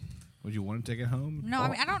 Okay. Would you want to take it home? No, I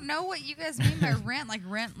mean I don't know what you guys mean by rent. Like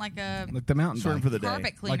rent like a Like the mountain Just rent bike. for the day.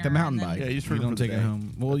 carpet cleaner. Like the mountain and then- bike. Yeah, you just you rent it don't for the take it day.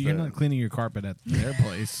 home. Well, That's you're it. not cleaning your carpet at their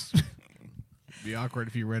place. Be awkward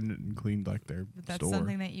if you rent it and cleaned like their But that's store.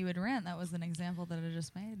 something that you would rent. That was an example that I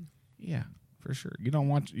just made. Yeah, for sure. You don't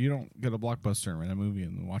go to Blockbuster and rent a movie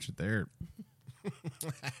and watch it there.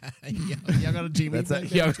 Y'all got a TV? That's back it.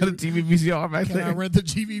 there, Y'all got a too? TV VCR back Can I there. rent the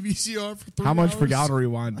TV VCR for 3 How much for hours? y'all to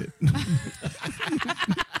rewind it?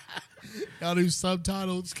 Y'all do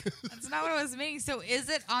subtitles. That's not what I was meaning. So is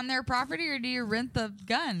it on their property or do you rent the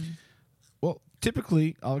gun? Well,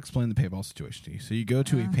 typically, I'll explain the paintball situation to you. So you go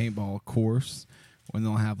to a paintball course when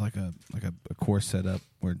they'll have like a course set up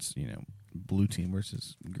where it's blue team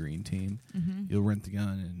versus green team. You'll rent the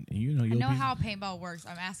gun and you'll I know be how paintball works.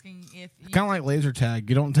 I'm asking if you kind of like laser tag.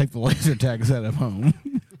 You don't take the laser tag set up home.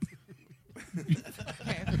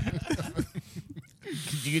 okay.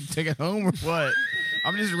 You can take it home or what?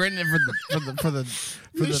 I'm just renting it for the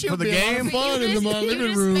be a lot game. of fun in my you living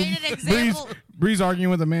just room. made an example. Bree's arguing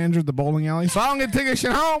with the manager at the bowling alley. So I don't get to take this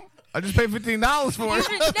shit home. I just paid $15 for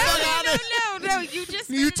it. No. You just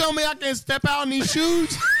You tell me I can step out in these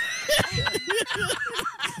shoes?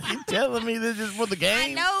 You telling me this is for the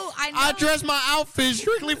game? I know. I dress my outfit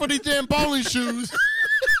strictly for these damn bowling shoes.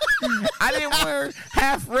 I didn't wear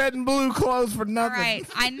half red and blue clothes for All nothing. right,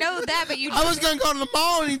 I know that, but you. I was gonna go to the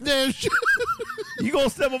mall in these damn shoes. You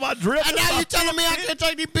gonna step on my drip? And now you telling me I can't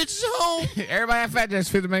take these bitches home? Everybody at Fat Jacks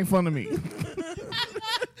fit to make fun of me.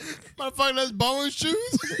 Motherfucker, that's bowling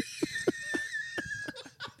shoes.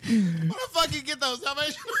 Where the fuck you get those?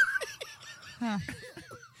 Salvation?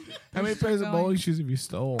 How many pairs of bowling shoes have you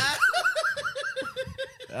stole?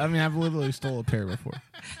 I mean, I've literally stole a pair before.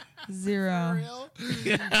 0.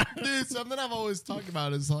 Dude, something I've always talked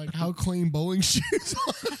about is like how clean bowling shoes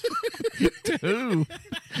are. Who?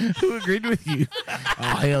 Who agreed with you? Oh,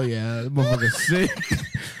 hell yeah. That motherfucker's sick.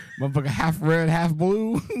 Motherfucker half red, half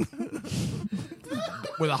blue.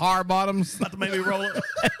 With a hard bottoms. About to make me roll it.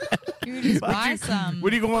 You just buy some.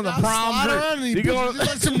 What are you going to the prom? Slide around in these You going bitches, like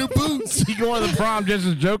some new boots. You going to the prom just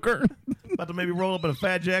as Joker? About to maybe roll up in a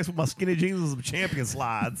Fat Jacks with my skinny jeans and some champion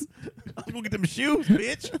slides. I'm gonna get them shoes,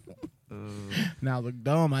 bitch. Now I look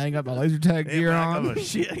dumb. I ain't got my laser tag Hey, gear man, I on. got my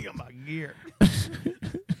shit. I got my gear.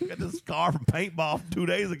 Got this scar from paintball from 2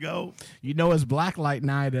 days ago. You know it's blacklight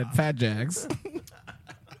night at Fat Jacks.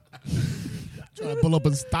 Trying to pull up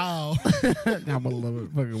in style. I'm gonna love it.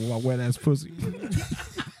 Fucking wet ass pussy.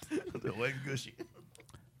 The wet and gushy.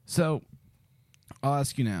 So, I'll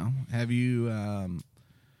ask you now. Have you,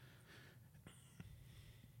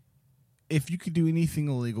 if you could do anything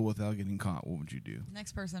illegal without getting caught, what would you do?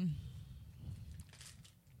 Next person.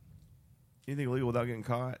 Anything illegal without getting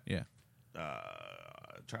caught? Yeah.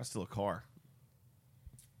 Try to steal a car.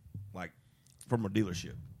 like from a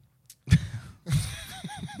dealership.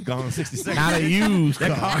 Gone in 60 seconds. Not a used They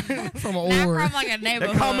car. From Not Ore. from like a They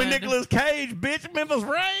neighborhood. call me Nicolas Cage, bitch. Memphis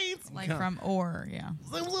Reigns. Like from Ore, yeah.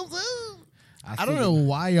 I don't know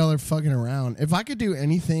why y'all are fucking around. If I could do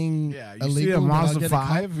anything Yeah, you illegal, see a without Mazda getting caught,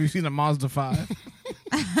 5? Have you seen a Mazda 5?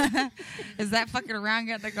 Is that fucking around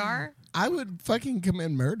get the car? I would fucking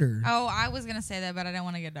commit murder. Oh, I was gonna say that, but I don't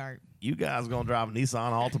want to get dark. You guys gonna drive a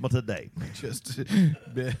Nissan Altima today?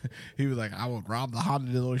 He was like, I will rob the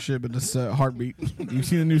Honda dealership in this heartbeat. You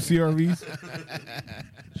seen the new CRVs?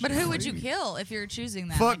 But who would you kill if you're choosing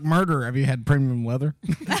that? Fuck murder. Have you had premium leather?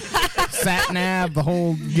 Sat nav, the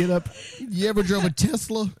whole get up. You ever drove a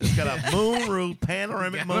Tesla? It's got a moonroof,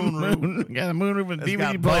 panoramic moonroof. Got a moonroof and It's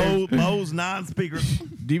got DVD player. Bose 9 speakers.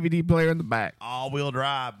 DVD player in the back. All-wheel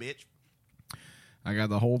drive, bitch. I got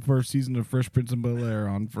the whole first season of Fresh Prince of Bel-Air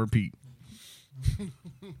on for Pete.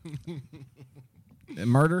 And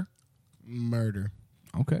murder? Murder.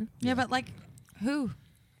 Okay. Yeah, but like who?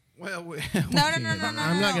 Well, No.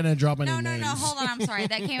 I'm not gonna drop any No. names. Hold on. I'm sorry.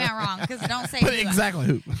 That came out wrong. Because don't say But who. exactly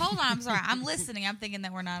who. Hold on. I'm sorry. I'm listening. I'm thinking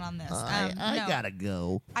that we're not on this. No. I gotta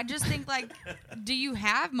go. I just think like, do you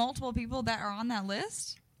have multiple people that are on that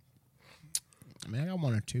list? I mean, I got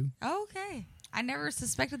one or two. Oh, okay. I never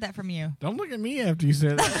suspected that from you. Don't look at me after you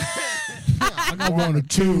said that. I got one or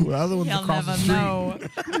two. The other one's You'll across never the street. know.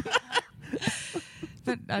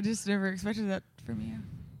 But I just never expected that from you.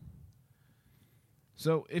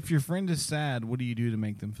 So, if your friend is sad, what do you do to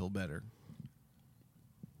make them feel better?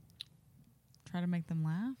 Try to make them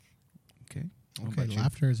laugh. Okay. What Okay, about you?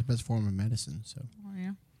 laughter is the best form of medicine. So Oh,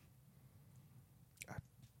 yeah.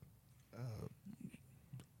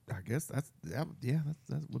 I guess that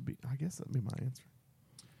would be. I guess that'd be my answer.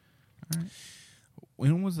 All right.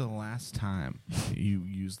 When was the last time you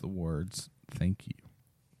used the words "thank you"?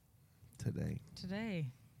 Today.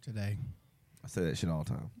 today, I say that shit all the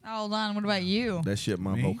time. Hold on. What about you? That shit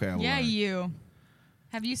my Me? vocabulary. Yeah, you.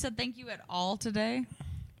 Have you said thank you at all today?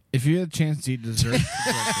 If you had a chance to eat dessert, Of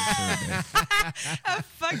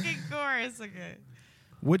fucking course. Okay.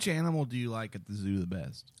 which animal do you like at the zoo the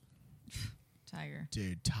best? Tiger.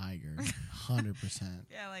 dude, tiger, 100%.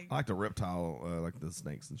 Yeah, like. I like the reptile, like the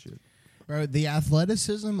snakes and shit. Bro, the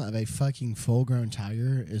athleticism of a fucking full-grown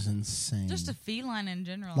tiger is insane. Just a feline in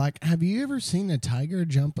general. Like, have you ever seen a tiger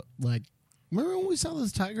jump? Like, remember when we saw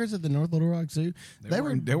those tigers at the North Little Rock Zoo? They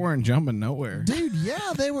weren't jumping nowhere. Dude,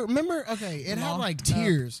 yeah, they were. Remember? Okay, it had like Locked up.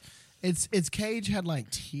 tears. Its cage had like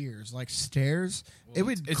tears, like stairs. It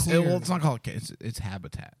would It's clear. it's not called. It's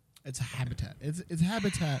habitat. It's a habitat. Its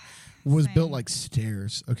habitat was Same. built like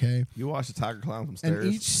stairs. Okay, You watch the tiger climb some stairs.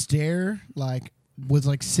 and each stair like was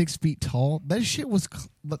like 6 feet tall. That shit was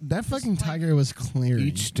that fucking tiger was clearing.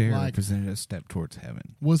 Each stair like, represented a step towards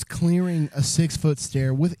heaven. was clearing a 6-foot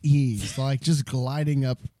stair with ease, like just gliding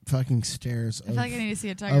up fucking stairs. I feel like I need to see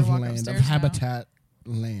a tiger of walk land, upstairs of now. habitat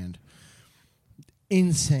land.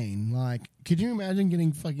 Insane. Like, could you imagine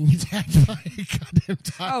getting fucking attacked by a goddamn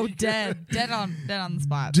tiger? Oh, dead on the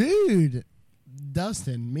spot. Dude,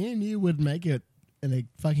 Dustin, me and you would make it in a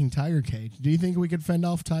fucking tiger cage. Do you think we could fend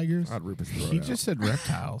off tigers? I'd rip his throat He out. just said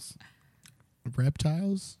reptiles.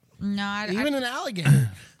 Reptiles? No, Even an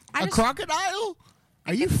alligator? I A just- crocodile?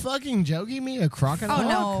 Are you fucking joking me? A crocodile?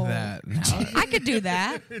 Oh no, That I could do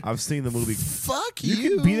that. I've seen the movie. Fuck You you.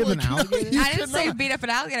 could beat up an Like, no, alligator? you I didn't could say not. beat up an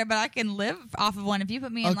alligator, but I can live off of one if you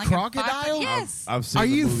put me in A like crocodile? A yes. I've seen Are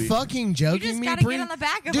the you movie. fucking joking You just me, gotta Bree? get on the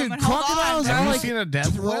back of Dude, them and hold crocodiles on. are Have you like seen a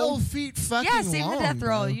death roll? 12 feet fucking Yeah, same long, with death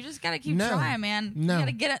roll. bro. You just gotta keep No. trying, man. No. You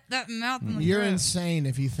gotta get it, that mouth in the You're throat. insane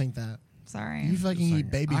if you think that. Sorry, You fucking eat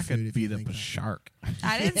baby I food could if you beat up think a that. shark.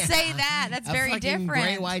 I didn't say that. That's A very fucking different.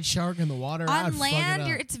 great white shark in the water. I'd On fuck land,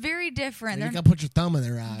 it up. it's very different. You They're gotta put your thumb in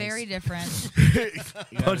their eyes. very different.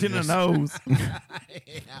 Punch in the nose.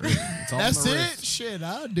 It's on That's the it. wrist. Shit,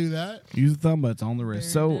 I'd do that. Use the thumb, but it's on the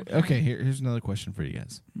wrist. Very So, different. okay, here's another question for you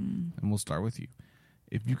guys, and we'll start with you.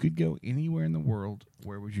 If you could go anywhere in the world,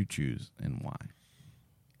 where would you choose and why?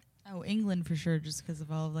 Oh, England for sure, just because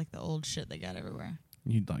of all of like the old shit they got everywhere.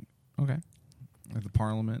 You'd like, okay, like the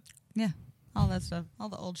Parliament, Yeah, all that stuff, all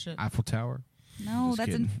the old shit. Eiffel Tower. No, Just that's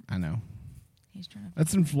kidding. in. I know. He's trying to.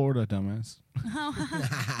 That's in Florida, dumbass.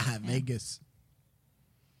 Vegas.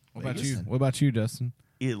 What about Vegas? you? What about you, Dustin?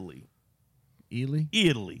 Italy. Ely?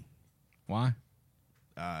 Italy. Why?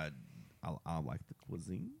 I like the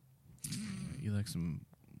cuisine. You like some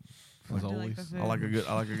What do you like fazoli's? the food? I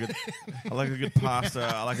like a good pasta.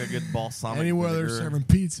 I like a good balsamic Anywhere they're vinegar. serving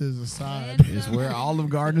pizzas aside. Is where Olive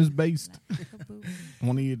Garden is based. I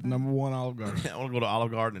want to eat number one Olive Garden. I want to go to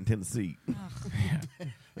Olive Garden in Tennessee.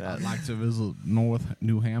 I'd like to visit North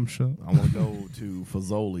New Hampshire. I want to go to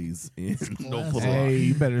Fazoli's in North Little Hey,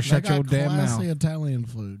 you better shut your damn classy mouth. Italian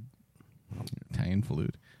food. Italian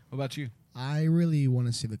food. What about you? I really want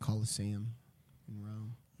to see the Colosseum in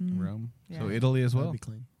Rome. Rome. Yeah. So Italy as well. That'd be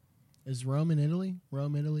clean. Is Rome in Italy?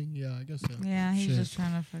 Rome, Italy? Yeah, I guess so. Yeah, he's Shit. just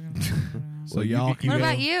trying to fucking. So Well, you y'all can can What go.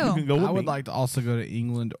 about you? You can go with I would me. like to also go to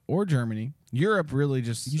England or Germany. Europe really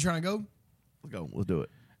just You trying to go? Let's go. Let's do it.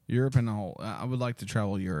 Europe and all. I would like to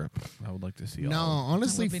travel Europe. I would like to see No, all.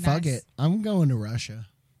 honestly, That would be fuck nice. it. I'm going to Russia.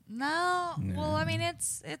 No, No. well, I mean,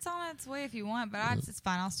 it's on its way if you want, but it's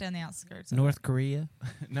fine. I'll stay on the outskirts. North Korea.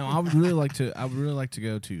 No, I would really like to. I would really like to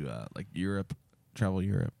go to like Europe, travel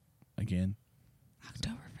Europe again.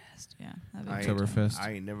 Oktoberfest. Yeah, that'd be I cool. ain't- Oktoberfest.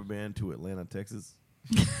 I ain't never been to Atlanta, Texas.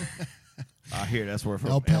 I hear that's where from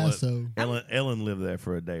El Paso. Ellen lived there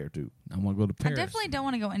for a day or two. I want to go to I Paris. definitely don't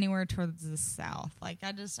want to go anywhere towards the south. Like,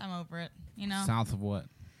 I'm over it. You know, South of what?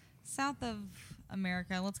 south of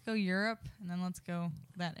America. Let's go Europe, and then let's go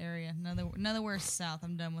that area. Nowhere south.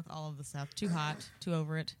 I'm done with all of the south. Too hot. Too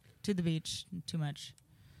over it. To the beach. Too much.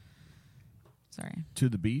 Sorry. To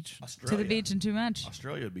the beach. To the beach and too much.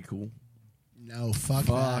 Australia would be cool. No, fuck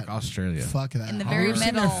Fuck that. Australia. Fuck that. In the Have very you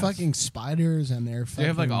seen their middle. fucking spiders and their fucking... They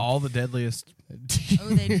have like all the deadliest. Oh,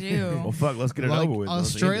 they do. Well, fuck, let's get it like over with. Let's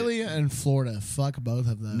end it. Australia and Florida. Fuck both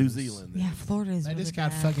of those. New Zealand. Yeah, Florida is They really just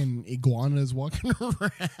got bad. fucking iguanas walking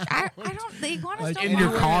around. I don't. The iguanas Like don't In your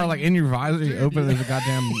bother car, me. like in your visor, you open, there's a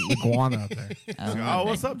goddamn iguana out there. Oh,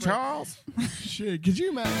 what's up, Charles? Shit, could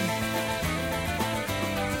you imagine?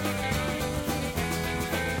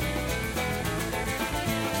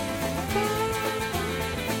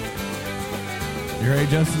 You ready,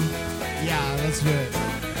 Justin? Yeah, let's do it.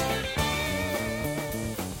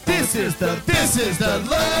 This is the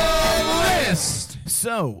love list.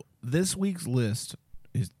 So this week's list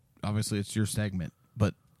is obviously it's your segment,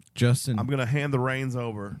 but Justin, I'm gonna hand the reins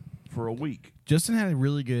over for a week. Justin had a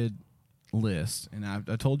really good list, and I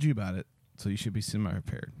told you about it, so you should be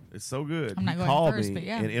semi-prepared. It's so good. I'm not He going called first, me but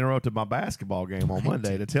yeah. and interrupted my basketball game on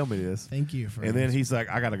Monday to tell me this. Thank you for And then he's like,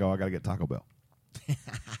 I gotta go. I gotta get Taco Bell.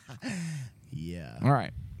 Yeah. All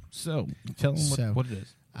right, so tell them So- what it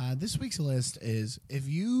is. This week's list is if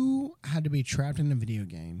you had to be trapped in a video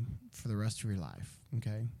game for the rest of your life,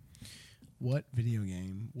 okay, what video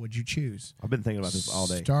game would you choose? I've been thinking about this all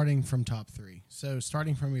day. Starting from top 3. So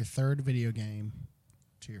starting from your third video game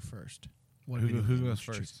to your first. What Who video goes game would you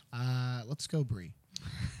first? choose? Let's go Bree.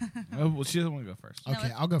 Oh, well, she doesn't want to go first. No, Okay,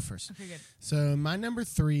 it's- I'll go first. Okay, good. So my number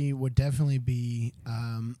 3 would definitely be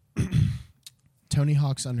Tony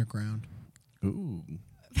Hawk's Underground. Ooh,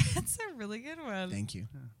 That's a really good one. Thank you.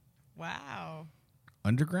 Wow.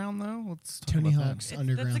 Underground though. Let's talk Tony about Hawk's that.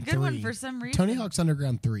 Underground That's a good 3. one for some reason. Tony Hawk's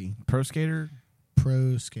Underground 3. Pro Skater.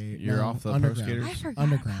 Pro Skate. You're no, off the Pro Underground. Skaters? I forgot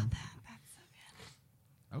Underground. about that. That's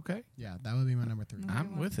so Okay, Yeah, that would be my number 3.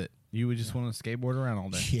 I'm with it. You would just want to skateboard around all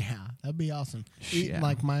day. Yeah, that'd be awesome. Yeah.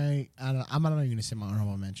 Like my, I'm not even gonna say my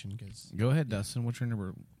honorable mention because Go ahead, Dustin. What's your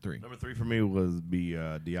number 3? Number 3 for me was be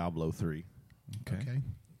Diablo 3. okay,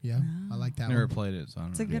 yeah, I like that Never one. played it, so I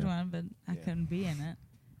don't It's a know. good one, but I couldn't be in it.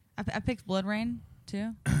 I picked Blood Rain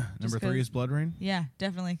too. Number 3 is Blood Rain. Yeah,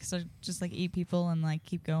 definitely. So just like eat people and like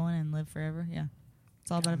keep going and live forever. Yeah,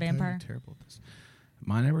 it's all about a vampire. Terrible at this.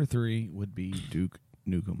 My number 3 would be Duke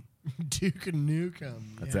Nukem. Duke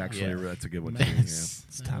Nukem. That's yeah. actually that's a good one. Nice.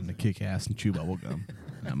 It's time to kick ass and chew bubble gum.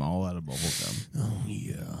 I'm all out of bubble gum. Oh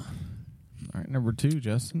yeah. All right, number 2,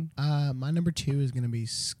 Justin. My number 2 is gonna be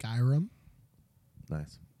Skyrim.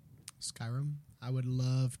 Nice. Skyrim. I would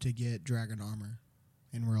love to get dragon armor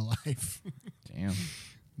in real life. Damn.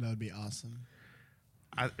 That would be awesome.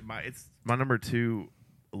 It's my number 2.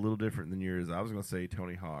 A little different than yours. I was gonna say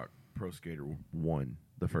Tony Hawk Pro Skater 1,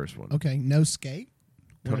 the first one. Okay, no skate.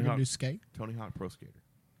 We're Tony gonna Hawk do skate. Tony Hawk Pro Skater.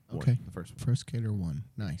 1, Okay, the first one. First Skater 1.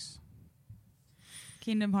 Nice.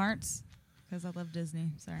 Kingdom Hearts, because I love Disney.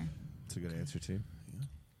 Sorry. That's a good answer too.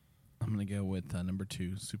 I'm gonna go with number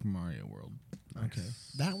 2, Super Mario World. Okay,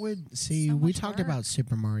 that would see. So we much talked work. about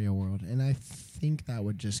Super Mario World, and I think that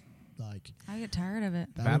would just like I get tired of it.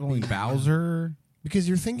 that Battling would be, Bowser. because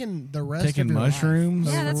you're thinking the rest Taking of your mushrooms?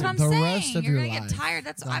 Life, Yeah, that's what I'm the saying. rest of You're your gonna life. get tired.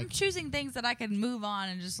 That's I'm Like, choosing things that I can move on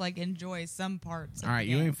and just like enjoy some parts. of All right, the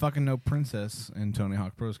you game. ain't fucking no princess in Tony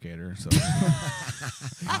Hawk Pro Skater, so.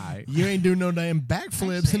 All right. You ain't doing no damn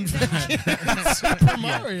backflips in Super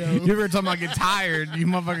Mario. You ever talking about get tired? You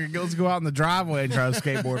motherfucker let's go out in the driveway and try to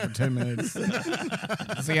skateboard for 10 minutes.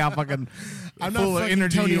 See how fucking I'm full not of fucking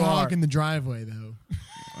energy Tony you Hawk are. in the driveway though.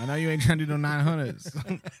 I know you ain't trying to do no 900s.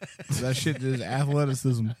 That shit is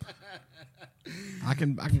athleticism. I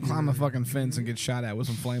can climb a fucking fence and get shot at with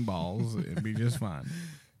some flame balls. It'd be just fine.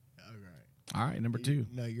 All right, number 2.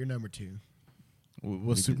 No, you're number 2.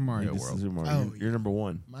 What's Super Mario This is World? Super Mario. Oh, You're number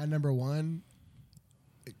 1. My number 1,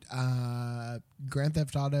 Grand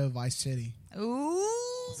Theft Auto Vice City. Ooh.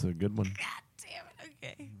 It's a good one. God damn it.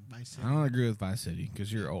 Okay. Vice City. I don't agree with Vice City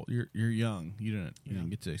because you're old. You're young. You didn't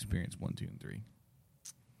get to experience 1, 2, and 3.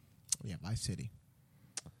 Yeah, Vice City.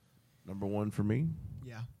 Number 1 for me,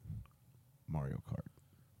 Yeah. Mario Kart.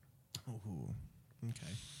 Oh,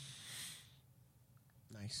 okay.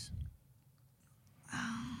 Nice.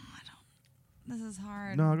 This is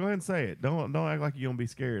hard. No, go ahead and say it. Don't act like you're gonna be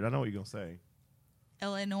scared. I know what you're gonna say.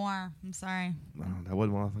 L.A. Noir. I'm sorry. No, that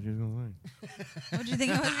wasn't what I thought you was gonna say. What do you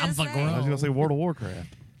think I was going to say? I was gonna say World of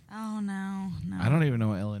Warcraft. Oh, no. I don't even know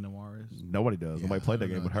what L.A. Noir is. Nobody does. Nobody played that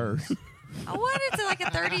game but her. Oh, what? It's like a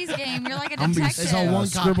 30s game. You're like a detective. It's on one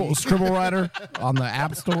scribble writer on the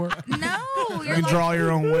App Store. No. You can draw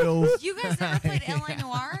your own wheels. You guys never played L.A.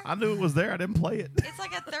 Noir? I knew it was there. I didn't play it. It's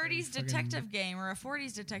like a 30s detective game or a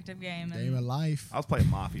 40s detective game. Game of life. I was playing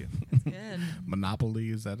Mafia. Good. Monopoly,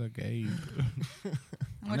 is that a game?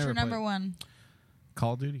 What's your number 1?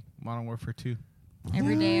 Call of Duty, Modern Warfare 2.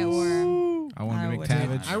 Every day at war. I want to be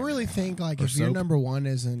McTavish. I really think like Or if your soap. number 1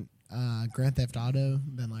 isn't Grand Theft Auto,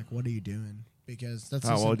 then like what are you doing? Because that's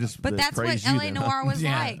But that's what L.A. Noir was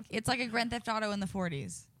Yeah. like. It's like a Grand Theft Auto in the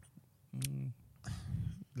 40s.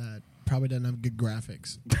 That probably doesn't have good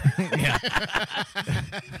graphics.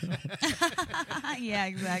 Yeah,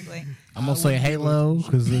 exactly. I'm gonna say Halo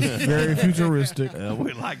because it's very futuristic.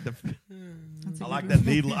 We like the. I like that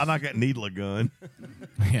needle. I like that needler gun.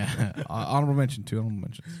 Yeah, honorable mention. 2 honorable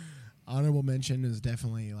mentions. Honorable mention is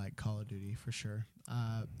definitely like Call of Duty for sure.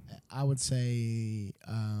 I would say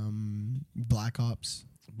Black Ops.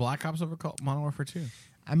 Black Ops over Modern Warfare 2.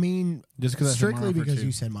 I mean, Just 'cause I said strictly Modern Warfare because 2.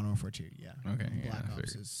 you said Modern Warfare 2. Yeah. Okay, yeah, Black I Ops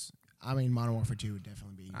figured. is. I mean, Modern Warfare 2 would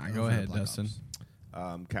definitely be. Go over ahead, Black Dustin.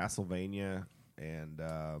 Ops. Castlevania and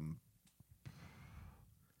I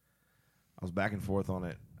was back and forth on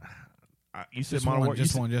it. You said Just Modern one, Warfare.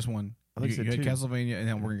 just one. I think you you said had 2. Castlevania, and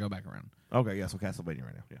then we're gonna go back around. Okay, yeah, so Castlevania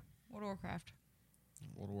right now. Yeah. World of Warcraft.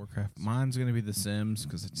 World of Warcraft. Mine's gonna be The Sims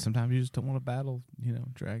because sometimes you just don't want to battle,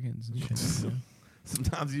 dragons and shit.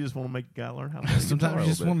 Sometimes you just want to make a guy learn how to play guitar Sometimes a you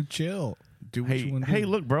just little want to chill. Do what Hey, you want to hey, do.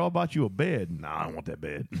 look, bro! I bought you a bed. Nah, I don't want that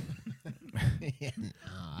bed. You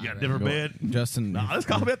got a different bed, Justin. Nah, this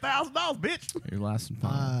cost me $1,000, bitch. You're last and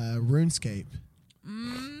final. RuneScape.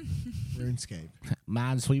 RuneScape.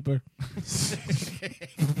 Minesweeper.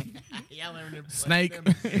 Snake.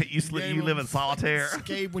 You live in solitaire.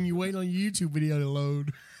 Escape when you wait on a YouTube video to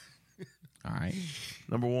load. All right.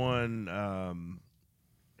 Number 1,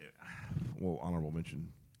 honorable mention.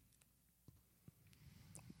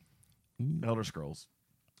 Elder Scrolls.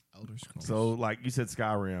 Elder Scrolls. So, like you said,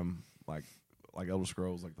 Skyrim, like Elder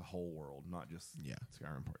Scrolls, like the whole world, not just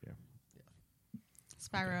Skyrim part. Yeah.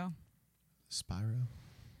 Spyro. Spyro.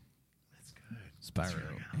 That's good.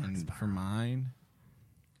 Spyro. And for my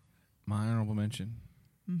honorable mention,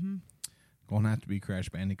 gonna have to be Crash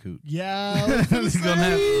Bandicoot. Yeah, it's gonna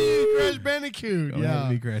have Crash Bandicoot. Gonna have Yeah,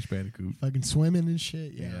 to be Crash Bandicoot. fucking swimming and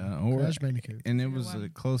shit. Yeah, Crash Bandicoot. And it was a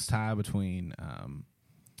close tie between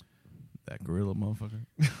that gorilla motherfucker.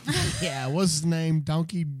 Yeah, what's his name?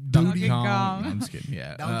 Donkey Donkey Kong. Kong. I'm just kidding.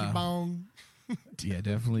 Yeah, Donkey Kong. Yeah,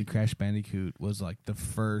 definitely. Crash Bandicoot was like the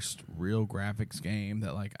first real graphics game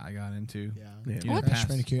that like I got into. Yeah, Crash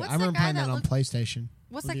Bandicoot. What's I remember that guy playing that that on looked- PlayStation.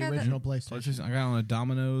 What's The that guy that- original PlayStation. I got on a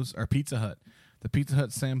Domino's or Pizza Hut, the Pizza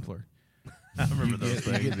Hut sampler. I remember those You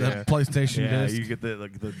things. get the PlayStation yeah, disc. you get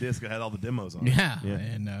the disc that had all the demos on it. Yeah,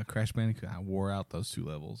 and Crash Bandicoot. I wore out those 2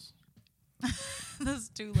 levels. Those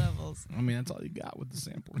 2 levels. I mean, that's all you got with the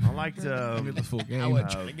sampler. I liked you don't get the full game. I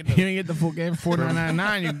would You didn't get the full game for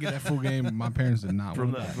 $49.99. You can get that full game. My parents did not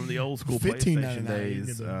from want that. from the old school $15.99 PlayStation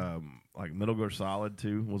days. you get Like Metal Gear Solid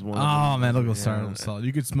 2 was one. of Oh, them. Metal Gear Yeah. Solid was solid.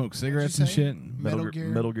 You could smoke cigarettes and say? shit.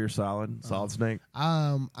 Metal Gear Solid, Solid Snake.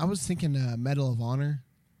 I was thinking Medal of Honor,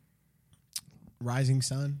 Rising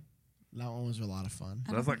Sun. That one was a lot of fun.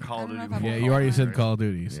 That's like Call of Duty. know if Yeah, I've you already Right. said Call of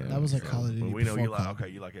Duty. So. That was like Call of Duty. But we know you before like Call.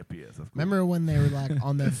 you like FPS. That's cool. Remember when they were like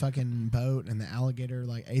on the fucking boat and the alligator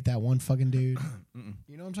like ate that one fucking dude?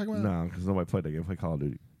 You know what I'm talking about? No, because nobody played that game. Play Call of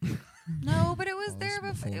Duty. No, but it was Well, there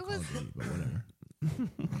this is before. It Call was. of Duty, but whatever.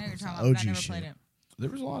 I know you're talking about. OG But I never shit. played it. There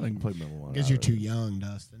was a lot of Played Metal Gear. Because you're too young,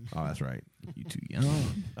 Dustin. Oh, that's right. you too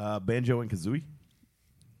young. Banjo and Kazooie.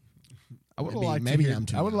 I would have Maybe- liked maybe to hear, I'm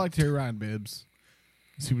too I would have young. liked to hear Ryan Bibbs.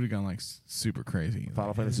 He would have gone like super crazy.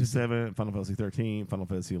 Final Fantasy 7, Final Fantasy 13, Final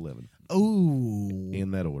Fantasy 11. Ooh,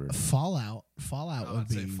 In that order. Fallout. Fallout would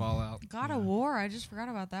I'd say be Fallout. God of War. I just forgot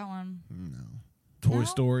about that one. No. Toy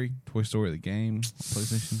Story the game,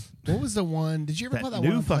 PlayStation. What was the one? Did you ever play that new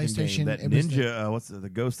one on fucking PlayStation? game, that It was Ninja, what's the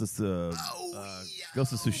Ghost of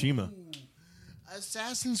Ghost of Tsushima?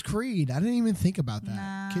 Assassin's Creed. I didn't even think about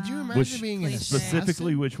that. Could you imagine being an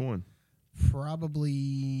specifically assassin? which one? Probably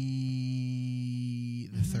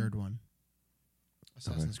the third one.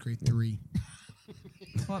 Assassin's Creed 3.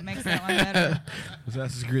 What makes that one better?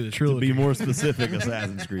 Assassin's Creed the trilogy. To be more specific,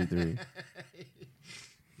 Assassin's Creed 3.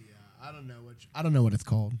 I don't know what it's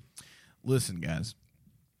called. Listen, guys.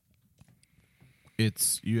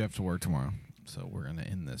 You have to work tomorrow, so we're gonna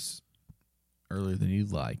end this earlier than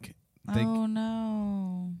you'd like. Oh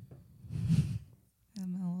no,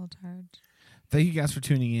 I'm a little tired. Thank you guys for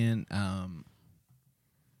tuning in.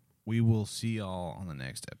 We will see y'all on the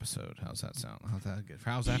next episode. How's that sound? How's that good?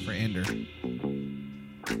 How's that for Ender?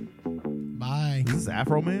 Bye. Is this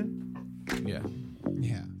Afro Man? Yeah.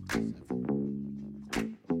 Yeah.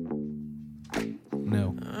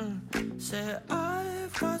 No. Said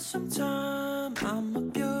I've got some time, I'm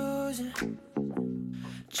abusing.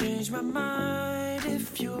 Change my mind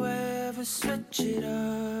if you ever switch it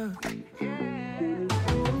up.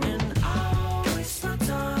 And I'll waste my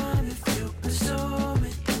time if you pursue me.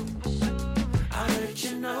 I'll let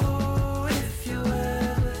you know if you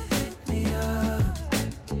ever hit me up.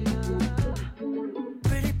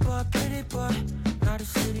 Pretty boy, not a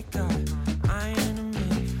city guy. I ain't in a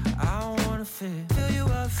minute, I don't wanna fit. Fill you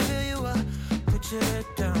up, put your head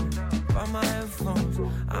down. Buy my headphones,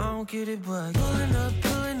 I don't get it, but pulling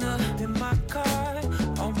up in my car.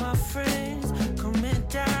 All my friends coming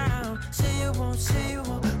down. Say you won't,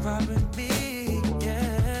 robbing me,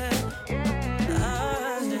 yeah.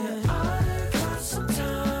 I've got some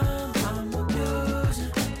time, I'm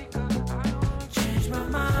abusing. Change my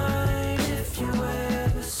mind if you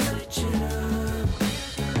ever switch it up.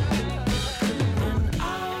 And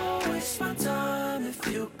I'll waste my time if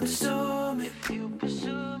you pursue me.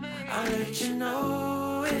 I'll let you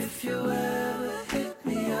know if you ever hit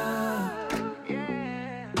me up.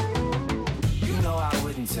 You know I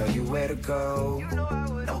wouldn't tell you where to go.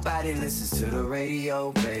 Nobody listens to the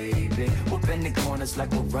radio, baby. We're bending corners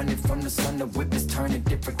like we're running from the sun. The whip is turning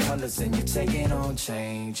different colors and you're taking on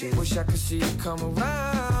changes. Wish I could see you come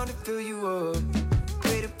around and fill you up.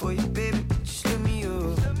 Waiting for you, baby, but you stood me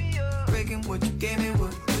up. Breaking what you gave me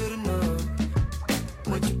was good enough.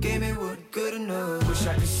 What you gave me was good enough. Wish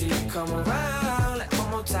I could see you come around like one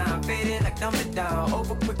more time. Faded like dumb it down.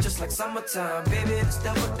 Over quick just like summertime. Baby, let's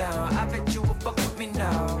double down. I bet you will fuck with me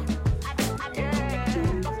now.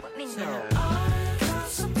 Fuck with me now.